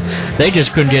Catholic, and they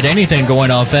just couldn't get anything going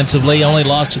offensively. Only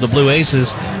lost to the Blue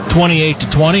Aces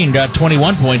 28-20 and got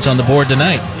 21 points on the board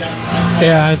tonight.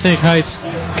 Yeah, I think Heights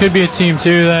could be a team,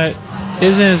 too, that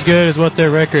isn't as good as what their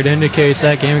record indicates.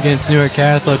 That game against Newark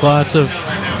Catholic, lots of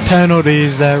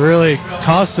penalties that really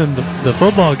cost them the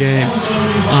football game.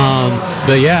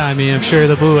 But yeah, I mean, I'm sure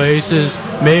the Blue Aces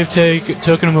may have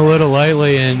taken them a little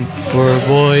lightly and were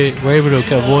able to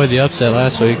avoid the upset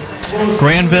last week.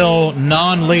 Granville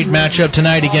non-league matchup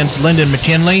tonight against Lyndon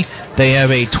McKinley. They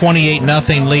have a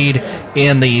 28-0 lead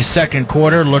in the second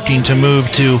quarter, looking to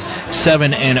move to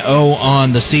 7-0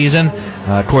 on the season.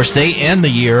 Of course, they end the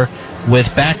year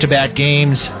with back-to-back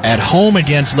games at home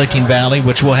against Licking Valley,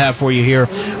 which we'll have for you here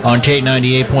on Kate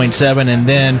 98.7, and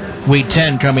then Week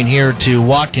 10 coming here to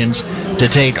Watkins to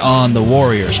take on the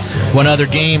Warriors. One other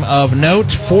game of note,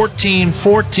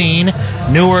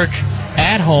 14-14, Newark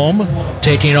at home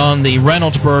taking on the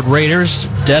Reynoldsburg Raiders,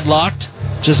 deadlocked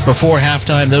just before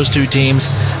halftime, those two teams,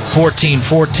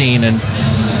 14-14, and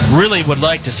really would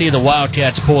like to see the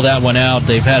Wildcats pull that one out.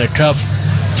 They've had a tough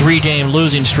 3-game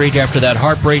losing streak after that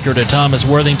heartbreaker to Thomas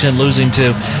Worthington, losing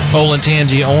to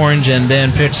Olentangy Orange and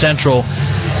then Pitt Central.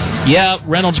 Yeah,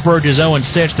 Reynoldsburg is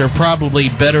 0-6. They're probably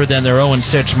better than their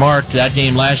 0-6 mark. That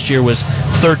game last year was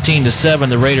 13-7,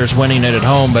 the Raiders winning it at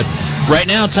home, but right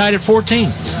now tied at 14.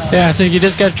 Yeah, I think you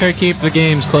just got to try to keep the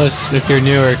games close if you're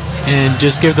Newark. and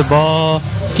just get the ball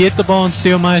in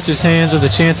Steelmeister's hands with a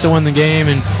chance to win the game,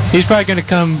 and he's probably going to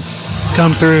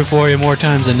come through for you more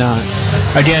times than not.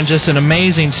 Again, just an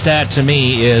amazing stat to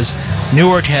me is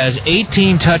Newark has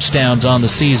 18 touchdowns on the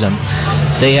season.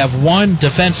 They have one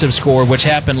defensive score, which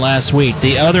happened last week.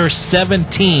 The other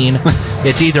 17,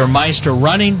 it's either Meister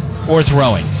running or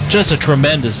throwing. Just a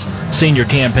tremendous senior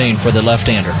campaign for the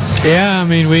left-hander. Yeah, I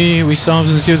mean, we saw him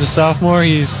since he was a sophomore.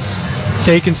 He's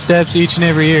taken steps each and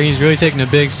every year. He's really taken a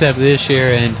big step this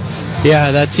year, and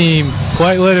yeah, that team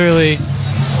quite literally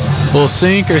will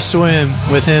sink or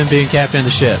swim with him being captain of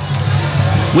the ship.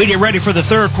 We get ready for the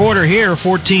third quarter here.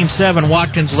 14-7,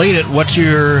 Watkins lead it. What's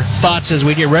your thoughts as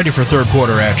we get ready for third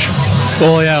quarter action?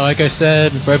 Well, yeah, like I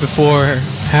said right before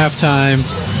halftime,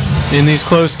 in these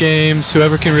close games,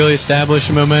 whoever can really establish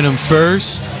momentum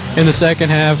first in the second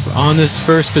half on this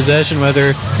first possession,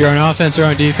 whether you're on offense or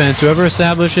on defense, whoever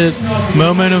establishes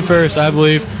momentum first, I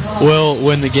believe, will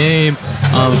win the game.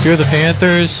 If you're the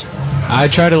Panthers, I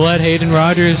try to let Hayden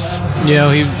Rogers,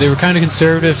 they were kind of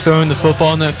conservative throwing the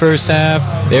football in that first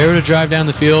half. They were able to drive down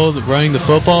the field running the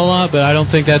football a lot, but I don't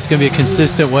think that's going to be a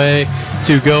consistent way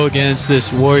to go against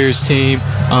this Warriors team.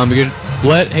 You're going to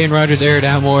let Hayden Rogers air it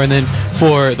out more, and then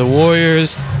for the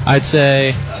Warriors, I'd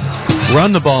say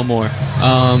run the ball more.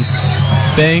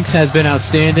 Banks has been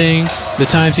outstanding. The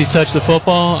times he's touched the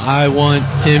football, I want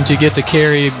him to get the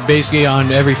carry basically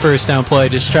on every first down play.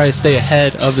 Just try to stay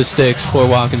ahead of the sticks for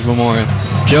Watkins Memorial.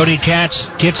 Jody Katz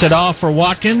kicks it off for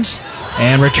Watkins,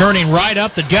 and returning right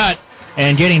up the gut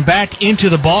and getting back into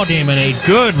the ball game, and a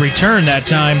good return that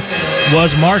time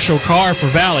was Marshall Carr for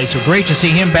Valley. So great to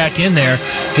see him back in there.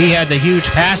 He had the huge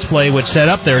pass play which set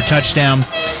up their touchdown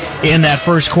in that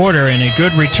first quarter, and a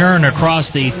good return across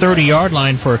the 30-yard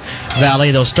line for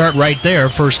Valley. They'll start right there,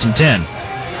 1st and 10.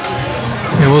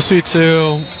 And we'll see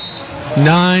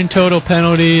 9 total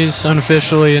penalties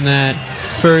unofficially in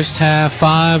that first half,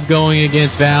 5 going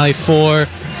against Valley, 4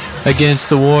 against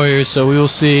the Warriors. So we will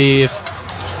see if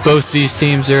both these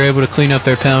teams are able to clean up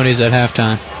their penalties at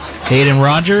halftime. Hayden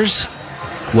Rogers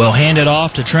will hand it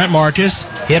off to Trent Marcus.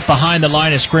 Hit behind the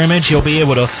line of scrimmage. He'll be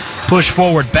able to push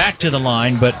forward back to the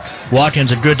line, but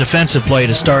Watkins a good defensive play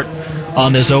to start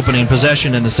on this opening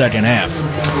possession in the second half.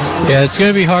 Yeah, it's going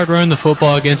to be hard running the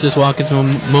football against this Watkins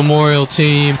Memorial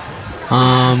team.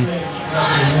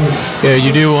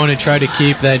 You do want to try to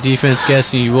keep that defense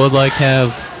guessing. You would like to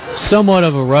have somewhat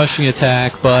of a rushing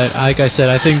attack, but like I said,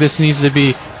 I think this needs to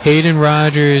be Hayden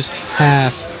Rogers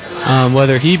half,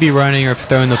 whether he be running or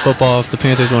throwing the football if the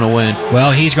Panthers want to win.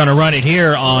 Well, he's going to run it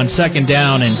here on 2nd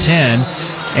down and 10,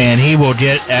 and he will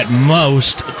get at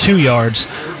most 2 yards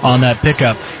on that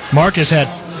pickup. Marcus had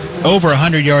over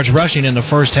 100 yards rushing in the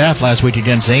first half last week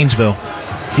against Zanesville.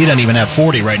 He doesn't even have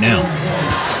 40 right now.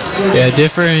 Yeah,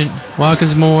 different.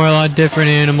 Watkins Memorial, a lot different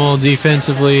animal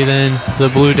defensively than the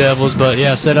Blue Devils, but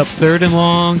yeah, set up 3rd and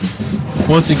long.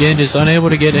 Once again, just unable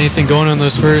to get anything going on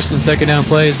those 1st and 2nd down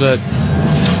plays, but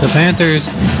the Panthers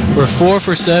were 4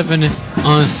 for 7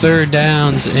 on 3rd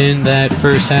downs in that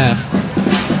first half.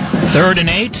 3rd and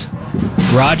 8.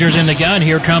 Rogers in the gun.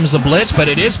 Here comes the blitz, but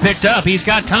it is picked up. He's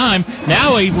got time.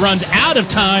 Now he runs out of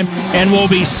time and will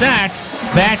be sacked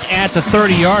back at the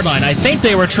 30-yard line. I think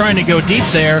they were trying to go deep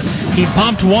there. He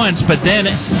pumped once, but then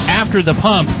after the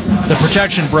pump, the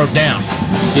protection broke down.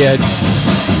 Yeah,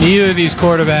 neither of these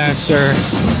quarterbacks are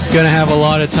going to have a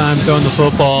lot of time throwing the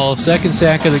football. 2nd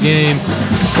sack of the game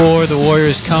for the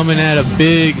Warriors, coming at a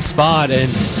big spot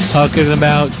and talking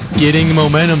about getting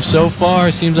momentum. So far,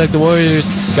 it seems like the Warriors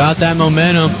got that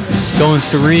momentum,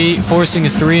 forcing a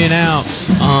 3 and out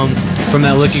from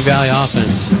that Licking Valley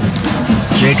offense.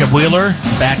 Jacob Wheeler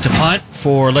back to punt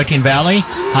for Licking Valley.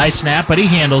 High snap, but he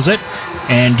handles it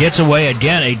and gets away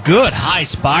again. A good high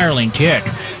spiraling kick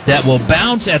that will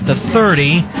bounce at the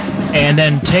 30 and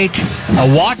then take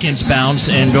a Watkins bounce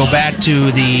and go back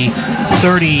to the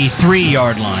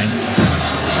 33-yard line.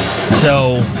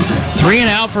 So 3 and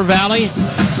out for Valley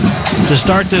to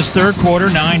start this third quarter.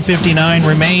 9:59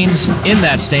 remains in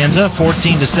that stanza.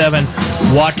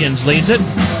 14-7, Watkins leads it.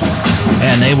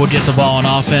 And they will get the ball on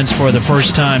offense for the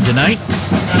first time tonight.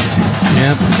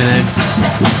 Yep,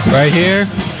 and right here,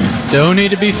 don't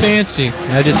need to be fancy.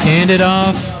 I just hand it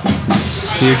off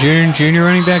to your junior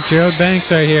running back, Gerald Banks,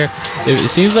 right here.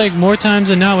 It seems like more times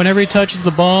than not, whenever he touches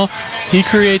the ball, he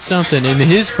creates something. In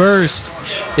his burst,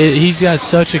 he's got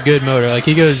such a good motor. Like,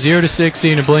 he goes 0 to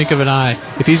 60 in a blink of an eye.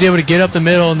 If he's able to get up the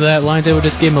middle and that line's able to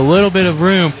just give him a little bit of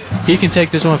room, he can take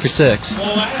this one for 6.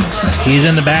 He's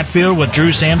in the backfield with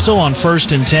Drew Samsel on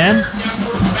 1st and 10.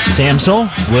 Samsel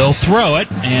will throw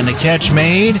it, and the catch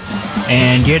made,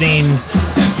 and getting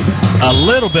a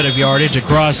little bit of yardage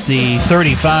across the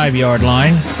 35-yard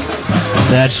line.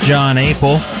 That's John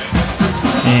Apel.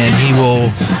 And he will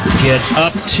get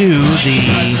up to the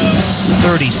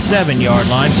 37-yard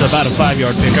line, so about a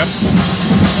 5-yard pickup.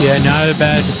 Yeah, not a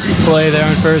bad play there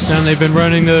on first down. They've been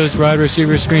running those wide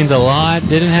receiver screens a lot.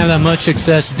 Didn't have that much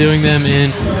success doing them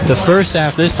in the first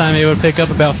half. This time they would pick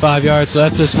up about 5 yards, so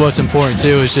that's just what's important,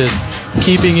 too, is just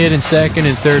keeping it in second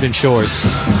and third and shorts.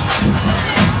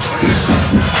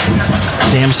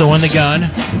 Samsel in the gun.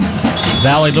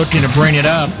 Valley looking to bring it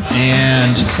up,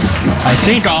 and I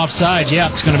think offsides.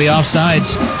 Yeah, it's going to be offsides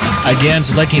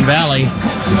against Licking Valley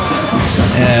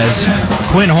as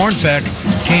Quinn Hornbeck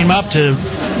came up to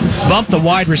bump the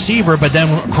wide receiver, but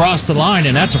then crossed the line,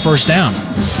 and that's a first down.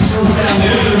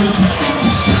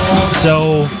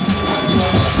 So,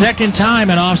 second time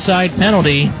an offside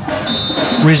penalty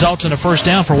results in a first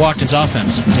down for Watkins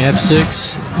offense. Yep,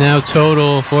 6 now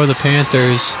total for the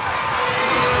Panthers.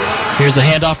 Here's the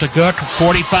handoff to Cook,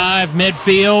 45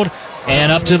 midfield,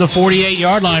 and up to the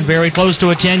 48-yard line, very close to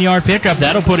a 10-yard pickup.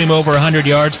 That'll put him over 100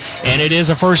 yards, and it is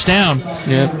a first down.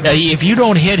 Yep. If you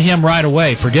don't hit him right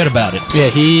away, forget about it. Yeah,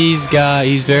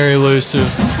 he's very elusive.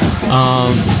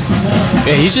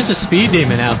 Yeah, he's just a speed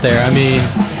demon out there. I mean,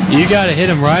 you got to hit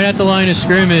him right at the line of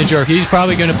scrimmage, or he's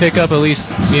probably going to pick up at least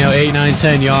 8, 9,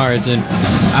 10 yards. And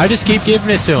I just keep giving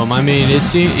it to him. I mean,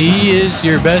 he is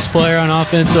your best player on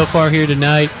offense so far here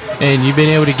tonight, and you've been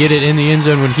able to get it in the end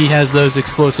zone when he has those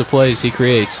explosive plays he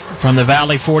creates. From the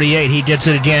Valley 48, he gets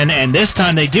it again, and this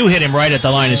time they do hit him right at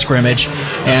the line of scrimmage,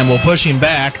 and will push him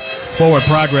back. Forward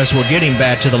progress will get him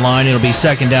back to the line. It'll be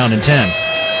second down and 10.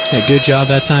 Yeah, good job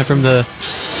that time from the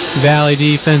Valley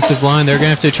defensive line. They're going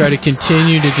to have to try to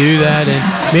continue to do that,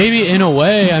 and maybe in a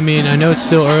way, I mean, I know it's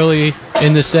still early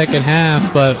in the second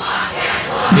half, but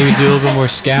maybe do a little bit more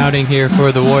scouting here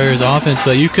for the Warriors offense,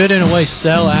 but you could in a way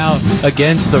sell out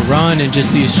against the run and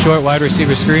just these short wide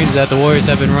receiver screens that the Warriors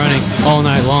have been running all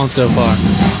night long so far.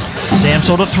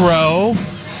 Samsel to throw,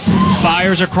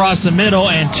 fires across the middle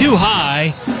and too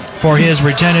high for his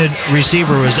intended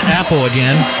receiver was Apple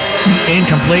again.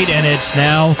 Incomplete, and it's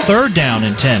now third down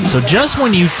and 10. So just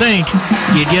when you think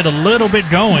you get a little bit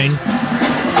going,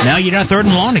 now you got third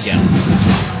and long again.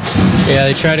 Yeah,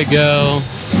 they try to go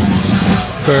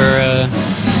for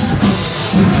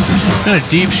not a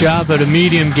deep shot, but a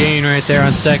medium gain right there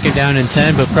on second down and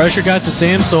 10. But pressure got to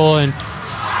Samsel, and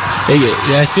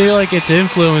I feel like it's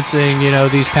influencing,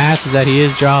 these passes that he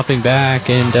is dropping back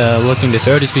and looking to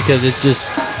throw, just because it's just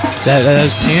that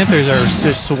those Panthers are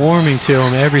just swarming to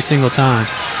him every single time.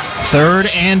 Third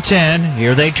and 10.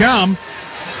 Here they come.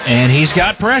 And he's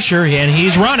got pressure, and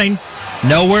he's running.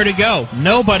 Nowhere to go.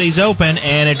 Nobody's open,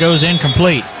 and it goes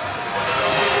incomplete.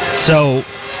 So,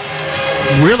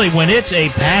 really, when it's a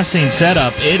passing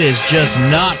setup, it is just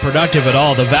not productive at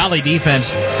all. The Valley defense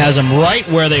has them right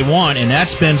where they want, and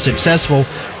that's been successful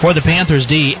for the Panthers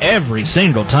D every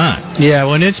single time. Yeah,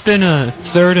 when it's been a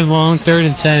third and long, third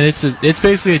and 10, it's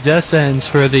basically a death sentence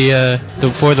for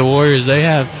the Warriors. They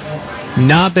have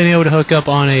not been able to hook up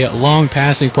on a long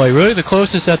passing play. Really, the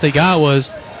closest that they got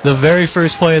was the very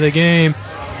first play of the game.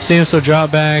 Samsel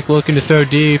dropped back, looking to throw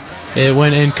deep. It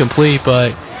went incomplete,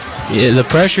 but the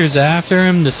pressure's after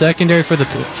him. The secondary for the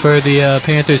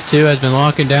Panthers too has been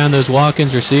locking down those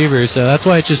Watkins receivers, so that's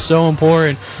why it's just so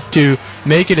important to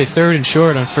make it a third and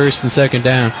short on first and second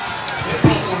down.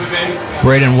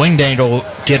 Braden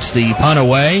Wingdangle gets the punt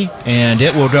away, and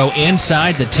it will go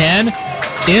inside the 10,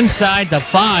 inside the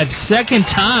 5. Second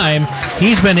time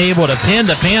he's been able to pin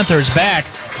the Panthers back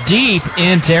deep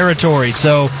in territory.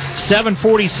 So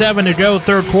 7:47 to go,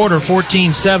 third quarter,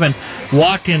 14-7.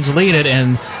 Watkins lead it,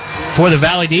 and for the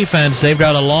Valley defense, they've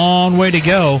got a long way to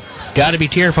go. Got to be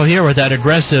careful here with that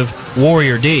aggressive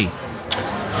Warrior D.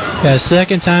 Yeah,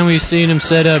 second time we've seen them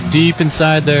set up deep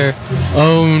inside their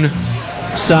own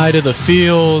side of the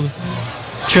field.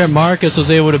 Trent Marcus was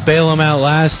able to bail them out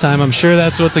last time. I'm sure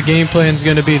that's what the game plan is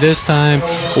going to be this time.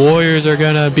 Warriors are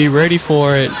going to be ready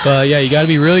for it. But, yeah, you got to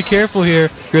be really careful here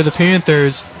if you're the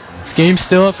Panthers. This game's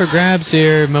still up for grabs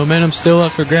here. Momentum's still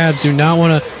up for grabs. Do not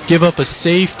want to give up a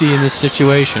safety in this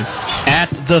situation. At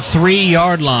the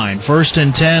 3-yard line, first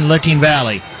and 10, Licking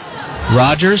Valley.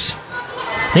 Rogers,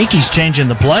 I think he's changing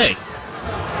the play.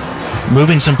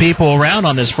 Moving some people around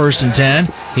on this first and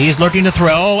 10. He's looking to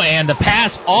throw, and the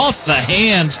pass off the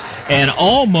hands and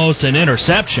almost an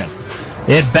interception.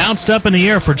 It bounced up in the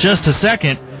air for just a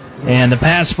second, and the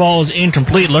pass falls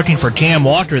incomplete, looking for Cam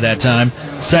Walker that time,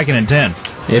 second and 10.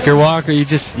 If you're Walker, you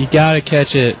got to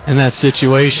catch it in that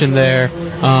situation there.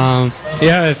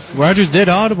 Yeah, if Rogers did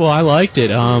audible, I liked it.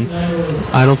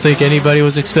 I don't think anybody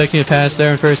was expecting a pass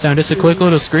there on first down. Just a quick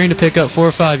little screen to pick up 4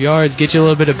 or 5 yards, get you a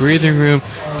little bit of breathing room.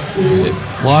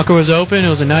 Walker was open. It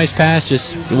was a nice pass,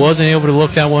 just wasn't able to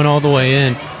look that one all the way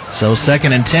in. So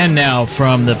 2nd and 10 now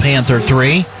from the Panther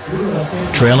 3,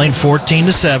 trailing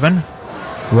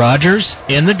 14-7. Rogers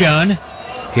in the gun.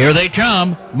 Here they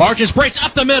come. Marcus breaks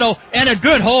up the middle, and a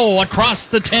good hole across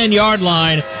the 10-yard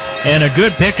line. And a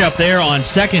good pickup there on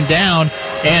 2nd down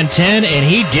and 10, and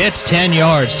he gets 10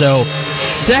 yards. So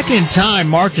 2nd time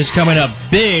Marcus coming up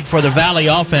big for the Valley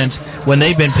offense when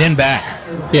they've been pinned back.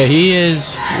 Yeah, he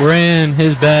is ran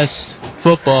his best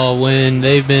football when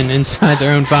they've been inside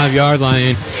their own 5-yard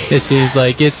line. It seems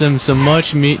like gets them some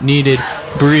much-needed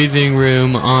breathing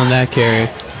room on that carry.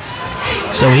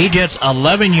 So he gets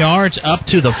 11 yards up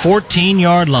to the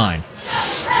 14-yard line.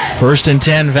 1st and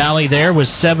 10 Valley there with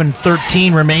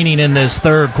 7:13 remaining in this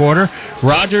third quarter.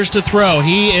 Rogers to throw.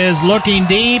 He is looking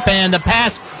deep, and the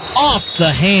pass off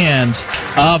the hands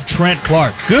of Trent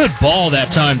Clark. Good ball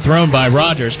that time thrown by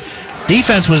Rogers.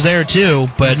 Defense was there too,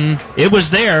 but it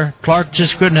was there. Clark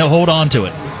just couldn't hold on to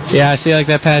it. Yeah, I feel like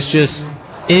that pass just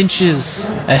inches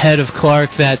ahead of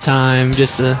Clark that time.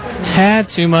 Just a tad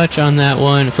too much on that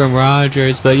one from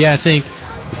Rogers. But yeah, I think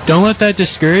don't let that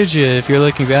discourage you if you're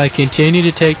looking back. Continue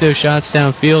to take those shots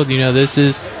downfield. This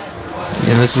is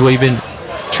what you've been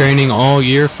training all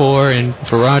year for, and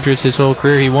for Rogers his whole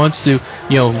career, he wants to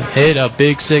hit a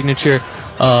big signature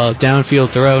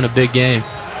downfield throw in a big game.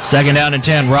 2nd down and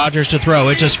 10. Rogers to throw.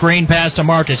 It's a screen pass to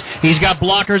Marcus. He's got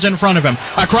blockers in front of him.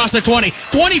 Across the 20,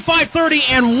 25-30,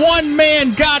 and one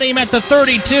man got him at the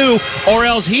 32, or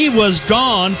else he was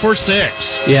gone for 6.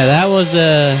 Yeah, that was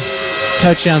a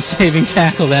touchdown-saving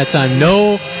tackle that time.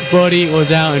 Nobody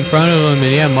was out in front of him,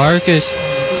 and yeah, Marcus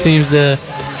seems to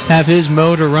have his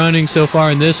motor running so far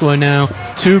in this one now.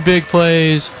 2 big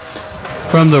plays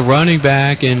from the running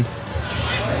back, and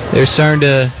they're starting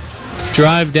to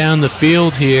drive down the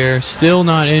field here. Still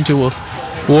not into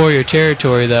Warrior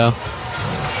territory, though.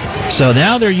 So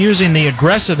now they're using the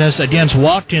aggressiveness against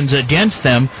Watkins against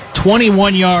them.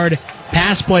 21-yard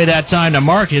pass play that time to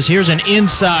Marcus. Here's an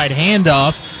inside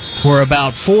handoff for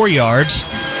about 4 yards.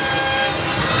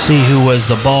 See who was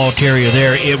the ball carrier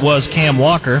there. It was Cam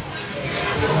Walker.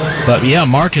 But yeah,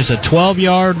 Marcus, a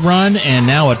 12-yard run and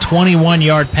now a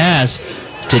 21-yard pass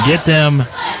to get them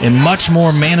in much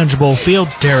more manageable field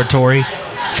territory,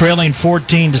 trailing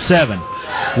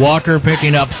 14-7. Walker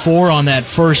picking up 4 on that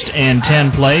 1st and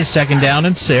 10 play, 2nd down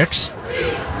and 6.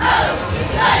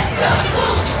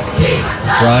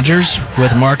 Rogers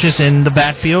with Marcus in the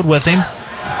backfield with him.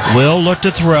 Will look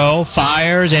to throw,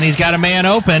 fires, and he's got a man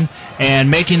open.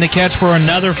 And making the catch for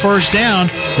another 1st down,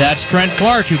 that's Trent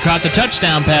Clark, who caught the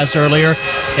touchdown pass earlier.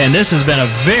 And this has been a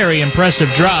very impressive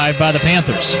drive by the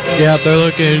Panthers. Yeah,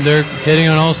 they're hitting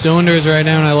on all cylinders right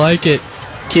now, and I like it.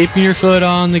 Keeping your foot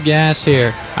on the gas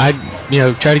here. Try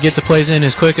to get the plays in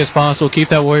as quick as possible. Keep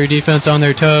that Warrior defense on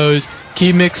their toes.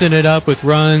 Keep mixing it up with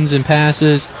runs and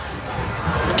passes.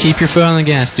 Keep your foot on the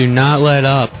gas. Do not let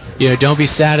up. Don't be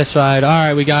satisfied. All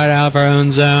right, we got out of our own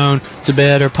zone. It's a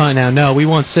better punt now. No, we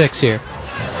want 6 here.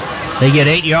 They get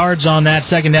 8 yards on that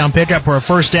 2nd down pickup for a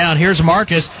 1st down. Here's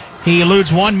Marcus. He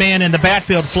eludes one man in the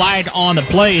backfield, flag on the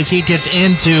plays. He gets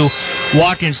into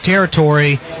Watkins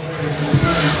territory.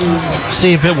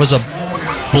 See if it was a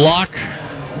block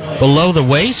below the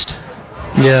waist.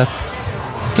 Yeah.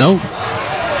 Nope.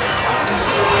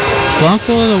 Block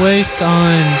below the waist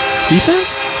on defense?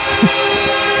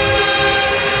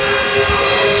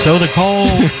 So the call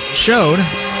showed.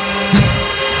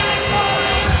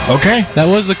 Okay. That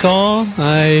was the call.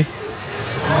 I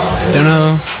don't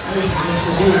know.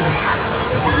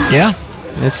 Yeah.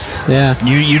 Yeah.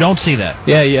 You don't see that.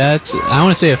 Yeah. I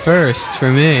want to say a first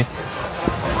for me.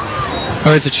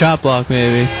 Or it's a chop block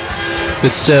maybe.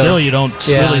 But still you don't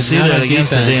really see that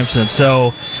against the Damson.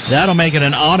 So that'll make it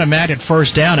an automatic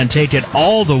 1st down and take it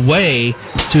all the way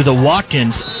to the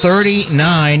Watkins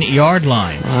 39-yard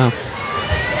line. Wow.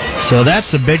 So that's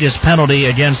the biggest penalty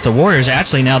against the Warriors.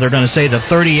 Actually, now they're going to say the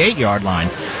 38-yard line.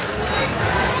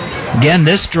 Again,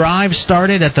 this drive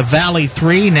started at the Valley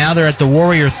 3. Now they're at the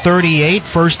Warrior 38,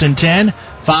 1st and 10.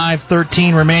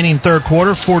 5:13 remaining third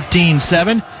quarter,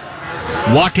 14-7.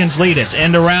 Watkins lead it.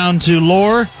 End around to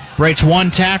Lohr. Breaks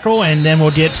one tackle and then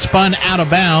will get spun out of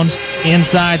bounds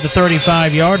inside the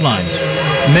 35-yard line.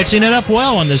 Mixing it up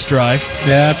well on this drive.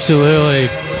 Yeah, absolutely.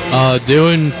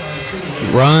 Doing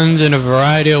runs in a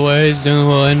variety of ways, doing a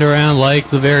little end around,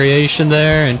 like the variation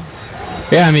there, and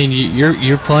yeah, I mean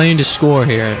you're playing to score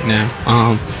here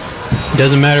now. It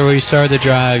doesn't matter where you start the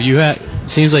drive.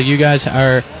 Seems like you guys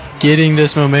are getting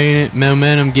this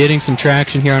momentum, getting some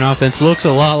traction here on offense. Looks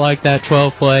a lot like that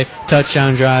 12-play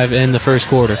touchdown drive in the first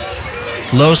quarter.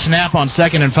 Low snap on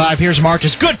 2nd and 5. Here's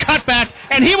Marcus. Good cutback,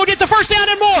 and he will get the first down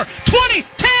and more. 20,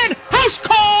 10, house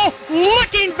call,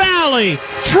 Licking Valley.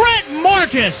 Trent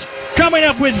Marcus coming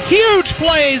up with huge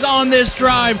plays on this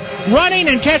drive, running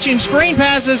and catching screen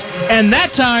passes, and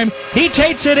that time he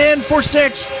takes it in for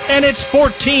 6, and it's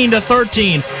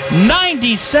 14-13.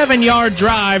 97-yard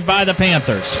drive by the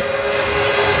Panthers.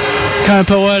 Kind of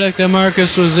poetic that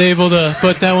Marcus was able to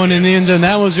put that one in the end zone.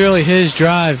 That was really his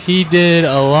drive. He did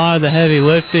a lot of the heavy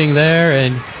lifting there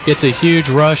and gets a huge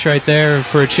rush right there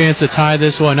for a chance to tie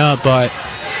this one up. But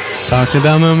talking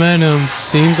about momentum,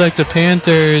 seems like the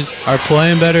Panthers are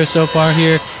playing better so far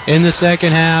here in the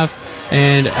second half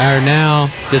and are now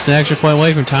just an extra point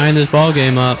away from tying this ball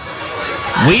game up.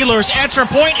 Wheeler's extra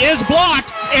point is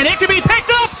blocked, and it could be picked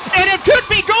up, and it could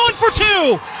be going for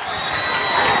 2.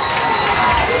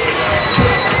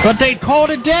 But they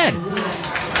called it dead.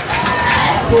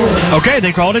 Okay,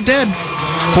 they called it dead.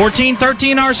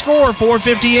 14-13 our score.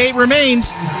 4:58 remains.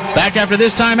 Back after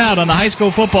this timeout on the high school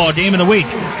football game of the week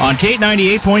on Kate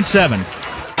 98.7.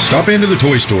 Stop into the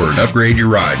toy store and upgrade your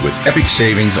ride with epic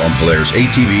savings on Polaris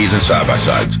ATVs and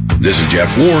side-by-sides. This is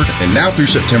Jeff Ward, and now through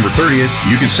September 30th,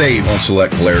 you can save on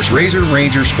select Polaris RZR,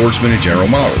 Ranger, Sportsman, and General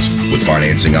models, with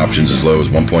financing options as low as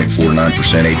 1.49%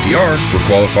 APR for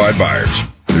qualified buyers.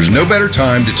 There's no better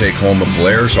time to take home a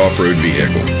Polaris off-road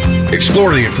vehicle.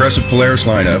 Explore the impressive Polaris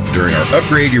lineup during our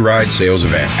Upgrade Your Ride sales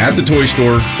event at the toy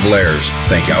store. Polaris,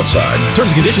 think outside.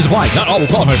 Terms and conditions apply. Not all will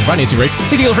qualify for financing rates.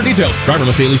 See dealer for details. Driver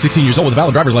must be at least 16 years old with a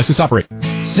valid driver's license to operate.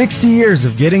 60 years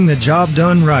of getting the job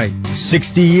done right.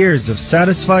 60 years of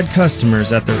satisfied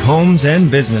customers at their homes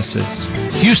and businesses.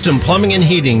 Houston Plumbing and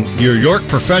Heating, your York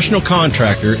professional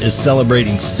contractor, is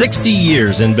celebrating 60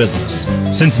 years in business.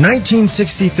 Since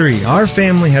 1963, our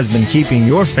family has been keeping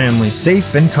your family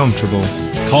safe and comfortable.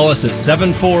 Call us at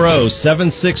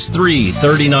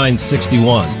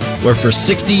 740-763-3961, where for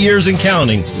 60 years and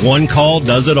counting, one call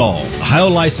does it all. Ohio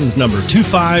license number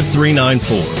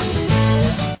 25394.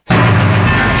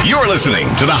 You're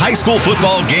listening to the high school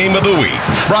football game of the week,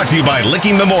 brought to you by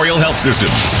Licking Memorial Health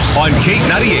Systems on Kate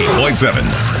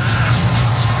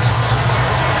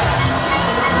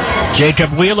 98.7.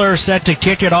 Jacob Wheeler set to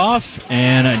kick it off,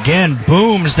 and again,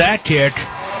 booms that kick.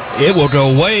 It will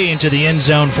go way into the end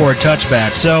zone for a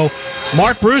touchback. So,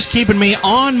 Mark Bruce keeping me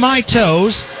on my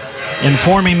toes,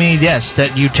 informing me, yes,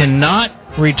 that you cannot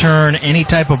return any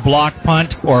type of blocked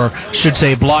punt, or should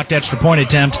say blocked extra point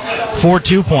attempt, for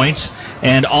 2 points.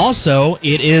 And also,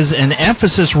 it is an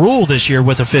emphasis rule this year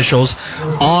with officials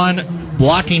on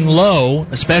blocking low,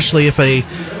 especially if a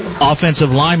offensive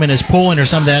lineman is pulling or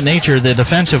something of that nature. The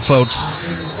defensive folks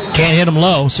can't hit them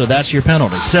low, so that's your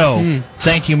penalty. So,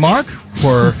 thank you, Mark,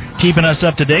 for keeping us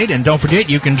up to date. And don't forget,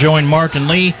 you can join Mark and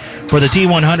Lee for the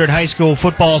T100 High School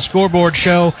Football Scoreboard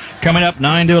Show coming up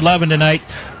 9 to 11 tonight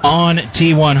on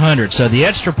T100. So the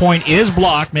extra point is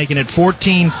blocked, making it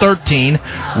 14-13.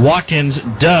 Watkins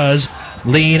does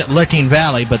lead Licking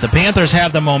Valley, but the Panthers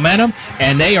have the momentum,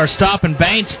 and they are stopping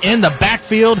Banks in the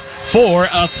backfield for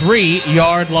a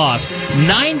 3-yard loss.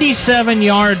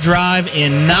 97-yard drive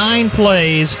in 9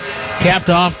 plays, capped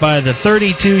off by the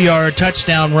 32-yard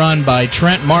touchdown run by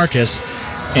Trent Marcus,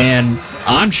 and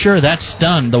I'm sure that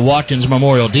stunned the Watkins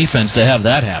Memorial defense to have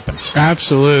that happen.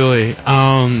 Absolutely.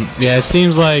 Yeah, it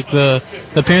seems like the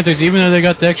Panthers, even though they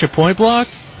got the extra point block,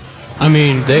 I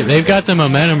mean, they've got the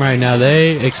momentum right now.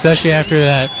 They, especially after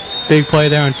that big play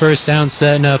there on first down,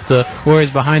 setting up the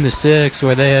Warriors behind the 6,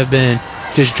 where they have been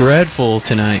just dreadful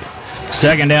tonight.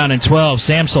 2nd down and 12.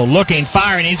 Samsel looking,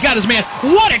 firing. He's got his man.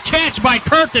 What a catch by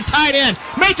Kirk, the tight end.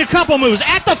 Makes a couple moves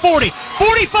at the 40.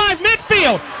 45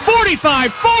 midfield.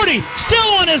 45, 40.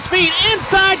 Still on his feet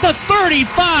inside the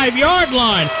 35-yard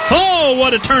line. Oh,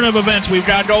 what a turn of events we've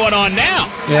got going on now.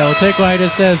 Yeah, we'll take what I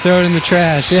just said, throw it in the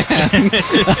trash.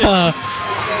 Yeah.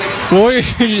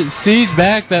 Warriors sees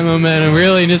back that momentum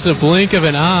really in just a blink of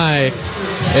an eye.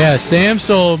 Yeah,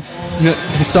 Samsel,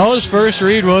 he saw his first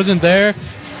read, wasn't there.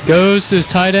 Goes to his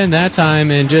tight end that time,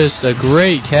 and just a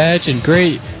great catch and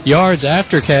great yards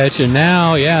after catch. And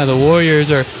now, yeah, the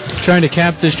Warriors are trying to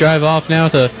cap this drive off now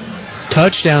with a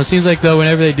touchdown. Seems like, though,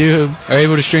 whenever they are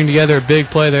able to string together a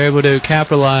big play, they're able to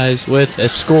capitalize with a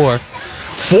score.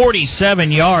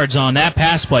 47 yards on that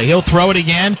pass play. He'll throw it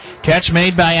again. Catch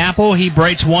made by Apple. He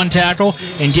breaks one tackle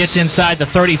and gets inside the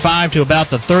 35 to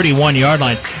about the 31-yard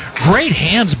line. Great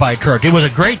hands by Kirk. It was a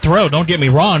great throw, don't get me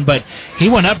wrong, but he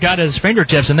went up, got his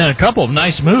fingertips, and then a couple of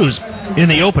nice moves in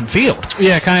the open field.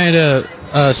 Yeah, kind of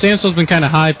Samson's been kind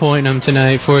of high pointing him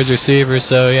tonight for his receivers.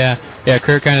 So, yeah,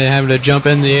 Kirk kind of having to jump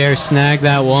in the air, snag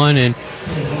that one. And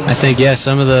I think,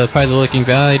 some of the Licking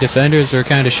Valley defenders were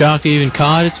kind of shocked he even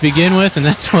caught it to begin with. And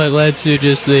that's what led to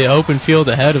just the open field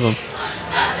ahead of him.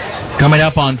 Coming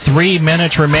up on 3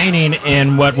 minutes remaining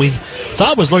in what we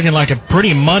thought was looking like a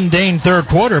pretty mundane third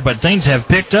quarter, but things have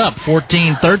picked up.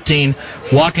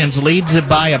 14-13. Watkins leads it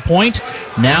by a point.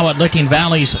 Now at Licking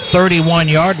Valley's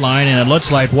 31-yard line, and it looks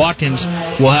like Watkins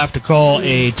will have to call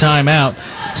a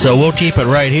timeout. So we'll keep it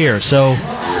right here. So,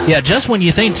 just when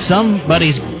you think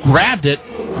somebody's grabbed it,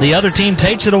 the other team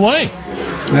takes it away.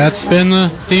 That's been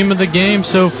the theme of the game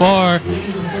so far.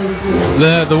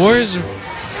 The Warriors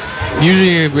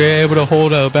usually we're able to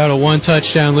hold about a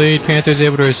one-touchdown lead. Panthers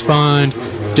able to respond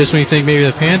just when you think maybe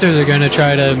the Panthers are going to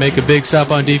try to make a big stop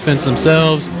on defense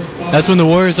themselves. That's when the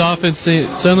Warriors offense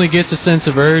suddenly gets a sense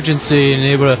of urgency and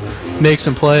able to make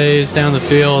some plays down the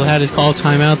field. Had to call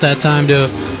timeout that time to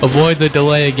avoid the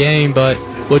delay of game. But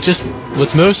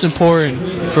what's most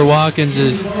important for Watkins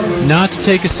is not to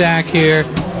take a sack here.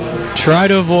 Try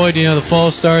to avoid, the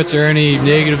false starts or any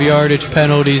negative yardage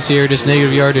penalties here, just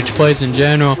negative yardage plays in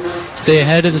general. Stay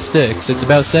ahead of the sticks. It's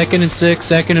about 2nd and 6,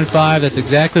 2nd and 5. That's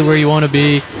exactly where you want to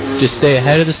be. Just stay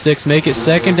ahead of the sticks. Make it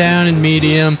 2nd down and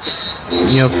medium,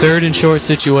 3rd and short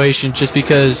situation, just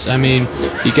because,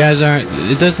 you guys aren't,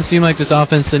 it doesn't seem like this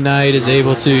offense tonight is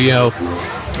able to,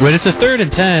 when it's a 3rd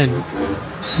and 10,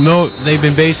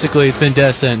 it's been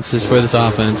death sentences for this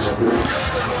offense.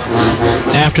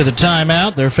 After the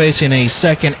timeout, they're facing a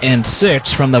 2nd and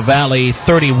 6 from the Valley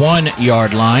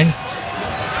 31-yard line.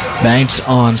 Banks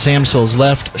on Samsel's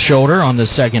left shoulder on the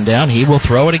 2nd down. He will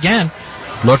throw it again.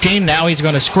 Looking, now he's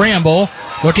going to scramble.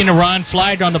 Looking to run,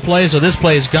 flagged on the play, so this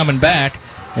play is coming back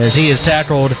as he is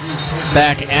tackled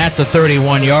back at the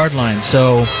 31-yard line.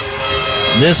 So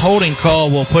this holding call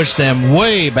will push them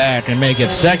way back and make it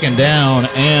 2nd down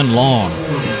and long.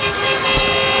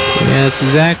 Yeah, that's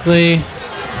exactly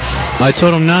I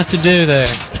told him not to do there.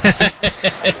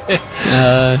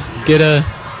 Get a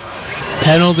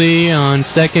penalty on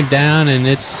 2nd down, and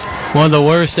it's one of the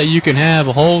worst that you can have,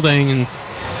 a holding. And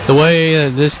the way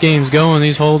this game's going,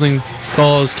 these holding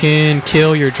calls can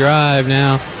kill your drive.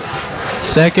 Now,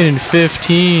 2nd and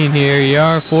 15 here, you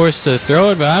are forced to throw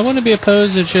it, but I wouldn't be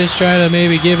opposed to just try to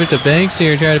maybe give it to Banks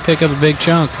here and try to pick up a big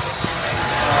chunk.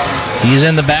 He's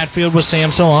in the backfield with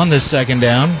Samsel on this 2nd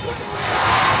down.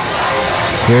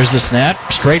 Here's the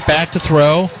snap, straight back to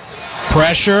throw.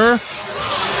 Pressure,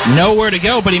 nowhere to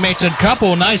go, but he makes a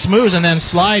couple nice moves and then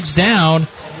slides down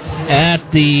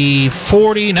at the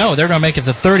 40. No, they're going to make it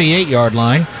the 38-yard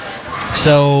line.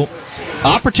 So,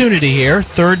 opportunity here.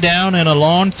 3rd down and a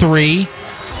long 3,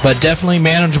 but definitely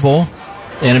manageable.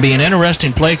 And it'll be an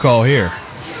interesting play call here.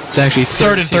 It's actually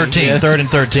 3rd and 13. Yeah. 3rd and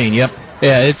 13, yep.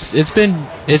 Yeah, it's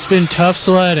been tough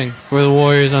sledding for the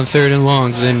Warriors on 3rd and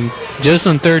longs, and just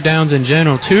on 3rd downs in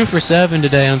general. 2 for 7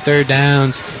 today on 3rd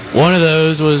downs. One of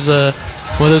those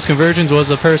conversions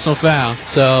was a personal foul,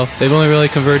 so they've only really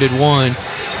converted 1.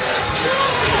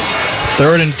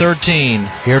 3rd and 13.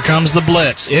 Here comes the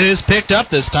blitz. It is picked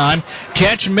up this time.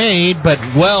 Catch made, but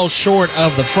well short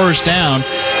of the 1st down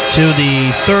to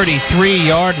the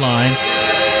 33-yard line.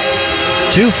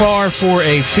 Too far for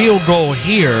a field goal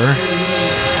here.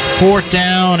 4th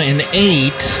down and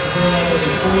 8.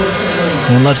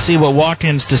 And let's see what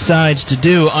Watkins decides to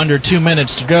do under 2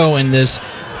 minutes to go in this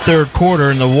third quarter.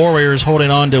 And the Warriors holding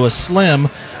on to a slim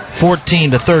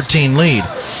 14-13 lead.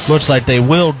 Looks like they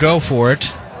will go for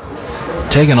it.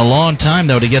 Taking a long time,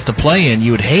 though, to get the play in.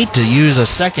 You would hate to use a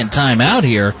second time out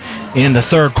here in the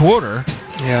third quarter.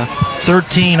 Yeah.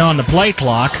 13 on the play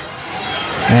clock.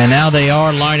 And now they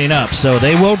are lining up. So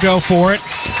they will go for it.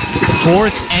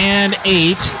 4th and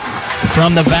 8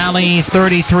 from the Valley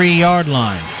 33-yard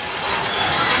line.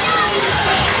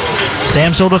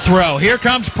 Samsel to throw. Here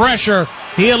comes pressure.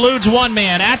 He eludes one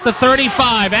man at the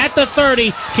 35, at the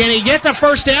 30. Can he get the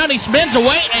first down? He spins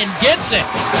away and gets it.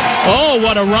 Oh,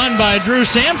 what a run by Drew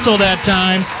Samsel that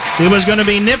time. He was going to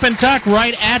be nip and tuck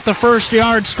right at the first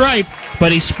yard stripe,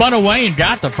 but he spun away and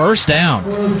got the first down.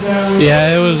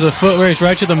 Yeah, it was a foot race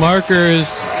right to the markers.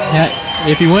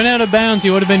 If he went out of bounds, he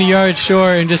would have been a yard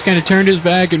short and just kind of turned his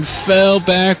back and fell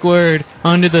backward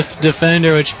onto the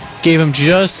defender, which gave him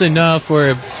just enough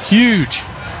for a huge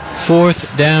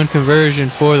 4th down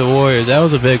conversion for the Warriors. That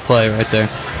was a big play right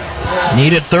there.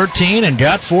 Needed 13 and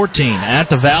got 14 at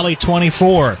the Valley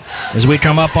 24 as we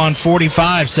come up on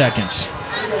 45 seconds.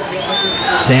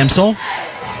 Samsel,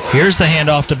 here's the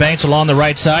handoff to Banks along the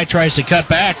right side, tries to cut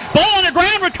back. Ball on the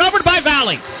ground, recovered by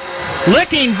Valley.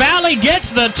 Licking Valley gets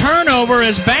the turnover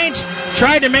as Banks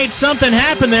tried to make something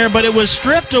happen there, but it was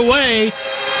stripped away.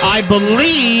 I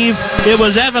believe it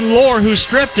was Evan Lohr who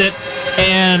stripped it,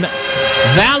 and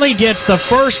Valley gets the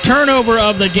first turnover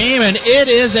of the game, and it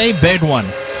is a big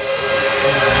one.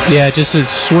 Yeah, just a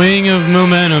swing of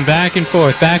momentum, back and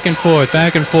forth, back and forth,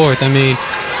 back and forth. I mean,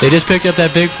 they just picked up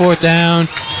that big fourth down.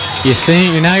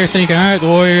 Now you're thinking, all right, the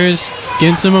Warriors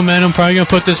getting some momentum, probably going to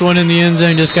put this one in the end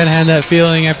zone. Just got to have that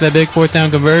feeling after that big fourth down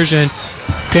conversion.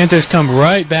 Panthers come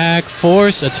right back,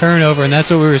 force a turnover, and that's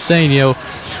what we were saying.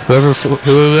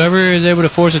 Whoever is able to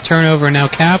force a turnover and now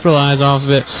capitalize off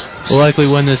of it will likely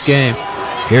win this game.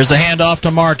 Here's the handoff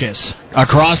to Marcus.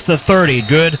 Across the 30.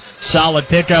 Good, solid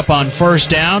pickup on first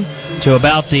down to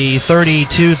about the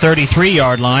 32,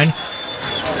 33-yard line.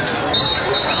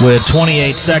 With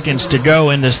 28 seconds to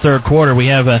go in this third quarter, we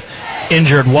have an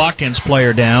injured Watkins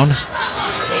player down.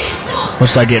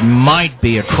 Looks like it might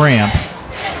be a cramp.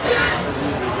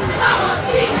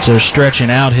 So stretching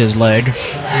out his leg.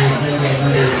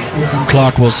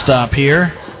 Clock will stop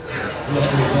here.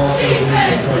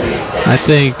 I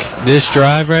think this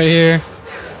drive right here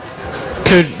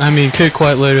could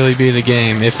quite literally be the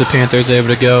game if the Panthers are able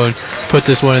to go and put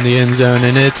this one in the end zone.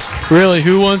 And it's really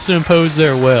who wants to impose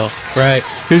their will, right?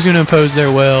 Who's going to impose their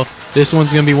will? This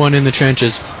one's going to be one in the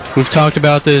trenches. We've talked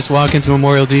about this Watkins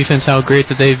Memorial defense, how great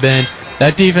that they've been.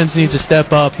 That defense needs to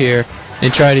step up here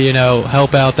and try to,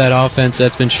 help out that offense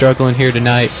that's been struggling here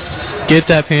tonight. Get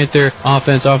that Panther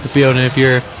offense off the field. And if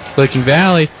you're Licking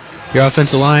Valley, your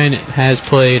offensive line has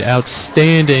played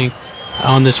outstanding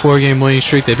on this 4-game winning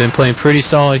streak. They've been playing pretty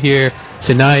solid here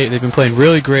tonight. They've been playing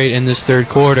really great in this third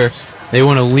quarter. They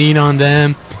want to lean on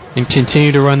them and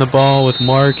continue to run the ball with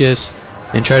Marcus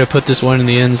and try to put this one in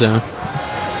the end zone.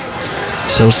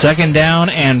 So 2nd down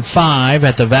and 5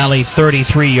 at the Valley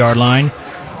 33-yard line.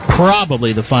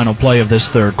 Probably the final play of this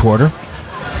third quarter.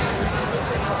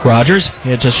 Rogers,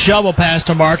 it's a shovel pass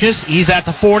to Marcus. He's at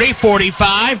the 40,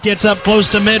 45, gets up close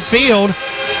to midfield,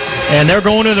 and they're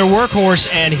going to their workhorse,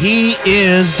 and he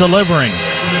is delivering.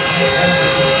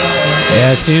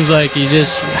 Yeah, it seems like he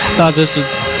just thought this was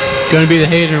going to be the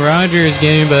Hayden Rogers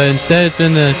game, but instead it's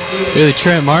been the really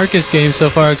Trent Marcus game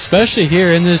so far, especially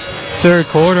here in this third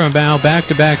quarter and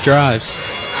back-to-back drives.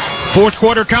 Fourth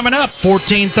quarter coming up,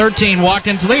 14-13.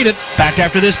 Watkins lead it. Back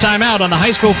after this timeout on the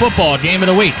high school football game of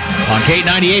the week on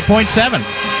K98.7.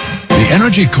 The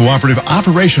Energy Cooperative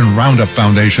Operation Roundup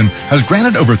Foundation has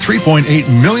granted over $3.8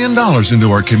 million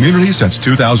into our community since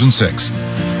 2006.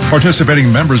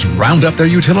 Participating members round up their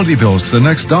utility bills to the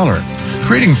next dollar,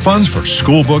 creating funds for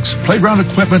school books, playground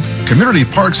equipment, community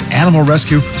parks, animal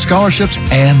rescue, scholarships,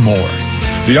 and more.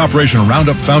 The Operation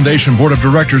Roundup Foundation Board of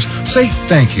Directors say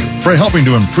thank you for helping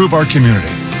to improve our community.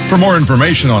 For more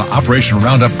information on Operation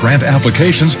Roundup grant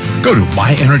applications, go to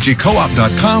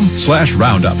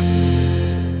myenergycoop.com/roundup.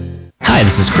 Hi,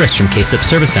 this is Chris from KSIP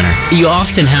Service Center. You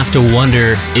often have to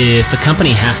wonder if a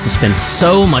company has to spend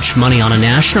so much money on a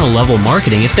national level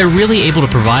marketing if they're really able to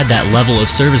provide that level of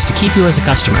service to keep you as a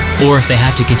customer, or if they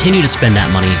have to continue to spend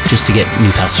that money just to get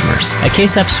new customers. At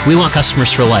KSIPs, we want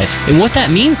customers for life, and what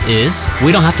that means is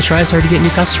we don't have to try as hard to get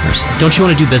new customers. Don't you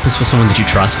want to do business with someone that you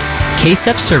trust?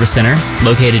 KSIP Service Center,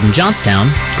 located in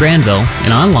Johnstown, Granville,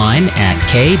 and online at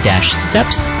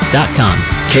k-seps.com.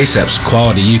 KSEP's,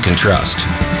 quality you can trust.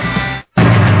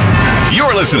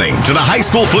 You're listening to the High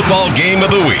School Football Game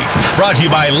of the Week, brought to you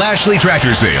by Lashley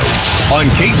Tractor Sales on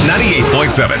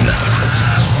K98.7.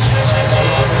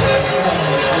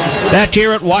 Back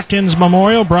here at Watkins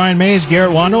Memorial, Brian Maze,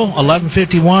 Garett Wandle,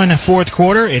 11:51 fourth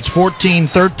quarter. It's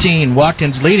 14-13.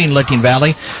 Watkins leading Licking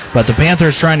Valley, but the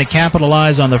Panthers trying to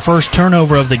capitalize on the first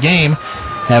turnover of the game.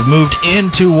 Have moved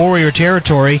into Warrior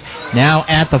territory, now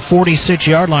at the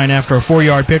 46-yard line after a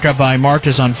 4-yard pickup by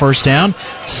Marcus on first down.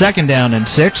 2nd down and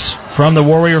 6 from the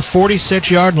Warrior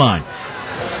 46-yard line.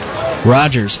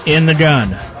 Rogers in the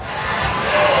gun.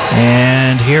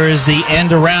 And here is the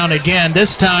end around again.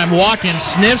 This time Watkins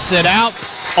sniffs it out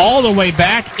all the way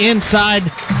back inside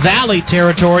Valley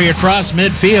territory across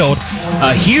midfield.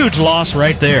 A huge loss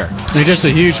right there. And just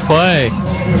a huge play.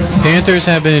 Panthers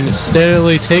have been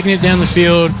steadily taking it down the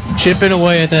field, chipping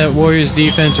away at that Warriors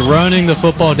defense, running the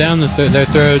football down their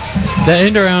throats. The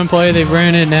end around play, they've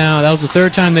ran it now. That was the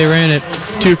third time they ran it.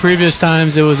 2 previous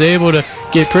times it was able to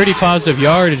get pretty positive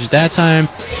yardage. That time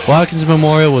Watkins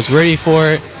Memorial was ready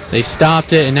for it. They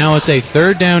stopped it, and now it's a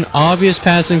 3rd down, obvious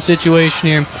passing situation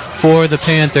here for the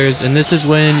Panthers, and this is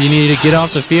when you need to get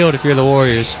off the field if you're the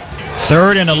Warriors.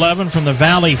 3rd and 11 from the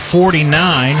Valley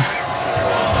 49.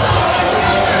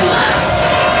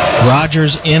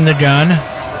 Rogers in the gun.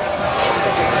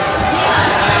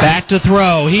 Back to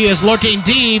throw. He is looking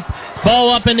deep. Ball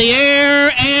up in the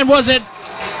air, and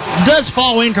does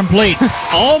fall incomplete.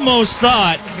 Almost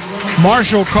thought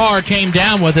Marshall Carr came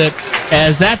down with it,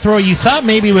 as that throw you thought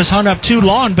maybe was hung up too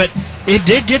long, but it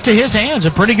did get to his hands.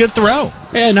 A pretty good throw.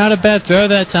 Yeah, not a bad throw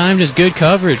that time. Just good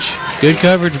coverage. Good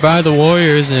coverage by the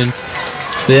Warriors, and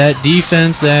that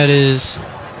defense that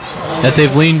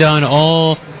they've leaned on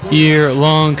all year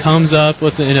long comes up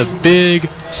in a big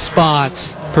spot,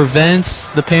 prevents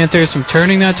the Panthers from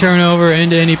turning that turnover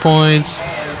into any points,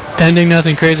 pending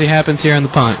nothing crazy happens here on the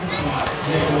punt.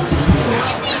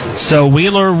 So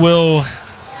Wheeler will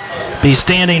be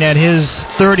standing at his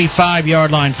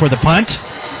 35-yard line for the punt.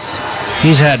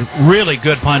 He's had really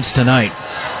good punts tonight,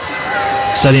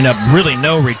 setting up really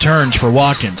no returns for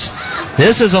Watkins.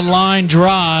 This is a line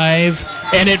drive,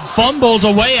 and it fumbles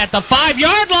away at the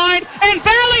 5-yard line, and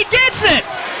Valley gets it!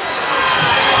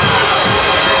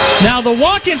 Now, the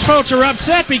Watkins folks are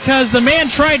upset because the man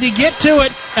tried to get to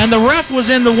it, and the ref was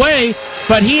in the way,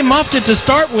 but he muffed it to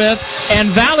start with,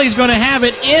 and Valley's going to have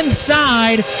it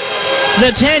inside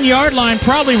the 10-yard line,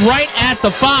 probably right at the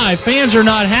 5. Fans are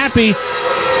not happy,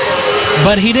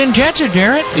 but he didn't catch it,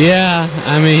 Garrett. Yeah,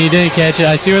 I mean, he didn't catch it.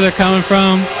 I see where they're coming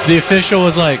from. The official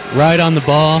was, right on the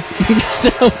ball,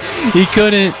 so he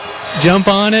couldn't jump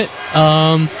on it.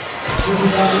 I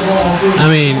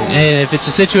mean, if it's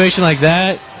a situation like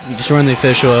that, you just run the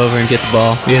official over and get the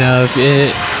ball.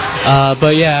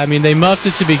 But yeah, I mean, they muffed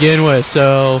it to begin with,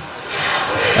 so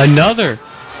another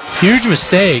huge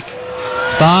mistake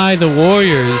by the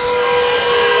Warriors.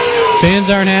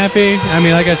 Fans aren't happy. I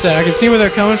mean, like I said, I can see where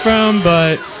they're coming from,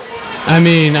 but I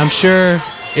mean, I'm sure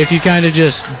if you kind of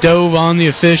just dove on the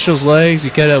official's legs,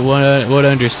 you could have would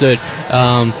understood.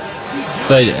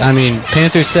 But I mean,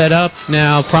 Panthers set up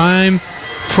now, prime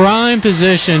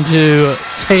position to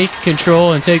take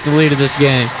control and take the lead of this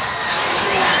game.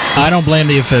 I don't blame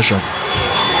the official,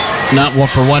 not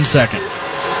for 1 second.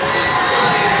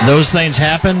 Those things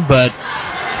happen, but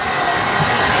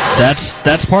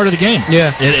that's part of the game.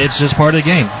 Yeah, it's just part of the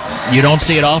game. You don't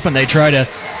see it often. They try to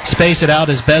space it out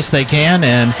as best they can,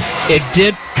 and it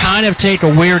did kind of take a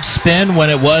weird spin when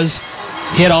it was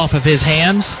hit off of his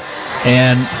hands.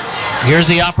 And here's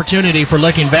the opportunity for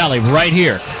Licking Valley right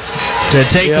here to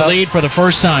take the lead for the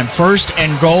first time. 1st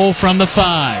and goal from the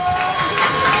 5.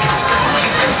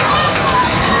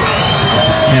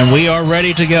 And we are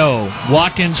ready to go.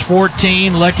 Watkins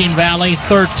 14, Licking Valley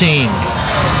 13.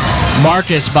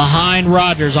 Marcus behind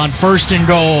Rogers on 1st and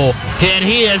goal. And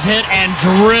he is hit and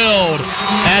drilled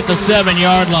at the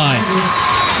 7-yard line.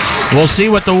 We'll see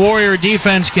what the Warrior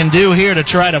defense can do here to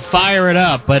try to fire it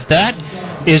up. But that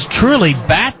is truly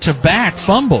back-to-back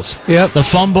fumbles. Yep. The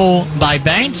fumble by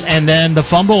Banks and then the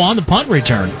fumble on the punt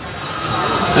return.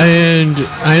 And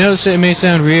I know it may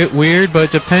sound weird,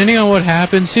 but depending on what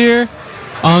happens here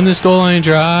on this goal line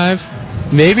drive,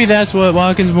 maybe that's what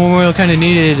Watkins Memorial kind of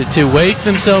needed to wake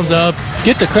themselves up,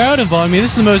 get the crowd involved. I mean, this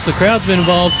is the most the crowd's been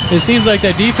involved. It seems like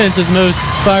that defense is the most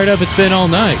fired up it's been all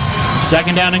night.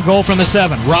 2nd down and goal from the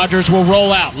 7. Rogers will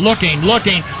roll out, looking,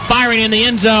 firing in the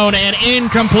end zone, and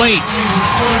incomplete.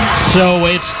 So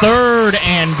it's 3rd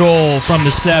and goal from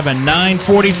the 7.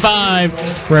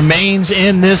 9:45 remains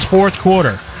in this 4th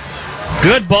quarter.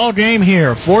 Good ball game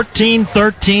here.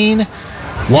 14-13.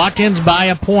 Watkins by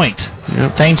a point,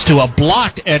 thanks to a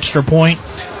blocked extra point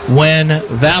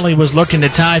when Valley was looking to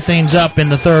tie things up in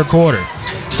the 3rd quarter.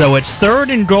 So it's 3rd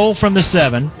and goal from the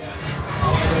 7.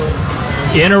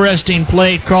 Interesting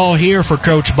play call here for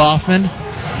Coach Boffman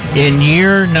in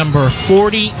year number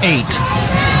 48.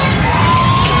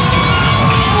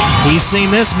 He's seen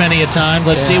this many a time.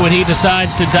 Let's see what he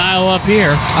decides to dial up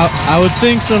here. I would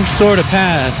think some sort of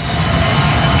pass.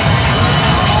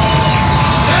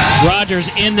 Rogers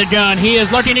in the gun. He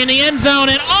is looking in the end zone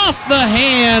and off the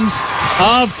hands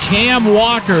of Cam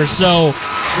Walker. So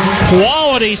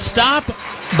quality stop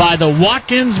by the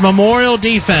Watkins Memorial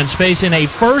defense, facing a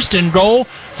 1st and goal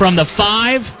from the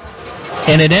 5,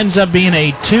 and it ends up being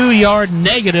a 2-yard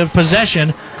negative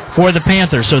possession for the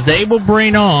Panthers. So they will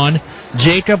bring on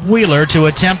Jacob Wheeler to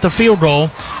attempt the field goal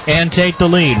and take the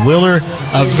lead. Wheeler,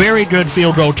 a very good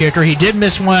field goal kicker. He did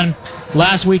miss one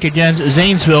last week against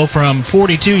Zanesville from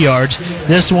 42 yards.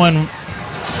 This one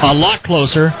a lot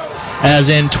closer, as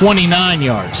in 29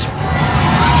 yards.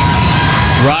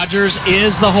 Rogers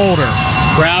is the holder.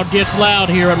 Crowd gets loud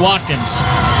here at Watkins.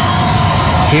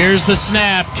 Here's the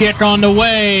snap, kick on the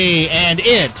way, and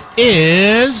it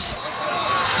is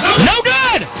no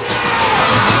good!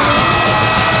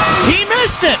 He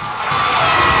missed it!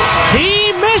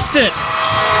 He missed it!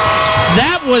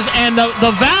 That was, and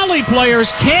the Valley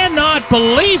players cannot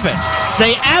believe it.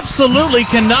 They absolutely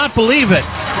cannot believe it.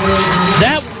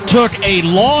 That took a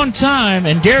long time,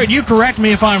 and Garrett, you correct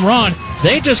me if I'm wrong,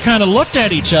 they just kind of looked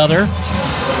at each other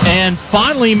and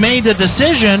finally made the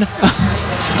decision,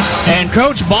 and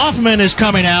Coach Boffman is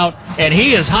coming out, and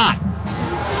he is hot.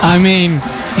 I mean,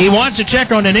 he wants to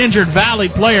check on an injured Valley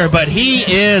player, but he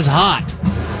is hot.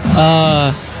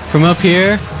 From up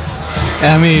here,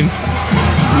 I mean,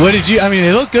 what did you? I mean,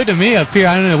 it looked good to me up here.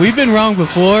 I don't know. We've been wrong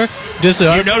before.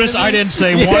 You notice I didn't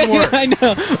say one word. I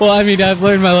know. Well, I mean, I've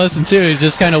learned my lesson too. It's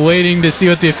just kind of waiting to see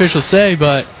what the officials say,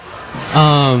 but.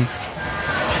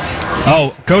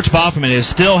 Coach Boffman is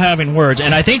still having words,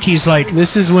 and I think he's like.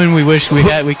 This is when we wish we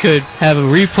could have a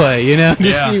replay, to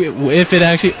see if it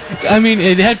actually. I mean,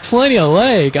 it had plenty of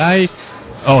leg.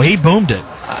 He boomed it.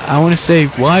 I want to say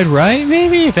wide right,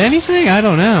 maybe, if anything. I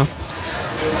don't know.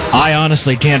 I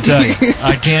honestly can't tell you.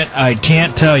 I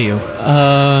can't tell you.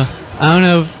 I don't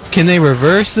know. Can they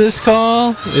reverse this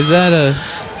call? Is that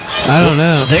I don't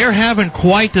know. They're having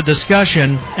quite the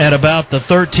discussion at about the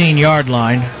 13-yard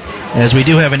line, as we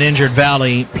do have an injured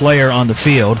Valley player on the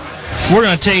field. We're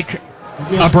going to take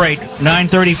a break.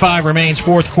 9:35 remains,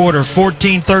 fourth quarter,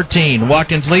 14-13.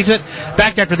 Watkins leads it.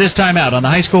 Back after this timeout on the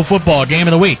high school football game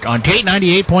of the week on Kate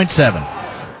 98.7.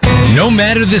 No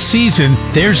matter the season,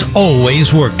 there's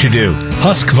always work to do.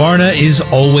 Husqvarna is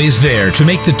always there to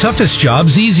make the toughest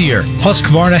jobs easier.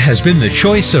 Husqvarna has been the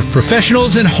choice of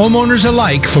professionals and homeowners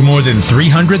alike for more than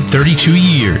 332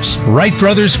 years. Wright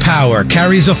Brothers Power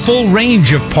carries a full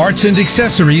range of parts and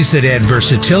accessories that add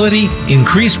versatility,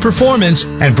 increase performance,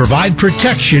 and provide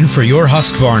protection for your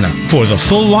Husqvarna. For the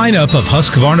full lineup of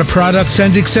Husqvarna products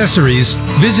and accessories,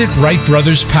 visit Wright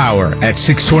Brothers Power at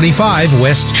 625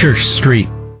 West Church Street.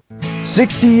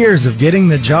 60 years of getting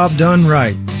the job done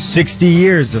right. 60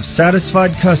 years of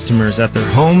satisfied customers at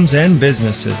their homes and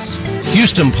businesses.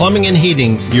 Houston Plumbing and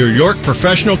Heating, your York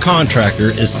professional contractor,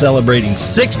 is celebrating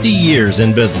 60 years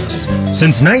in business.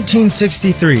 Since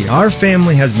 1963, our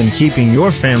family has been keeping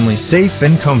your family safe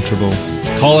and comfortable.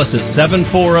 Call us at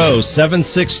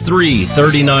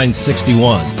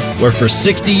 740-763-3961, where for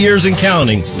 60 years and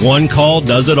counting, one call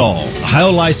does it all.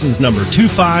 Ohio license number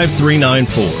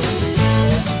 25394.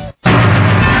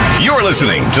 You're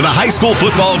listening to the high school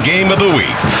football game of the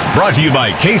week, brought to you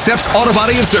by K-Steps Auto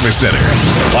Body and Service Center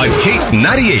on Kate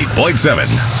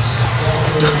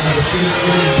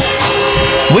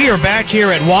 98.7. We are back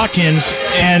here at Watkins,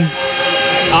 and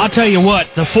I'll tell you what,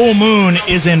 the full moon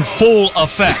is in full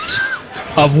effect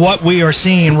of what we are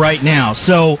seeing right now.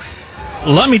 So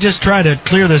let me just try to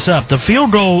clear this up. The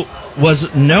field goal was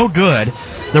no good.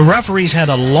 The referees had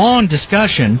a long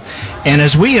discussion, and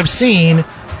as we have seen,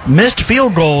 missed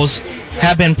field goals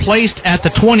have been placed at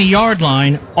the 20-yard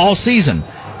line all season.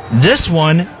 This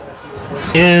one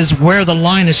is where the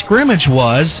line of scrimmage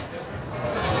was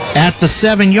at the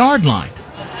 7-yard line.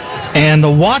 And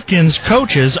the Watkins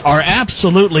coaches are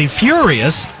absolutely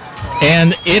furious,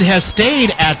 and it has stayed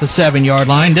at the 7-yard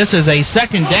line. This is a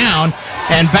second down,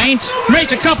 and Banks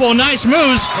makes a couple of nice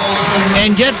moves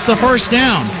and gets the first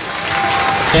down.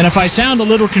 And if I sound a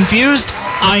little confused,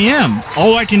 I am.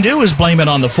 All I can do is blame it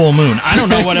on the full moon. I don't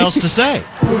know what else to say.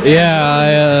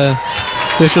 Yeah,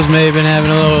 officials may have been having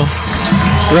a little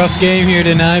rough game here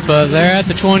tonight, but they're at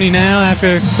the 20 now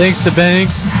thanks to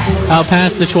Banks, out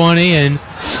past the 20, and,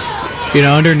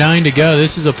 under 9 to go.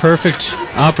 This is a perfect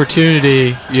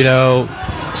opportunity,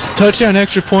 touchdown,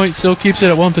 extra point, still keeps it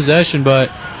at one possession,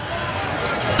 but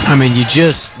I mean,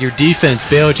 your defense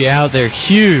bailed you out there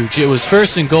huge. It was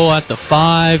first and goal at the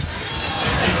 5.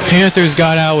 Panthers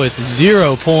got out with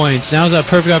 0 points. Now's a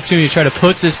perfect opportunity to try to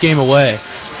put this game away.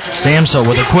 Samso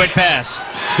with a quick pass.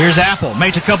 Here's Apple.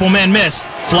 Makes a couple men miss.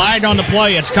 Flag on the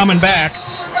play. It's coming back.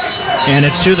 And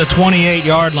it's to the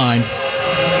 28-yard line.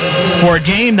 For a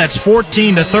game that's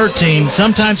 14-13,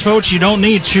 sometimes, folks, you don't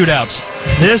need shootouts.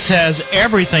 This has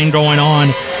everything going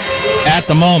on at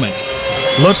the moment.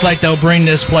 Looks like they'll bring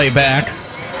this play back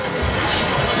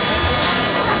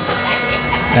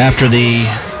after the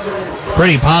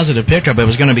pretty positive pickup. It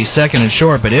was going to be second and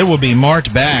short, but it will be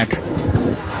marked back to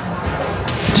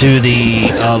the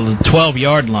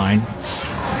 12-yard line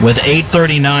with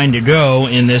 8:39 to go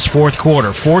in this fourth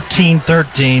quarter.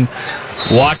 14-13,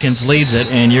 Watkins leads it,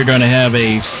 and you're going to have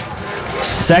a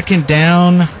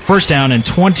first down and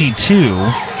 22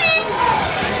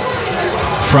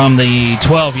 from the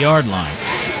 12-yard line.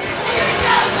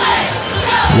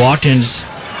 Watkins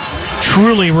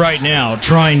truly right now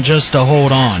trying just to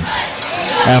hold on.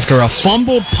 After a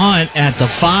fumbled punt at the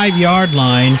 5-yard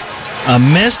line, a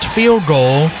missed field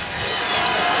goal,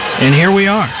 and here we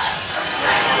are.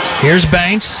 Here's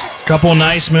Banks. Couple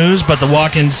nice moves, but the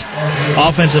Watkins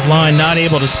offensive line not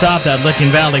able to stop that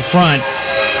Licking Valley front.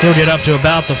 He'll get up to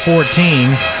about the 14,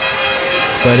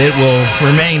 but it will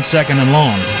remain second and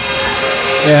long.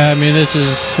 Yeah, I mean, this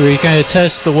is where you kind of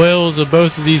test the wills of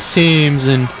both of these teams.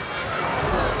 And,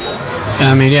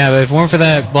 I mean, yeah, but if it weren't for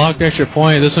that blocked extra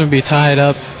point, this one would be tied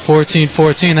up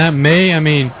 14-14. That may, I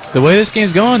mean, the way this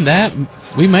game's going, that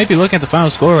we might be looking at the final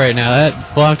score right now.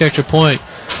 That blocked extra point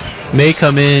may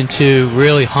come in to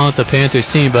really haunt the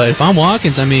Panthers team. But if I'm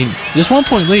Watkins, I mean, this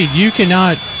 1-point lead, you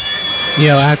cannot,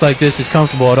 act like this is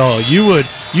comfortable at all. You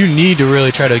need to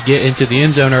really try to get into the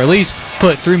end zone or at least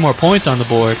put 3 more points on the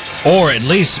board. Or at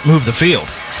least move the field.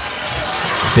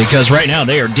 Because right now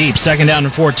they are deep. 2nd down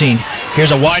and 14.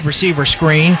 Here's a wide receiver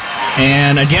screen.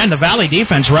 And again, the Valley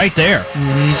defense right there.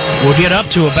 Mm-hmm. Will get up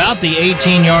to about the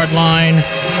 18-yard line.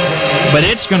 But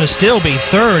it's going to still be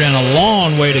 3rd and a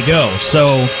long way to go.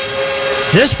 So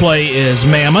this play is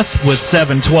mammoth with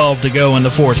 7:12 to go in the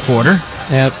 4th quarter.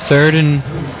 Yep, 3rd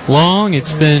and long.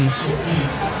 It's been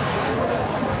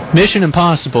mission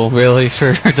impossible, really,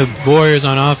 for the Warriors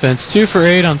on offense. 2 for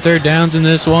 8 on 3rd downs in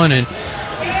this one. And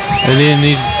in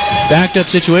these backed-up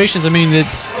situations, I mean,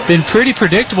 it's been pretty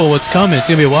predictable what's coming. It's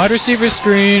going to be a wide receiver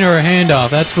screen or a handoff.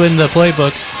 That's been the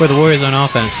playbook for the Warriors on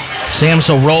offense.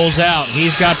 Samsel rolls out.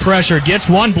 He's got pressure, gets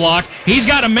one block. He's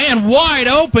got a man wide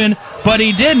open, but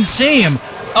he didn't see him.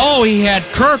 Oh, he had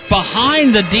Kirk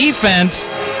behind the defense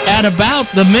at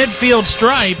about the midfield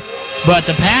stripe, but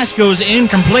the pass goes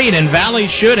incomplete, and Valley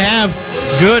should have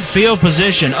good field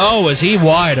position. Oh, is he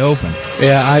wide open?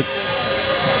 Yeah,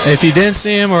 if you didn't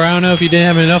see him, or I don't know if he didn't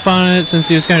have enough on it since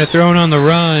he was kind of thrown on the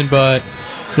run, but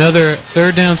another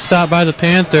 3rd down stop by the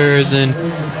Panthers, and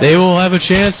they will have a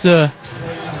chance to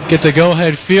get the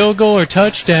go-ahead field goal or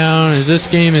touchdown as this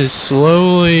game is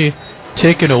slowly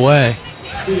ticking away.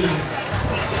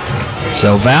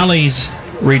 So Valley's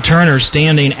returner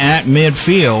standing at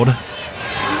midfield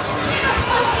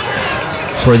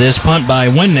for this punt by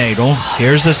Winnagel.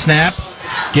 Here's the snap.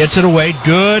 Gets it away.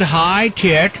 Good high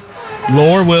kick.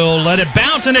 Lohr will let it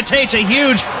bounce, and it takes a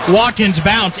huge Watkins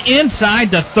bounce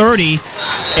inside the 30,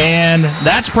 and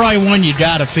that's probably one you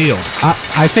got to field.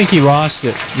 I think he lost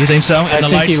it. You think so? I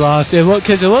think he lost it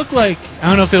because it looked like, I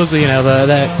don't know if it was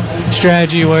that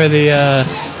strategy where the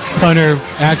punter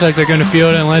acts like they're going to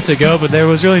field it and lets it go, but there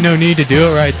was really no need to do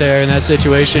it right there in that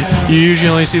situation. You usually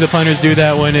only see the punters do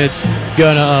that when it's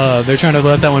they're trying to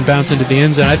let that one bounce into the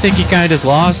end zone. I think he kind of just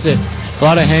lost it. A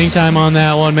lot of hang time on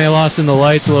that one, may have lost in the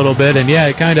lights a little bit, and yeah,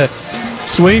 it kind of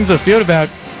swings the field about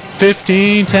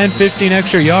 10, 15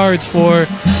 extra yards for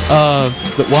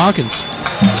the Watkins.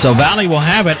 So Valley will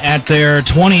have it at their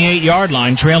 28-yard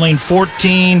line, trailing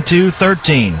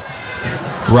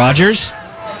 14-13. Rogers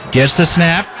gets the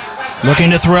snap,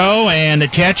 looking to throw, and the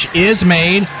catch is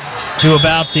made to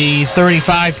about the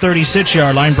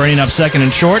 35-36-yard line, bringing up 2nd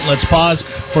and short. Let's pause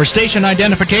for station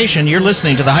identification. You're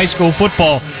listening to the high school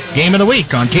football game of the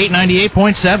week on Kate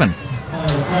 98.7.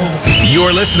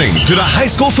 You're listening to the high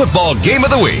school football game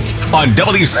of the week on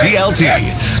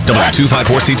WCLT,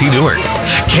 W254CT Newark,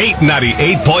 Kate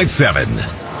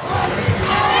 98.7.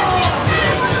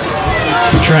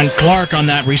 Trent Clark on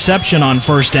that reception on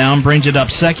 1st down brings it up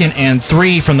 2nd and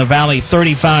 3 from the Valley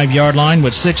 35-yard line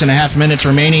with 6.5 minutes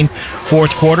remaining.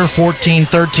 4th quarter,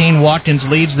 14-13. Watkins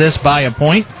leads this by a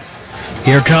point.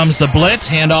 Here comes the blitz.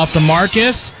 Hand off to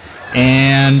Marcus.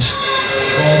 And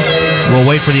we'll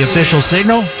wait for the official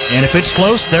signal. And if it's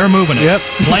close, they're moving it. Yep.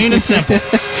 Plain and simple.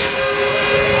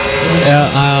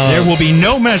 There will be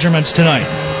no measurements tonight.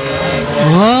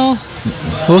 Well,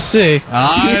 we'll see.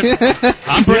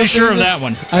 I'm pretty sure of that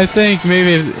one. I think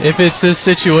maybe if it's this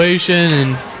situation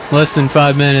in less than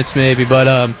 5 minutes, maybe.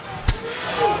 But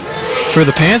for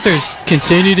the Panthers,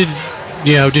 continue to,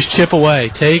 just chip away.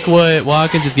 Take what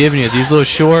Watkins is giving you. These little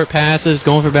short passes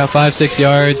going for about 5-6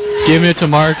 yards. Giving it to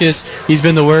Marcus. He's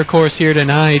been the workhorse here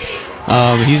tonight.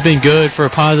 He's been good for a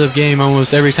positive game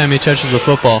almost every time he touches the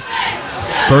football.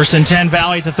 1st and 10,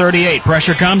 Valley at the 38.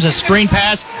 Pressure comes, a screen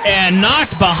pass, and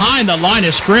knocked behind the line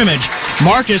of scrimmage.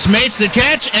 Marcus makes the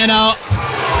catch, and an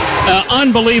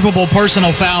unbelievable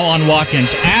personal foul on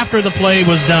Watkins. After the play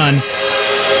was done,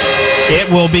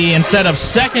 it will be, instead of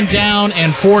 2nd down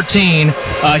and 14,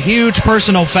 a huge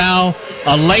personal foul,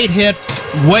 a late hit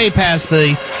way past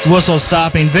the whistle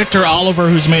stopping. Victor Oliver,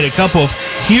 who's made a couple of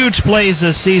huge plays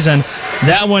this season,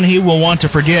 that one he will want to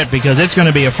forget because it's going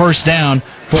to be a 1st down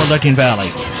for Licking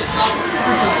Valley.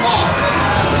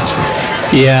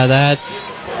 Yeah,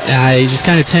 he just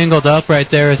kind of tangled up right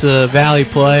there with the Valley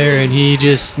player, and he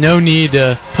just, no need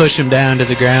to push him down to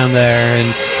the ground there.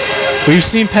 And we've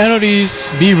seen penalties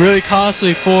be really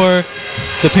costly for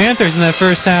the Panthers in that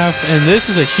first half, and this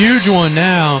is a huge one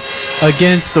now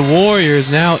against the Warriors,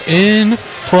 now in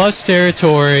plus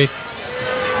territory.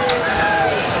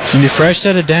 And the fresh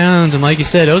set of downs, and like you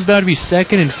said, it was about to be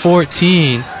 2nd and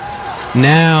 14.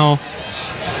 Now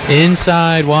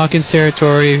inside Watkins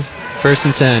territory, 1st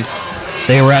and 10.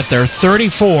 They were at their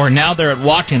 34. Now they're at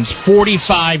Watkins'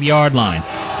 45-yard line.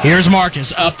 Here's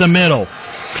Marcus up the middle,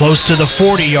 close to the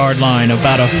 40-yard line,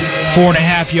 about a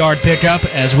 4.5-yard pickup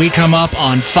as we come up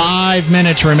on 5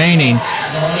 minutes remaining.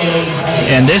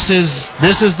 And this is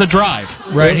the drive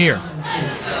right here.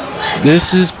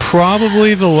 This is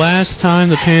probably the last time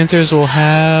the Panthers will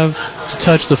have to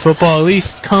touch the football, at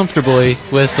least comfortably,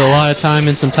 with a lot of time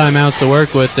and some timeouts to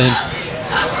work with. And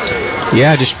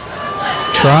yeah, just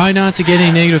try not to get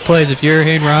any negative plays. If you're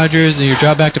Hayden Rodgers and you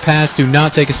drop back to pass, do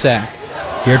not take a sack.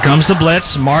 Here comes the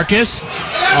blitz. Marcus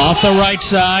off the right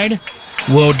side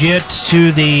will get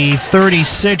to the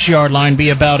 36-yard line, be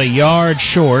about a yard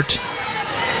short.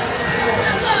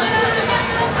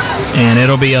 And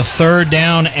it'll be a 3rd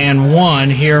down and 1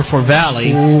 here for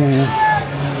Valley.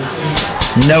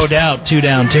 No doubt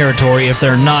 2-down territory if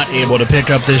they're not able to pick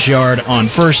up this yard on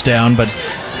 1st down, but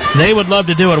they would love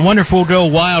to do it. I wonder if we'll go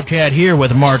Wildcat here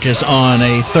with Marcus on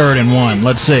a 3rd and 1.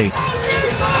 Let's see.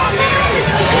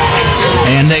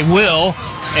 And they will,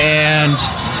 and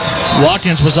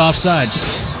Watkins was offsides.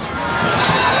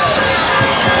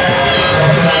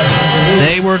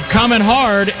 They were coming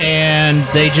hard, and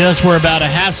they just were about a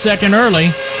half second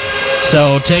early.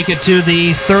 So take it to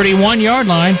the 31-yard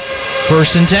line.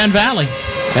 1st and 10 Valley.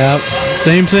 Yep,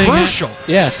 same thing. Crucial.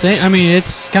 Yeah, same. I mean,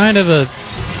 it's kind of a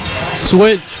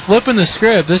switch, flipping the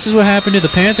script. This is what happened to the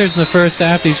Panthers in the first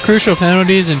half. These crucial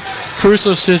penalties and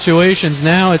crucial situations.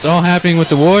 Now it's all happening with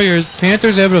the Warriors.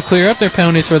 Panthers are able to clear up their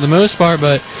penalties for the most part,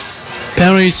 but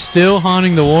penalties still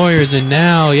haunting the Warriors. And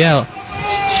now,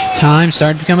 time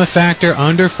starting to become a factor.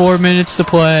 Under 4 minutes to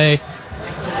play.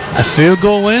 A field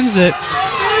goal wins it.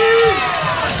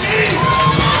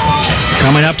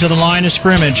 Coming up to the line of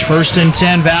scrimmage. 1st and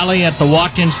 10 Valley at the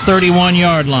Watkins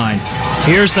 31-yard line.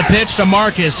 Here's the pitch to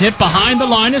Marcus. Hit behind the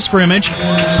line of scrimmage.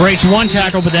 Breaks one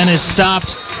tackle, but then is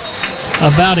stopped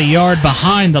about a yard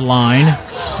behind the line.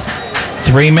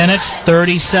 3 minutes,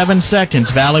 37 seconds.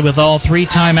 Valley with all 3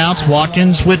 timeouts.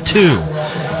 Watkins with 2.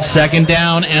 2nd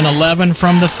down and 11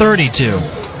 from the 32.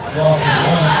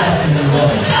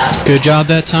 Good job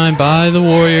that time by the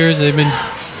Warriors.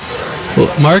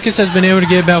 Marcus has been able to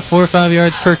get about 4 or 5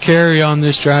 yards per carry on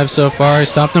this drive so far. He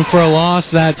stopped them for a loss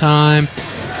that time.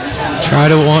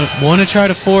 Want to try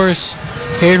to force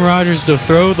Hayden Rodgers to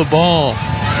throw the ball.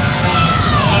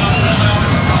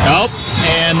 Nope.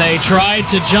 And they tried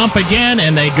to jump again,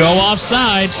 and they go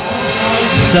offsides.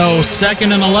 So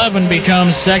 2nd and 11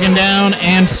 becomes 2nd down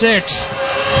and 6.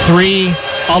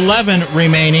 3:11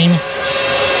 remaining.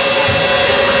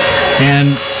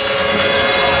 And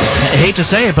I hate to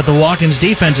say it, but the Watkins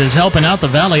defense is helping out the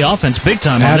Valley offense big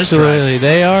time on this drive. Absolutely.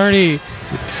 They already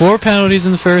 4 penalties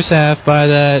in the first half by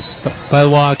the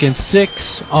Watkins.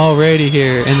 6 already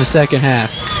here in the second half.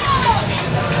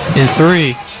 And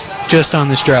 3 just on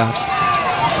this drive.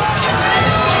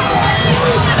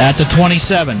 At the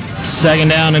 27, 2nd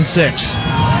down and 6.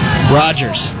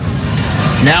 Rodgers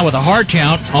now with a hard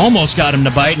count, almost got him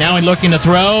to bite. Now he's looking to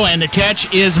throw, and the catch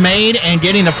is made, and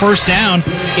getting the 1st down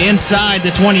inside the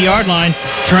 20-yard line.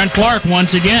 Trent Clark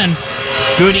once again.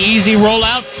 Good, easy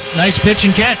rollout. Nice pitch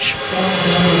and catch.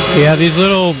 Yeah, these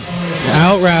little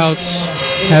out routes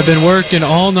have been working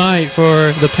all night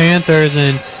for the Panthers,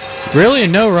 and really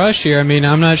in no rush here. I mean,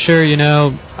 I'm not sure, you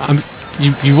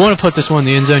want to put this one in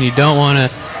the end zone. You don't want to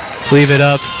leave it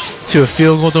up to a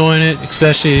field goal to win it,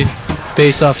 especially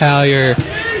based off how your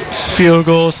field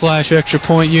goal / extra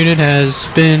point unit has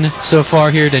been so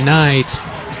far here tonight.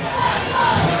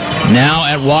 Now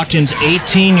at Watkins'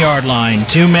 18-yard line.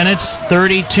 2 minutes,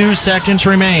 32 seconds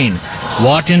remain.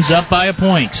 Watkins up by a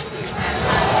point.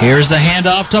 Here's the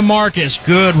handoff to Marcus.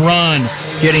 Good run.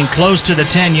 Getting close to the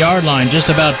 10-yard line, just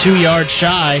about 2 yards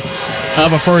shy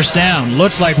of a 1st down.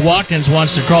 Looks like Watkins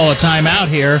wants to call a timeout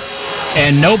here,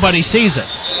 and nobody sees it.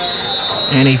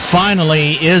 And he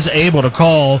finally is able to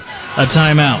call a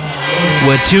timeout.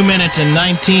 With 2 minutes and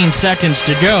 19 seconds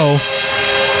to go,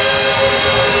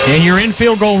 and you're in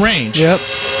field goal range. Yep.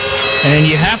 And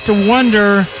you have to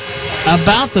wonder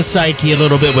about the psyche a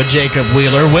little bit with Jacob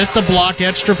Wheeler, with the block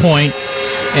extra point,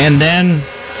 and then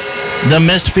the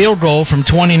missed field goal from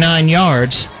 29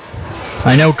 yards.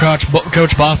 I know Coach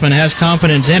Boffman has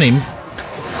confidence in him.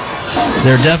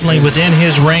 They're definitely within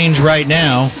his range right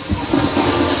now.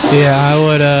 Yeah, I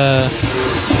would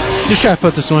Just try to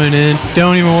put this one in.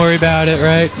 Don't even worry about it,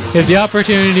 right? If the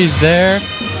opportunity's there,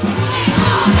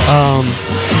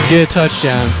 get a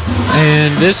touchdown.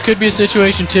 And this could be a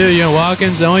situation, too. You know,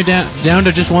 Watkins only down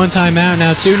to just one timeout.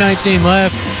 Now 2:19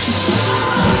 left.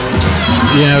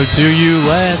 You know, do you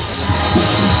let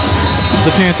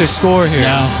the Panthers score here?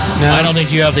 No. I don't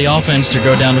think you have the offense to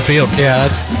go down the field. Yeah,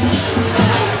 that's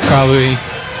probably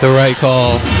the right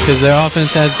call because their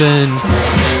offense has been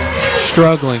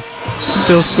struggling.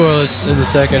 Still scoreless in the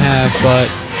second half, but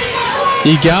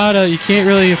you can't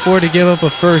really afford to give up a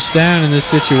first down in this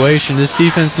situation. This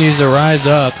defense needs to rise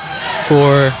up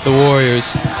for the Warriors.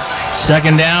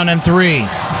 2nd down and 3.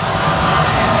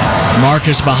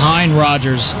 Marcus behind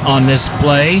Rogers on this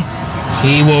play.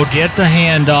 He will get the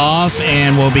handoff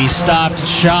and will be stopped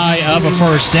shy of a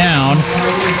first down.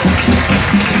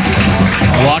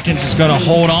 Watkins is going to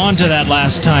hold on to that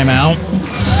last timeout.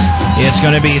 It's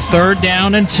going to be 3rd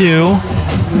down and 2.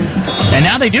 And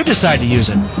now they do decide to use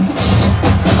it.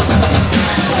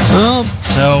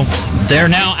 So they're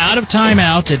now out of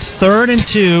timeouts. It's 3rd and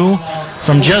 2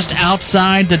 from just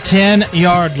outside the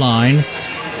 10-yard line.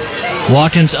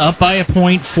 Watkins up by a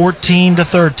point,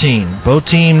 14-13. Both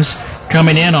teams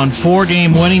coming in on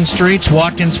 4-game winning streaks.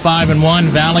 Watkins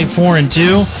 5-1, Valley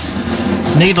 4-2.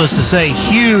 Needless to say,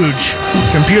 huge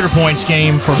computer points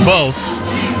game for both.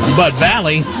 But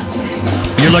Valley,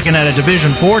 you're looking at a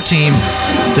Division IV team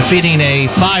defeating a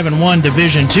 5-1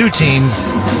 Division II team.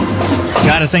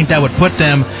 Got to think that would put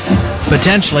them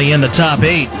potentially in the top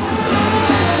 8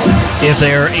 if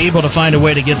they're able to find a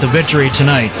way to get the victory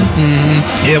tonight.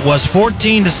 Mm-hmm. It was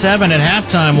 14-7 at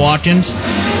halftime, Watkins.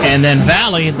 And then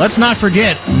Valley, let's not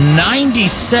forget,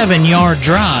 97-yard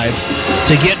drive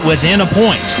to get within a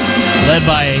point, led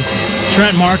by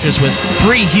Trent Marcus with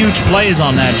 3 huge plays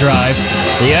on that drive.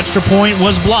 The extra point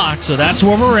was blocked, so that's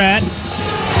where we're at.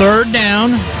 3rd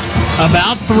down,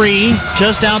 about 3,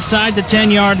 just outside the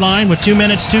 10-yard line with 2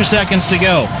 minutes, 2 seconds to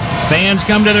go. Fans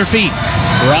come to their feet.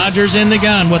 Rogers in the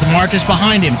gun with Marcus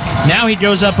behind him. Now he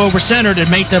goes up over center to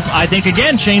make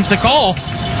change the call.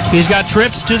 He's got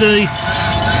trips to the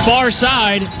far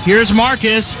side. Here's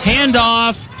Marcus,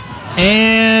 handoff,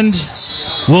 and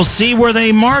we'll see where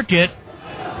they mark it.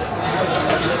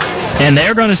 And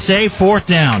they're going to say 4th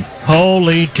down.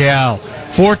 Holy cow.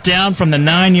 4th down from the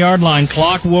 9-yard line.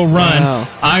 Clock will run. Wow.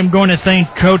 I'm going to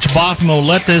think Coach Botham will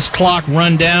let this clock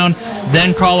run down,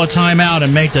 then call a timeout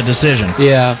and make the decision.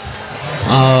 Yeah.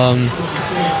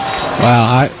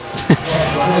 Wow.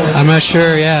 I'm not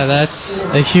sure. Yeah, that's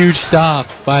a huge stop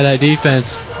by that defense.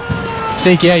 I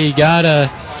think, yeah, you gotta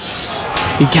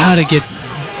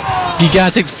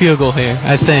take the field goal here.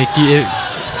 I think you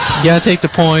gotta take the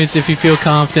points if you feel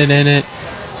confident in it.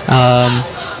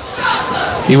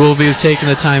 He will be taking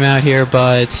the timeout here,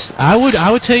 but I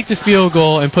would take the field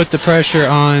goal and put the pressure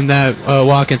on that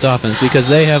Watkins offense because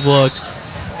they've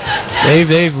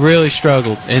really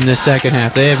struggled in the second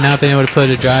half. They have not been able to put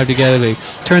a drive together. They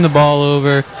turn the ball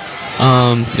over.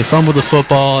 They fumbled the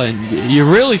football, and you're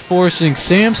really forcing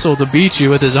Samsel to beat you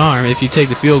with his arm if you take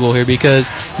the field goal here because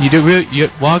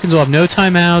Watkins will have no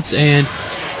timeouts, and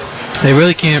they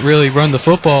really can't run the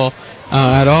football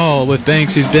at all with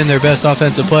Banks, who's been their best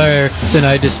offensive player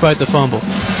tonight despite the fumble.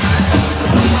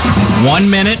 1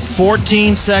 minute,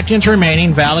 14 seconds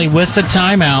remaining. Valley with the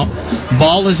timeout.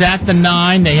 Ball is at the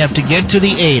 9. They have to get to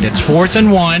the 8. It's 4th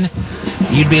and 1.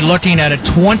 You'd be looking at a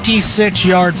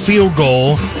 26-yard field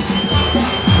goal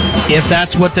if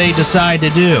that's what they decide to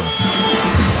do.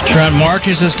 Trent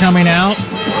Marcus is coming out.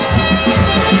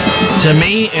 To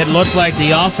me, it looks like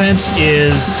the offense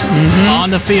is on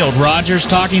the field. Rogers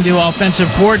talking to offensive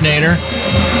coordinator,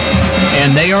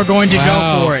 and they are going to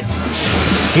go for it.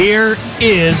 Here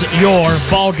is your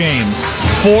ball game.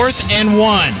 4th and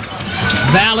 1.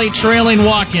 Valley trailing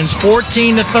Watkins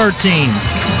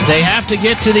 14-13. They have to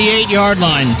get to the 8-yard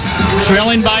line.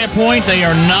 Trailing by a point, they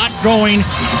are not going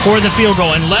for the field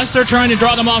goal unless they're trying to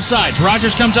draw them off sides.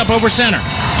 Rogers comes up over center,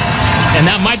 and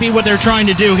that might be what they're trying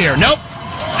to do here. Nope.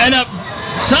 And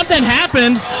something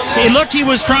happened. He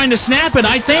was trying to snap it,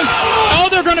 I think. Oh,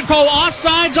 they're going to call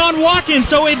offsides on Watkins,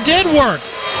 so it did work.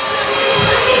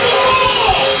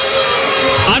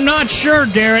 I'm not sure,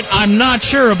 Garrett. I'm not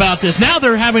sure about this. Now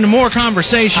they're having more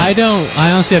conversation. I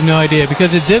honestly have no idea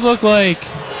because it did look like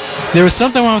there was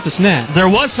something wrong with the snap. There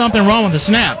was something wrong with the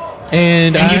snap.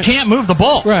 And you can't move the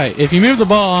ball. Right. If you move the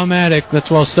ball automatic, that's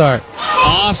well start.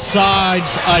 Offsides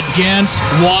against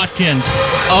Watkins.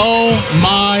 Oh,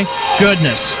 my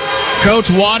goodness. Coach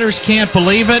Waters can't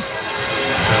believe it.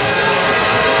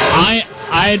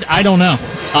 I don't know.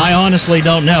 I honestly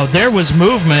don't know. There was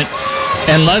movement,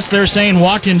 unless they're saying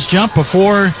Watkins jumped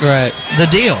before the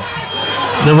deal.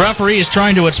 The referee is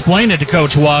trying to explain it to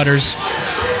Coach Waters.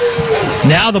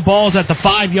 Now the ball's at the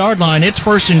 5-yard line. It's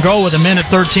 1st and goal with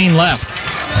 1:13 left.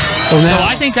 So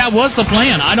I think that was the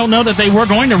plan. I don't know that they were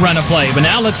going to run a play, but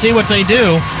now let's see what they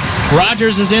do.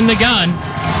 Rogers is in the gun.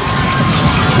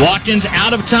 Watkins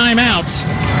out of timeouts.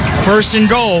 1st and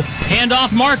goal. Hand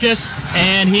off Marcus,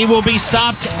 and he will be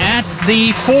stopped at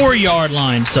the 4-yard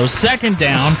line. So 2nd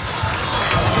down.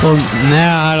 Well,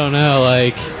 now I don't know.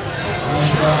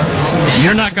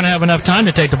 You're not going to have enough time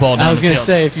to take the ball down. I was going to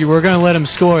say, if you were going to let him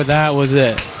score, that was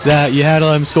it. That you had to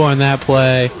let him score on that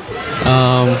play.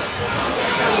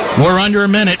 We're under a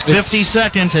minute, 50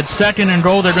 seconds. It's 2nd and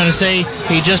goal. They're going to say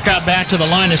he just got back to the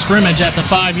line of scrimmage at the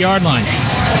 5-yard line.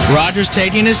 Rogers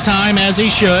taking his time as he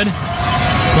should.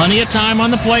 Plenty of time on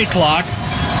the play clock.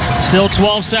 Still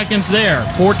 12 seconds there.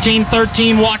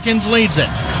 14-13, Watkins leads it.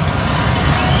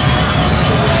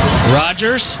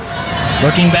 Rogers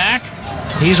looking back.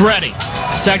 He's ready.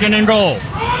 2nd and goal.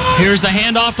 Here's the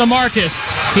handoff to Marcus.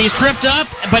 He's tripped up,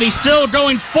 but he's still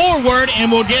going forward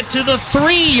and will get to the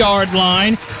 3-yard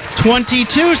line.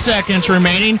 22 seconds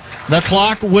remaining. The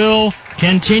clock will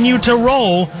continue to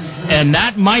roll, and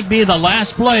that might be the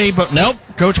last play, but nope.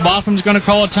 Coach Boffin's going to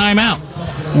call a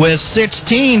timeout with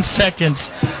 16 seconds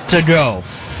to go.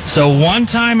 So 1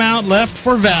 timeout left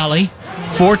for Valley.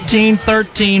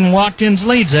 14-13, Watkins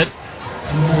leads it.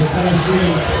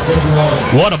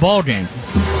 What a ball game.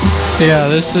 Yeah,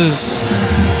 this is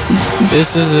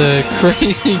a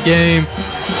crazy game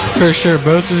for sure.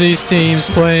 Both of these teams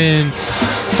playing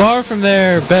far from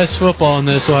their best football in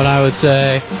this one, I would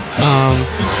say.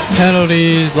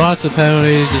 Penalties, lots of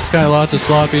penalties. It's got lots of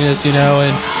sloppiness, and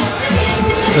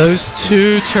those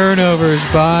 2 turnovers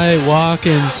by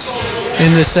Watkins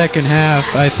in the second half,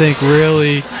 I think,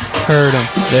 really hurt him.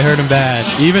 They hurt him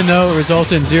bad. Even though it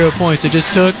resulted in 0 points, it just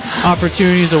took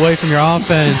opportunities away from your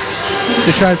offense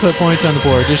to try to put points on the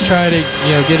board. Just try to,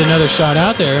 get another shot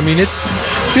out there. I mean, it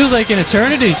feels like an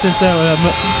eternity since the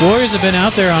Warriors have been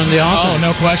out there on the offense. Oh,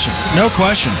 no question. No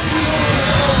question.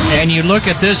 And you look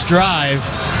at this drive,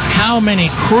 how many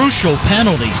crucial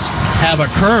penalties have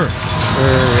occurred?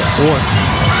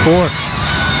 4.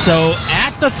 So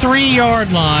at the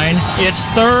 3-yard line, it's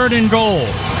 3rd and goal.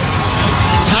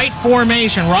 Tight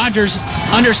formation. Rogers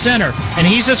under center, and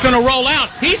he's just going to roll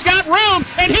out. He's got room,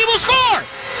 and he will score.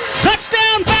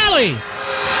 Touchdown Valley.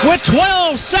 With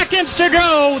 12 seconds to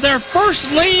go, their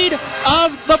first lead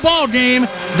of the ball game.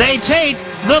 They take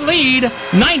the lead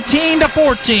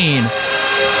 19-14.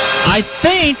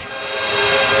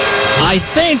 I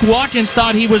think Watkins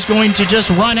thought he was going to just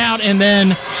run out and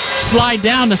then slide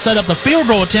down to set up the field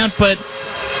goal attempt, but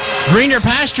greener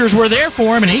pastures were there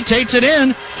for him, and he takes it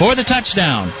in for the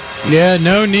touchdown. Yeah,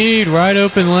 no need, right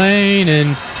open lane,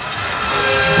 and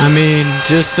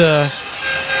just a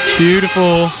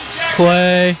beautiful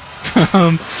play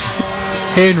from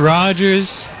Hayden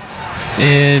Rogers,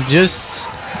 and just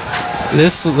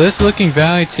this looking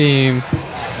Valley team.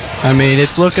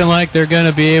 It's looking like they're going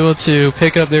to be able to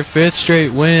pick up their 5th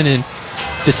straight win, and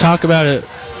just talk about it,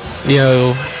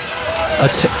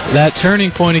 that turning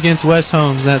point against West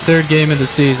Holmes, that 3rd game of the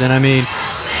season.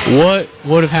 What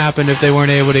would have happened if they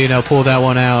weren't able to, pull that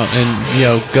one out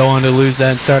and, go on to lose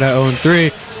that and start out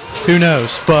 0-3? Who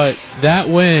knows? But that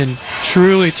win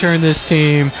truly turned this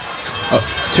team,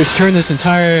 to turn this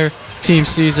entire team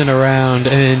season around,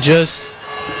 and just,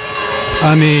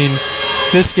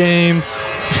 this game.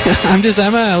 I'm at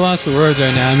a loss for words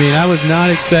right now. I was not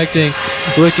expecting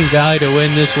Licking Valley to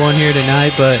win this one here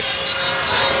tonight, but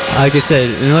like I said,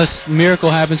 unless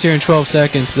miracle happens here in 12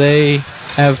 seconds, they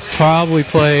have probably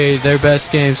played their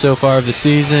best game so far of the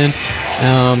season,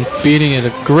 beating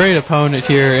a great opponent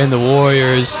here in the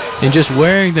Warriors and just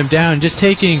wearing them down, just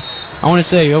taking, I want to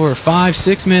say, over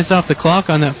 5-6 minutes off the clock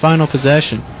on that final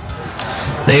possession.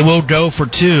 They will go for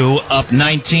 2, up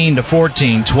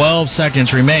 19-14. 12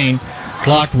 seconds remain.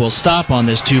 Clock will stop on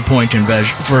this 2-point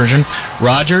conversion.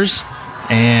 Rogers,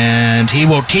 and he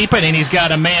will keep it, and he's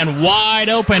got a man wide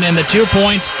open, and the 2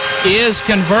 points is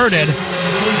converted.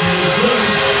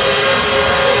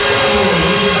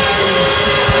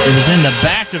 It was in the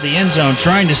back of the end zone,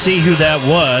 trying to see who that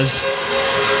was.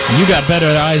 You got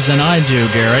better eyes than I do,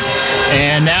 Garrett.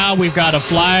 And now we've got a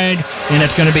flag, and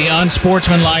it's going to be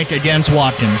unsportsmanlike against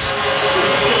Watkins.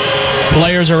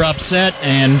 Players are upset,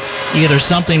 and either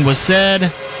something was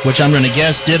said, which I'm going to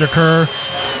guess did occur,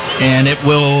 and it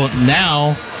will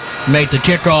now make the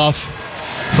kickoff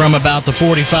from about the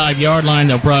 45-yard line.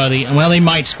 They'll probably, they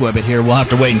might squib it here. We'll have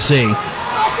to wait and see.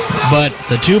 But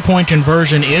the 2-point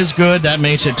conversion is good. That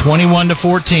makes it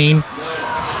 21-14.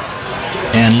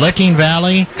 And Licking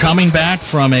Valley coming back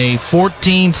from a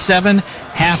 14-7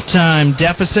 halftime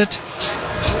deficit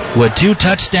with 2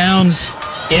 touchdowns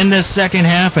in this second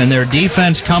half, and their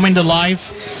defense coming to life.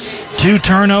 2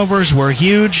 turnovers were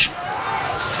huge.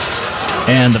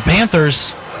 And the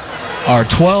Panthers are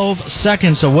 12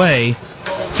 seconds away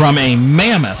from a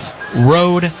mammoth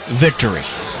road victory.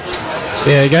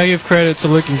 Yeah, you got to give credit to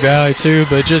Licking Valley, too,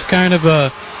 but just kind of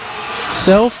a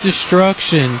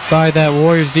self-destruction by that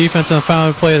Warriors defense on the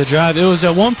final play of the drive. It was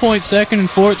at one point 2nd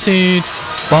and 14.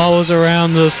 Ball was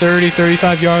around the 30,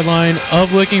 35-yard line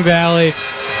of Licking Valley.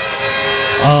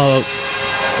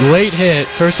 Late hit,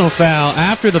 personal foul.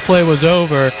 After the play was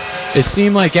over, it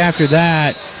seemed like after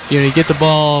that, you get the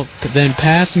ball, then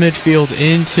past midfield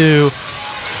into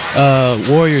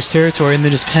Warriors territory, and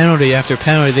then just penalty after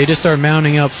penalty. They just started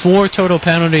mounting up 4 total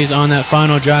penalties on that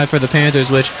final drive for the Panthers,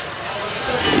 which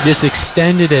just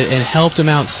extended it and helped them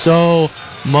out so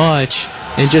much.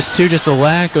 And just the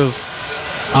lack of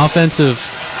offensive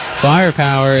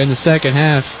firepower in the second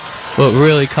half, what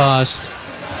really cost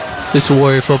this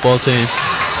Warrior football team.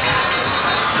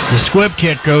 The squib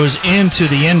kick goes into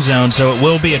the end zone, so it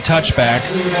will be a touchback.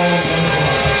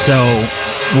 So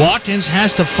Watkins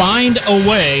has to find a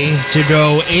way to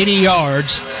go 80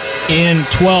 yards in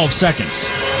 12 seconds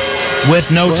with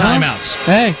no timeouts.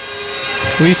 Hey,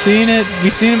 we've seen it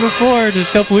before.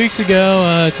 Just a couple weeks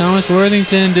ago, Thomas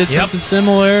Worthington did something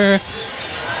similar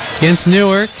against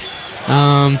Newark.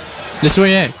 This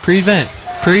way, prevent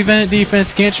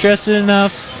defense. Can't stress it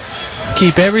enough.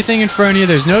 Keep everything in front of you.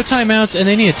 There's no timeouts, and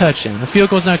they need a touchdown. A field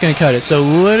goal's not going to cut it. So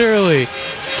literally,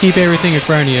 keep everything in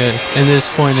front of you in this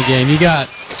point in the game. You got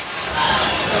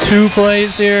 2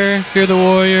 plays here if you're the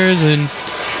Warriors, and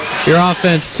your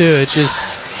offense too. It's just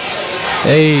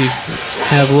they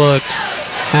have looked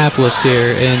hapless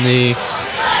here in the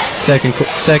second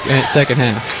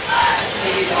half.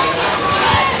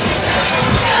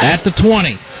 At the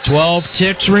 20, 12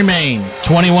 ticks remain.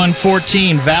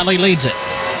 21-14, Valley leads it.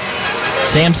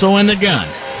 Samsel in the gun.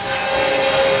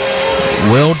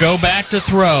 Will go back to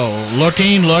throw.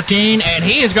 Looking, and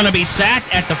he is going to be sacked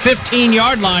at the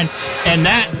 15-yard line, and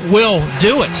that will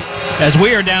do it. As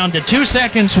we are down to 2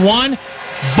 seconds, 1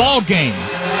 ball game.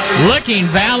 Licking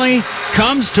Valley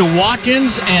comes to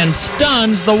Watkins and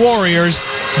stuns the Warriors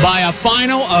by a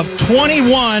final of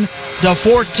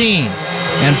 21-14.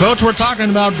 And folks, we're talking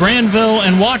about Granville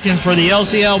and Watkins for the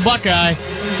LCL Buckeye.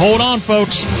 Hold on,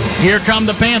 folks. Here come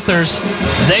the Panthers.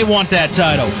 They want that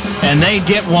title, and they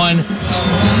get one.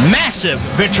 Massive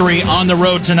victory on the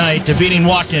road tonight, defeating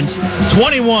Watkins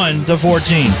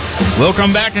 21-14. We'll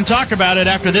come back and talk about it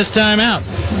after this timeout.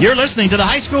 You're listening to the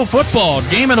High School Football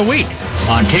Game of the Week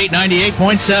on Kate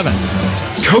 98.7.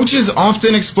 Coaches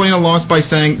often explain a loss by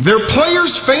saying their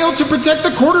players failed to protect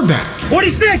the quarterback.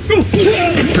 46!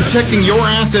 Protecting your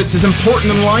assets is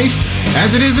important in life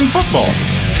as it is in football.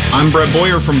 I'm Brett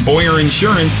Boyer from Boyer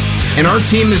Insurance, and our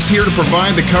team is here to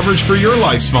provide the coverage for your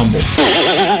life's fumbles.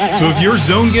 So if your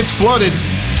zone gets flooded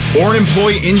or an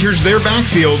employee injures their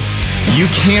backfield, you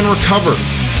can recover.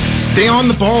 Stay on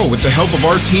the ball with the help of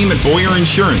our team at Boyer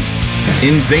Insurance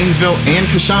in Zanesville and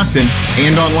Coshocton,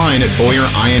 and online at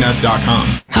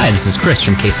BoyerINS.com. Hi, this is Chris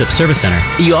from KSIP Service Center.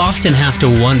 You often have to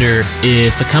wonder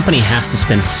if a company has to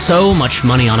spend so much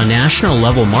money on a national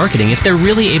level marketing if they're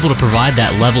really able to provide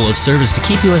that level of service to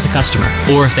keep you as a customer,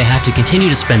 or if they have to continue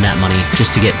to spend that money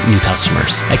just to get new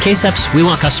customers. At KSIPs, we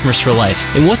want customers for life,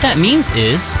 and what that means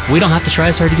is we don't have to try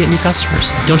as hard to get new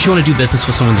customers. Don't you want to do business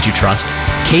with someone that you trust?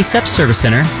 KSIP Service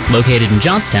Center, located in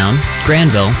Johnstown,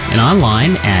 Granville, and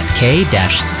online at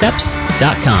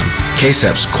k-seps.com.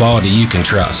 K-Seps, quality you can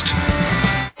trust.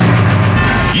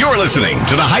 You're listening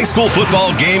to the High School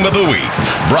Football Game of the Week,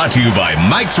 brought to you by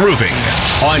Mike's Roofing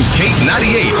on Kate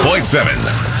 98.7.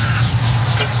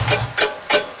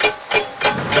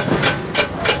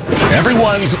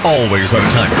 Everyone's always on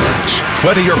a time crunch.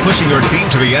 Whether you're pushing your team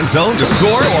to the end zone to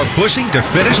score or pushing to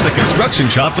finish the construction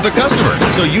job for the customer,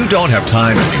 so you don't have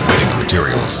time to be waiting for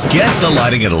materials. Get the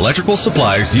lighting and electrical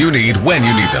supplies you need when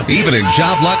you need them, even in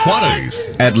job lot quantities.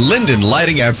 At Linden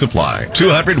Lighting and Supply,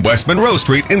 200 West Monroe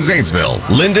Street in Zanesville.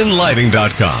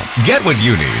 LindenLighting.com. Get what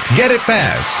you need. Get it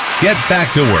fast. Get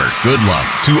back to work. Good luck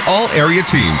to all area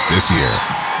teams this year.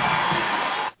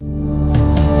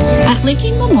 At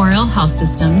Licking Memorial Health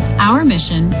Systems, our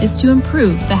mission is to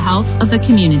improve the health of the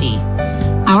community.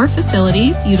 Our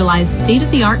facilities utilize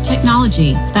state-of-the-art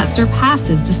technology that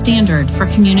surpasses the standard for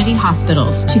community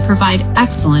hospitals to provide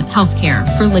excellent health care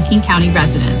for Licking County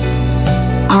residents.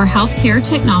 Our healthcare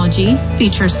technology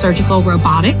features surgical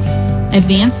robotics,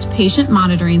 advanced patient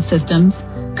monitoring systems,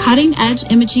 cutting-edge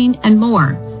imaging, and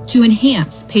more to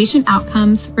enhance patient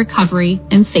outcomes, recovery,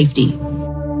 and safety.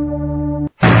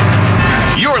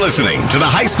 You're listening to the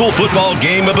High School Football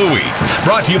Game of the Week,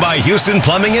 brought to you by Houston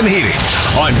Plumbing and Heating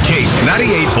on Case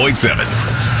 98.7.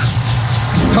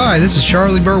 Hi, this is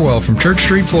Charlie Burwell from Church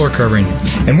Street Floor Covering,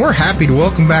 and we're happy to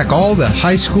welcome back all the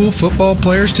high school football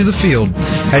players to the field.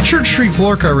 At Church Street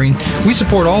Floor Covering, we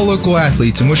support all local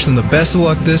athletes and wish them the best of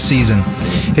luck this season.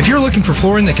 If you're looking for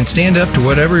flooring that can stand up to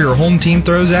whatever your home team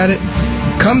throws at it,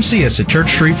 come see us at Church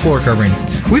Street Floor Covering.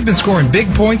 We've been scoring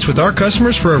big points with our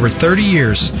customers for over 30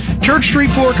 years. Church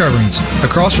Street Floor Coverings,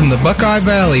 across from the Buckeye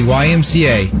Valley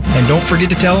YMCA. And don't forget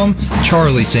to tell them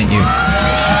Charlie sent you.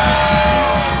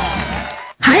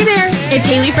 Hi there, it's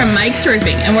Haley from Mike's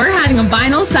Roofing, and we're having a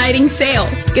vinyl siding sale.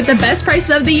 Get the best prices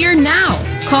of the year now.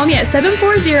 Call me at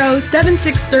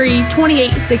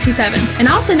 740-763-2867, and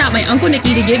I'll send out my Uncle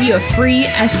Nicky to give you a free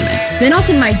estimate. Then I'll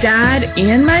send my dad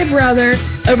and my brother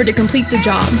over to complete the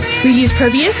job. We use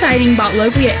Provia siding bought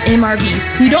locally at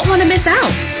MRV. You don't want to miss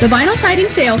out. The vinyl siding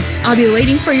sale, I'll be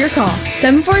waiting for your call.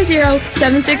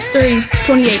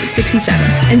 740-763-2867.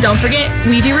 And don't forget,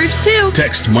 we do roofs too.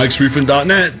 Text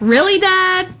Mike'sRoofing.net. Really,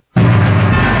 Dad?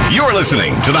 You're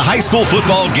listening to the High School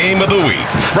Football Game of the Week,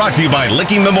 brought to you by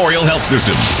Licking Memorial Health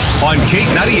Systems on Cake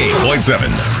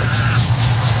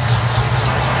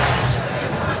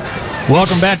 98.7.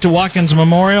 Welcome back to Watkins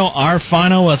Memorial. Our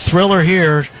final, a thriller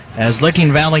here as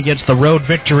Licking Valley gets the road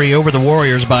victory over the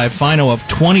Warriors by a final of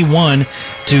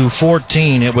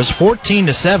 21-14. It was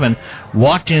 14-7,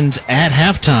 Watkins at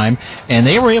halftime, and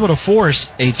they were able to force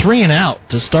a 3-and-out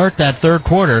to start that third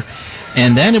quarter.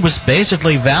 And then it was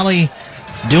basically Valley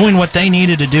doing what they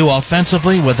needed to do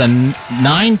offensively with a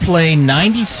 9-play,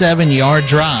 97-yard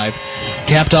drive,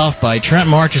 capped off by Trent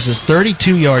Marcus's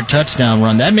 32-yard touchdown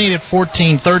run. That made it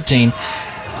 14-13.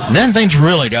 Then things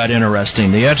really got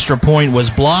interesting. The extra point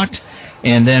was blocked,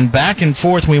 and then back and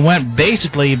forth we went.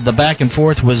 Basically, the back and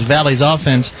forth was Valley's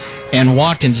offense and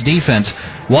Watkins' defense.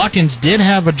 Watkins did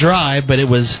have a drive, but it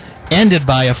was ended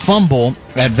by a fumble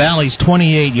at Valley's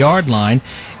 28-yard line,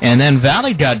 and then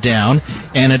Valley got down,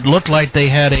 and it looked like they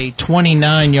had a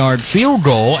 29-yard field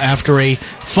goal after a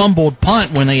fumbled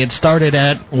punt when they had started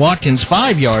at Watkins'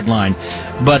 5-yard line.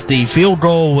 But the field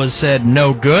goal was said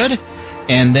no good,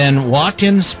 and then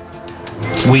Watkins,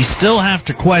 we still have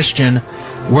to question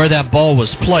where that ball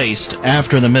was placed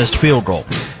after the missed field goal,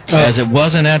 as it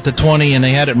wasn't at the 20 and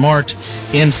they had it marked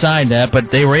inside that, but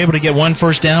they were able to get one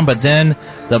first down, but then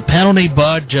the penalty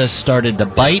bug just started to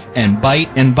bite and bite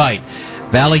and bite.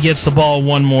 Valley gets the ball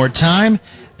one more time.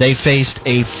 They faced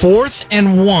a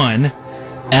 4th-and-1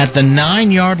 at the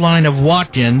 9-yard line of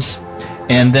Watkins,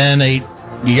 and then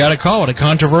you got to call it a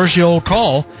controversial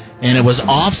call, and it was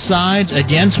offsides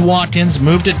against Watkins,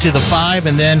 moved it to the 5,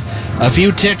 and then a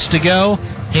few ticks to go.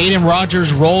 Hayden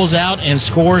Rogers rolls out and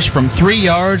scores from 3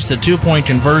 yards. The 2-point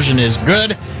conversion is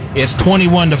good. It's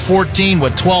 21-14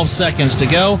 with 12 seconds to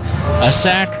go. A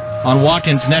sack on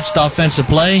Watkins' next offensive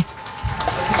play,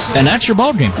 and that's your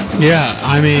ball game. Yeah,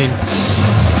 I mean,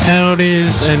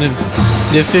 penalties and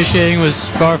the officiating was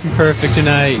far from perfect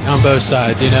tonight on both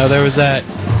sides. You know, there was that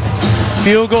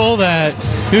field goal that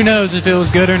who knows if it was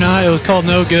good or not. It was called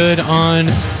no good on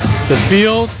the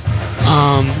field.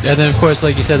 And then, of course,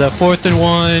 like you said, that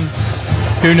 4th-and-1,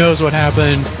 who knows what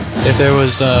happened, if there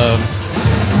was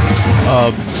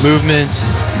movement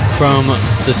from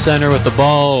the center with the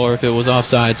ball or if it was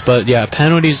offsides. But, yeah,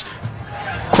 penalties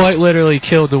quite literally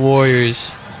killed the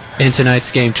Warriors in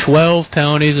tonight's game. 12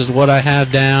 penalties is what I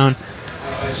have down.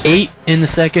 8 in the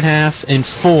second half and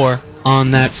 4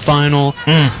 on that final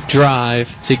drive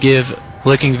to give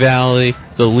Licking Valley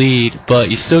the lead, but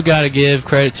you still got to give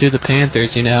credit to the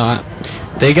Panthers. You know,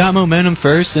 they got momentum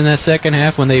first in that second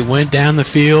half when they went down the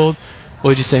field.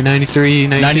 What would you say,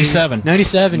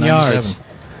 97 yards.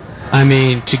 I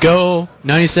mean, to go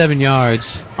 97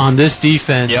 yards on this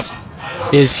defense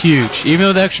is huge. Even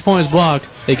though the extra point was blocked,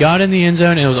 they got in the end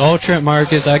zone. It was all Trent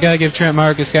Marcus. I got to give Trent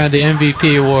Marcus kind of the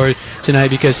MVP award tonight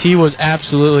because he was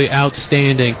absolutely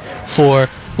outstanding for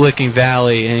Licking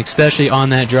Valley, and especially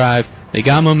on that drive. They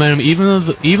got momentum,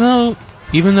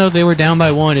 even though they were down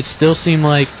by 1. It still seemed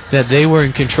like that they were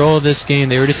in control of this game.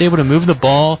 They were just able to move the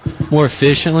ball more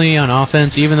efficiently on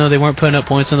offense, even though they weren't putting up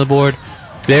points on the board.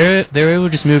 They were able to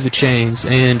just move the chains.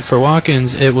 And for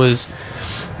Watkins, it was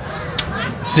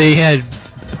they had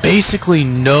basically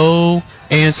no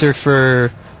answer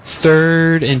for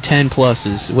 3rd and 10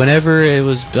 pluses. Whenever it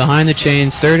was behind the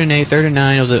chains, 3rd and 8, 3rd and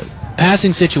 9, it was a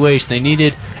passing situation. They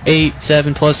needed 8,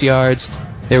 7+ yards.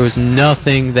 There was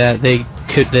nothing that they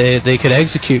could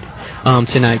execute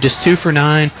tonight. Just 2 for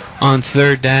 9 on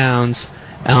 3rd downs,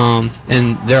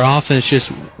 and their offense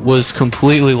just was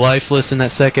completely lifeless in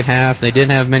that second half. They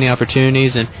didn't have many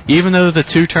opportunities, and even though the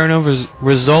 2 turnovers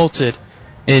resulted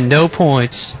in no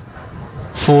points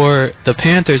for the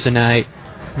Panthers tonight,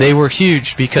 they were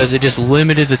huge because it just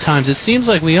limited the times. It seems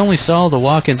like we only saw the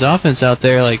Watkins offense out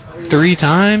there like 4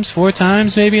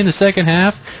 times maybe in the second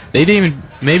half. They didn't even,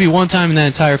 maybe one time in that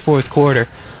entire fourth quarter.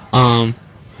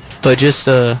 But just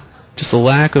a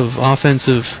lack of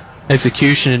offensive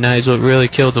execution tonight is what really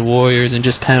killed the Warriors, and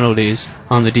just penalties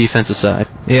on the defensive side.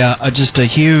 Yeah, just a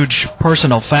huge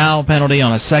personal foul penalty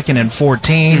on a 2nd and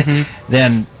 14,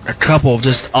 then a couple of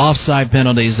just offside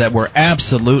penalties that were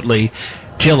absolutely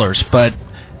killers. But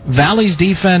Valley's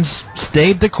defense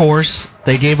stayed the course.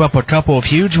 They gave up a couple of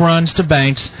huge runs to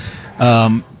Banks,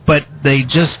 but they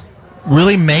just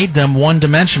really made them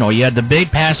one-dimensional. You had the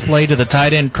big pass play to the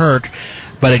tight end Kirk,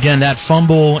 but again, that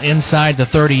fumble inside the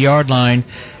 30-yard line,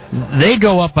 they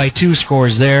go up by 2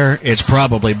 scores there, it's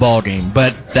probably ball game.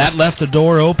 But that left the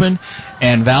door open,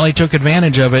 and Valley took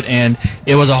advantage of it, and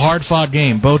it was a hard-fought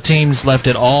game. Both teams left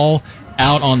it all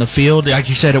out on the field. Like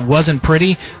you said, it wasn't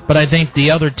pretty, but I think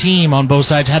the other team on both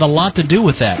sides had a lot to do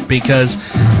with that, because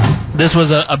this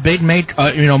was a big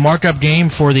markup game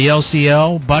for the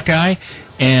LCL Buckeye,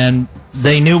 and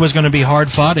they knew it was going to be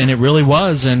hard-fought, and it really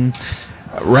was. And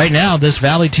right now, this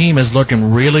Valley team is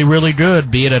looking really, really good,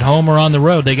 be it at home or on the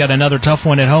road. They got another tough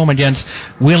one at home against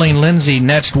Wheeling-Lindsay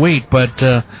next week, but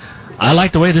I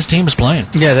like the way this team is playing.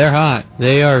 Yeah, they're hot.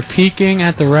 They are peaking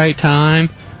at the right time.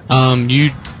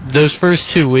 Those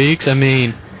first 2 weeks, I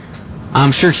mean,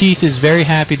 I'm sure Heath is very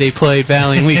happy they played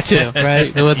Valley in week 2,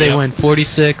 right? They went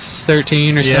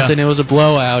 46-13 or something. It was a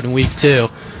blowout in week 2.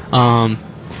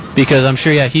 Because I'm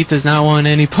sure, Heath does not want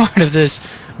any part of this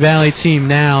Valley team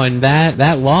now, and that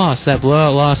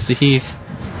blowout loss to Heath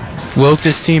woke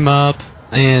this team up,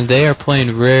 and they are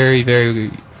playing very,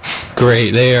 very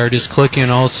great. They are just clicking on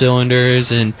all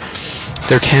cylinders, and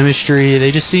their chemistry,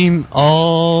 they just seem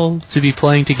all to be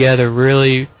playing together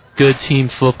really good team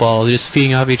football, just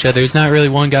feeding off each other. There's not really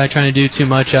one guy trying to do too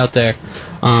much out there.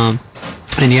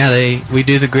 We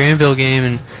do the Granville game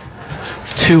in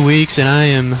 2 weeks, and I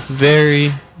am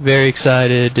very, very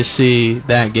excited to see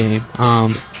that game.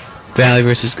 Valley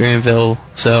versus Granville.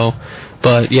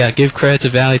 Give credit to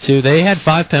Valley too. They had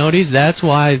 5 penalties. That's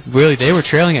why really they were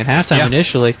trailing at halftime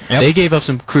initially. They gave up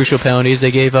some crucial penalties.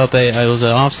 They gave up it was an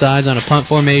offsides on a punt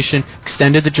formation,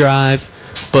 extended the drive,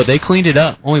 but they cleaned it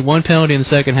up. Only 1 penalty in the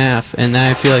second half, and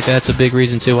I feel like that's a big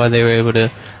reason too why they were able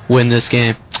to win this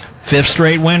game. 5th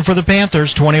straight win for the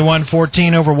Panthers,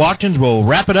 21-14 over Watkins. We'll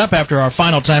wrap it up after our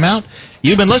final timeout.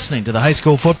 You've been listening to the High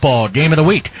School Football Game of the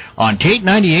Week on Kate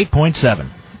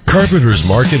 98.7. Carpenter's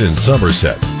Market in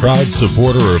Somerset, proud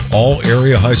supporter of all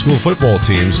area high school football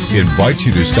teams, invites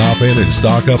you to stop in and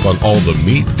stock up on all the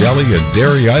meat, deli, and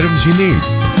dairy items you need.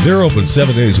 They're open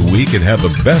 7 days a week and have the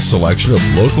best selection of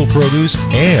local produce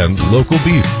and local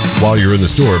beef. While you're in the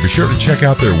store, be sure to check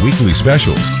out their weekly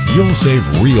specials. You'll save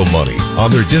real money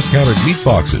on their discounted meat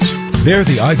boxes. They're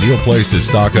the ideal place to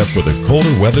stock up for the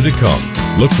colder weather to come.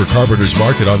 Look for Carpenter's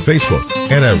Market on Facebook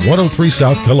and at 103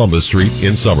 South Columbus Street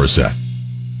in Somerset.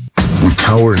 With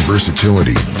power and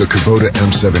versatility, the Kubota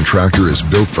M7 tractor is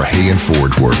built for hay and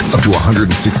forage work. Up to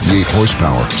 168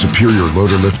 horsepower, superior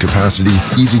loader lift capacity,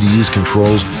 easy-to-use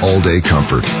controls, all-day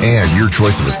comfort, and your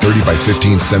choice of a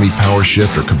 30x15 semi-power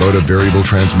shift or Kubota variable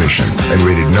transmission, and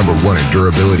rated #1 in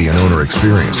durability and owner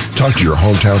experience. Talk to your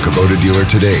hometown Kubota dealer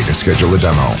today to schedule a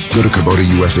demo. Go to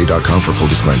KubotaUSA.com for full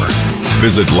disclaimer.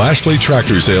 Visit Lashley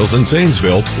Tractor Sales in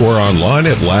Zanesville or online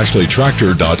at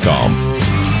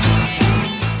LashleyTractor.com.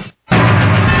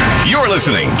 You're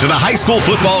listening to the High School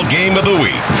Football Game of the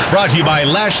Week, brought to you by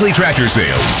Lashley Tractor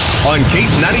Sales on Cape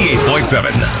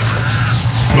 98.7.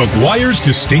 McGuire's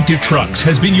Distinctive Trucks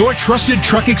has been your trusted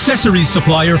truck accessories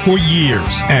supplier for years.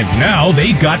 And now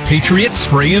they've got Patriot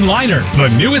Spray and Liner, the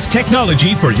newest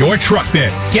technology for your truck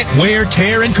bed. Get wear,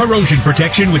 tear, and corrosion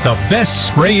protection with the best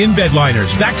spray in bed liners,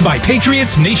 backed by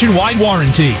Patriot's nationwide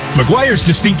warranty. McGuire's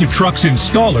Distinctive Trucks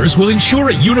installers will ensure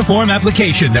a uniform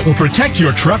application that will protect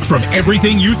your truck from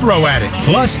everything you throw at it.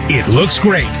 Plus, it looks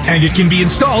great, and it can be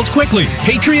installed quickly.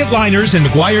 Patriot Liners and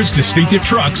McGuire's Distinctive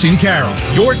Trucks in Carroll,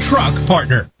 your truck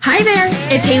partner. Hi there,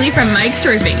 it's Haley from Mike's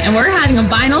Roofing, and we're having a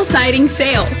vinyl siding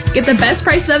sale. Get the best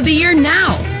price of the year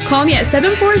now. Call me at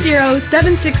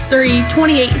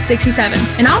 740-763-2867,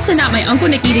 and I'll send out my Uncle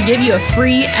Nicky to give you a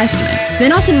free estimate.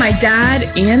 Then I'll send my dad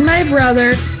and my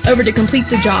brother over to complete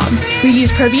the job. We use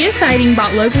Provia siding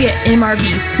bought locally at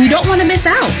MRV. You don't want to miss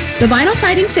out. The vinyl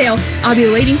siding sale, I'll be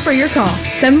waiting for your call.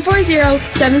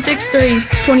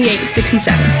 740-763-2867.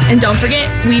 And don't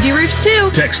forget, we do roofs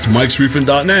too. Text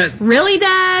Mike'sRoofing.net. Really,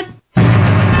 Dad?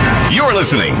 You're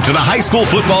listening to the high school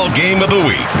football game of the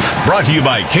week. Brought to you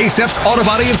by K-Steps Auto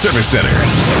Body and Service Center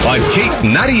on Kate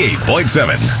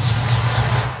 98.7.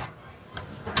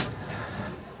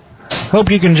 Hope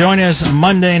you can join us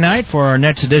Monday night for our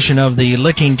next edition of the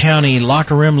Licking County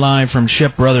Locker Room live from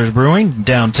Ship Brothers Brewing,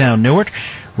 downtown Newark.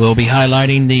 We'll be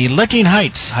highlighting the Licking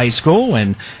Heights High School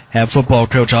and have football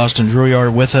coach Austin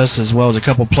Drouillard with us, as well as a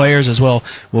couple players as well.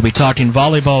 We'll be talking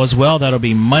volleyball as well. That'll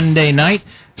be Monday night,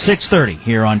 6:30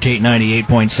 here on Kate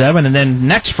 98.7. And then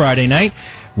next Friday night,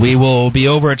 we will be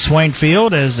over at Swain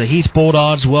Field as the Heath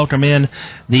Bulldogs welcome in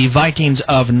the Vikings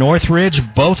of Northridge.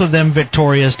 Both of them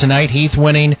victorious tonight. Heath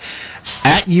winning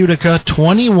at Utica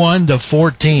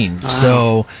 21-14. Wow.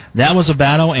 So that was a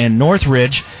battle, and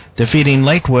Northridge defeating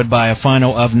Lakewood by a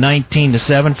final of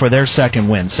 19-7 for their second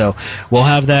win. So we'll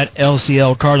have that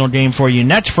LCL Cardinal game for you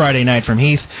next Friday night from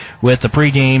Heath with the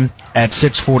pregame at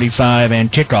 6:45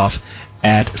 and kickoff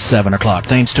at 7 o'clock.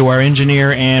 Thanks to our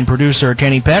engineer and producer,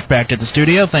 Kenny Peck, back at the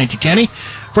studio. Thank you, Kenny.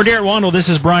 For Garett Wandle, this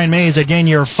is Brian Maze. Again,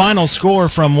 your final score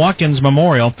from Watkins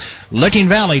Memorial. Licking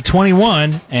Valley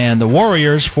 21 and the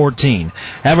Warriors 14.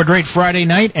 Have a great Friday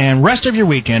night and rest of your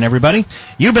weekend, everybody.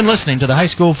 You've been listening to the High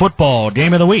School Football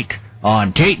Game of the Week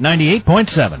on Kate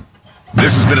 98.7.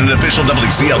 This has been an official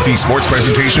WCLT sports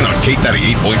presentation on Kate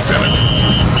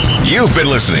 98.7. You've been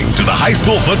listening to the High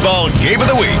School Football Game of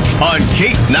the Week on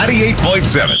Kate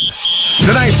 98.7.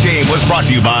 Tonight's game was brought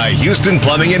to you by Houston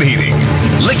Plumbing and Heating,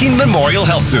 Licking Memorial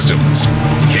Health Systems,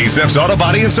 K-Steps Auto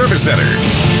Body and Service Center,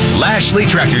 Lashley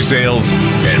Tractor Sales,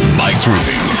 and Mike's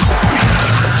Roofing.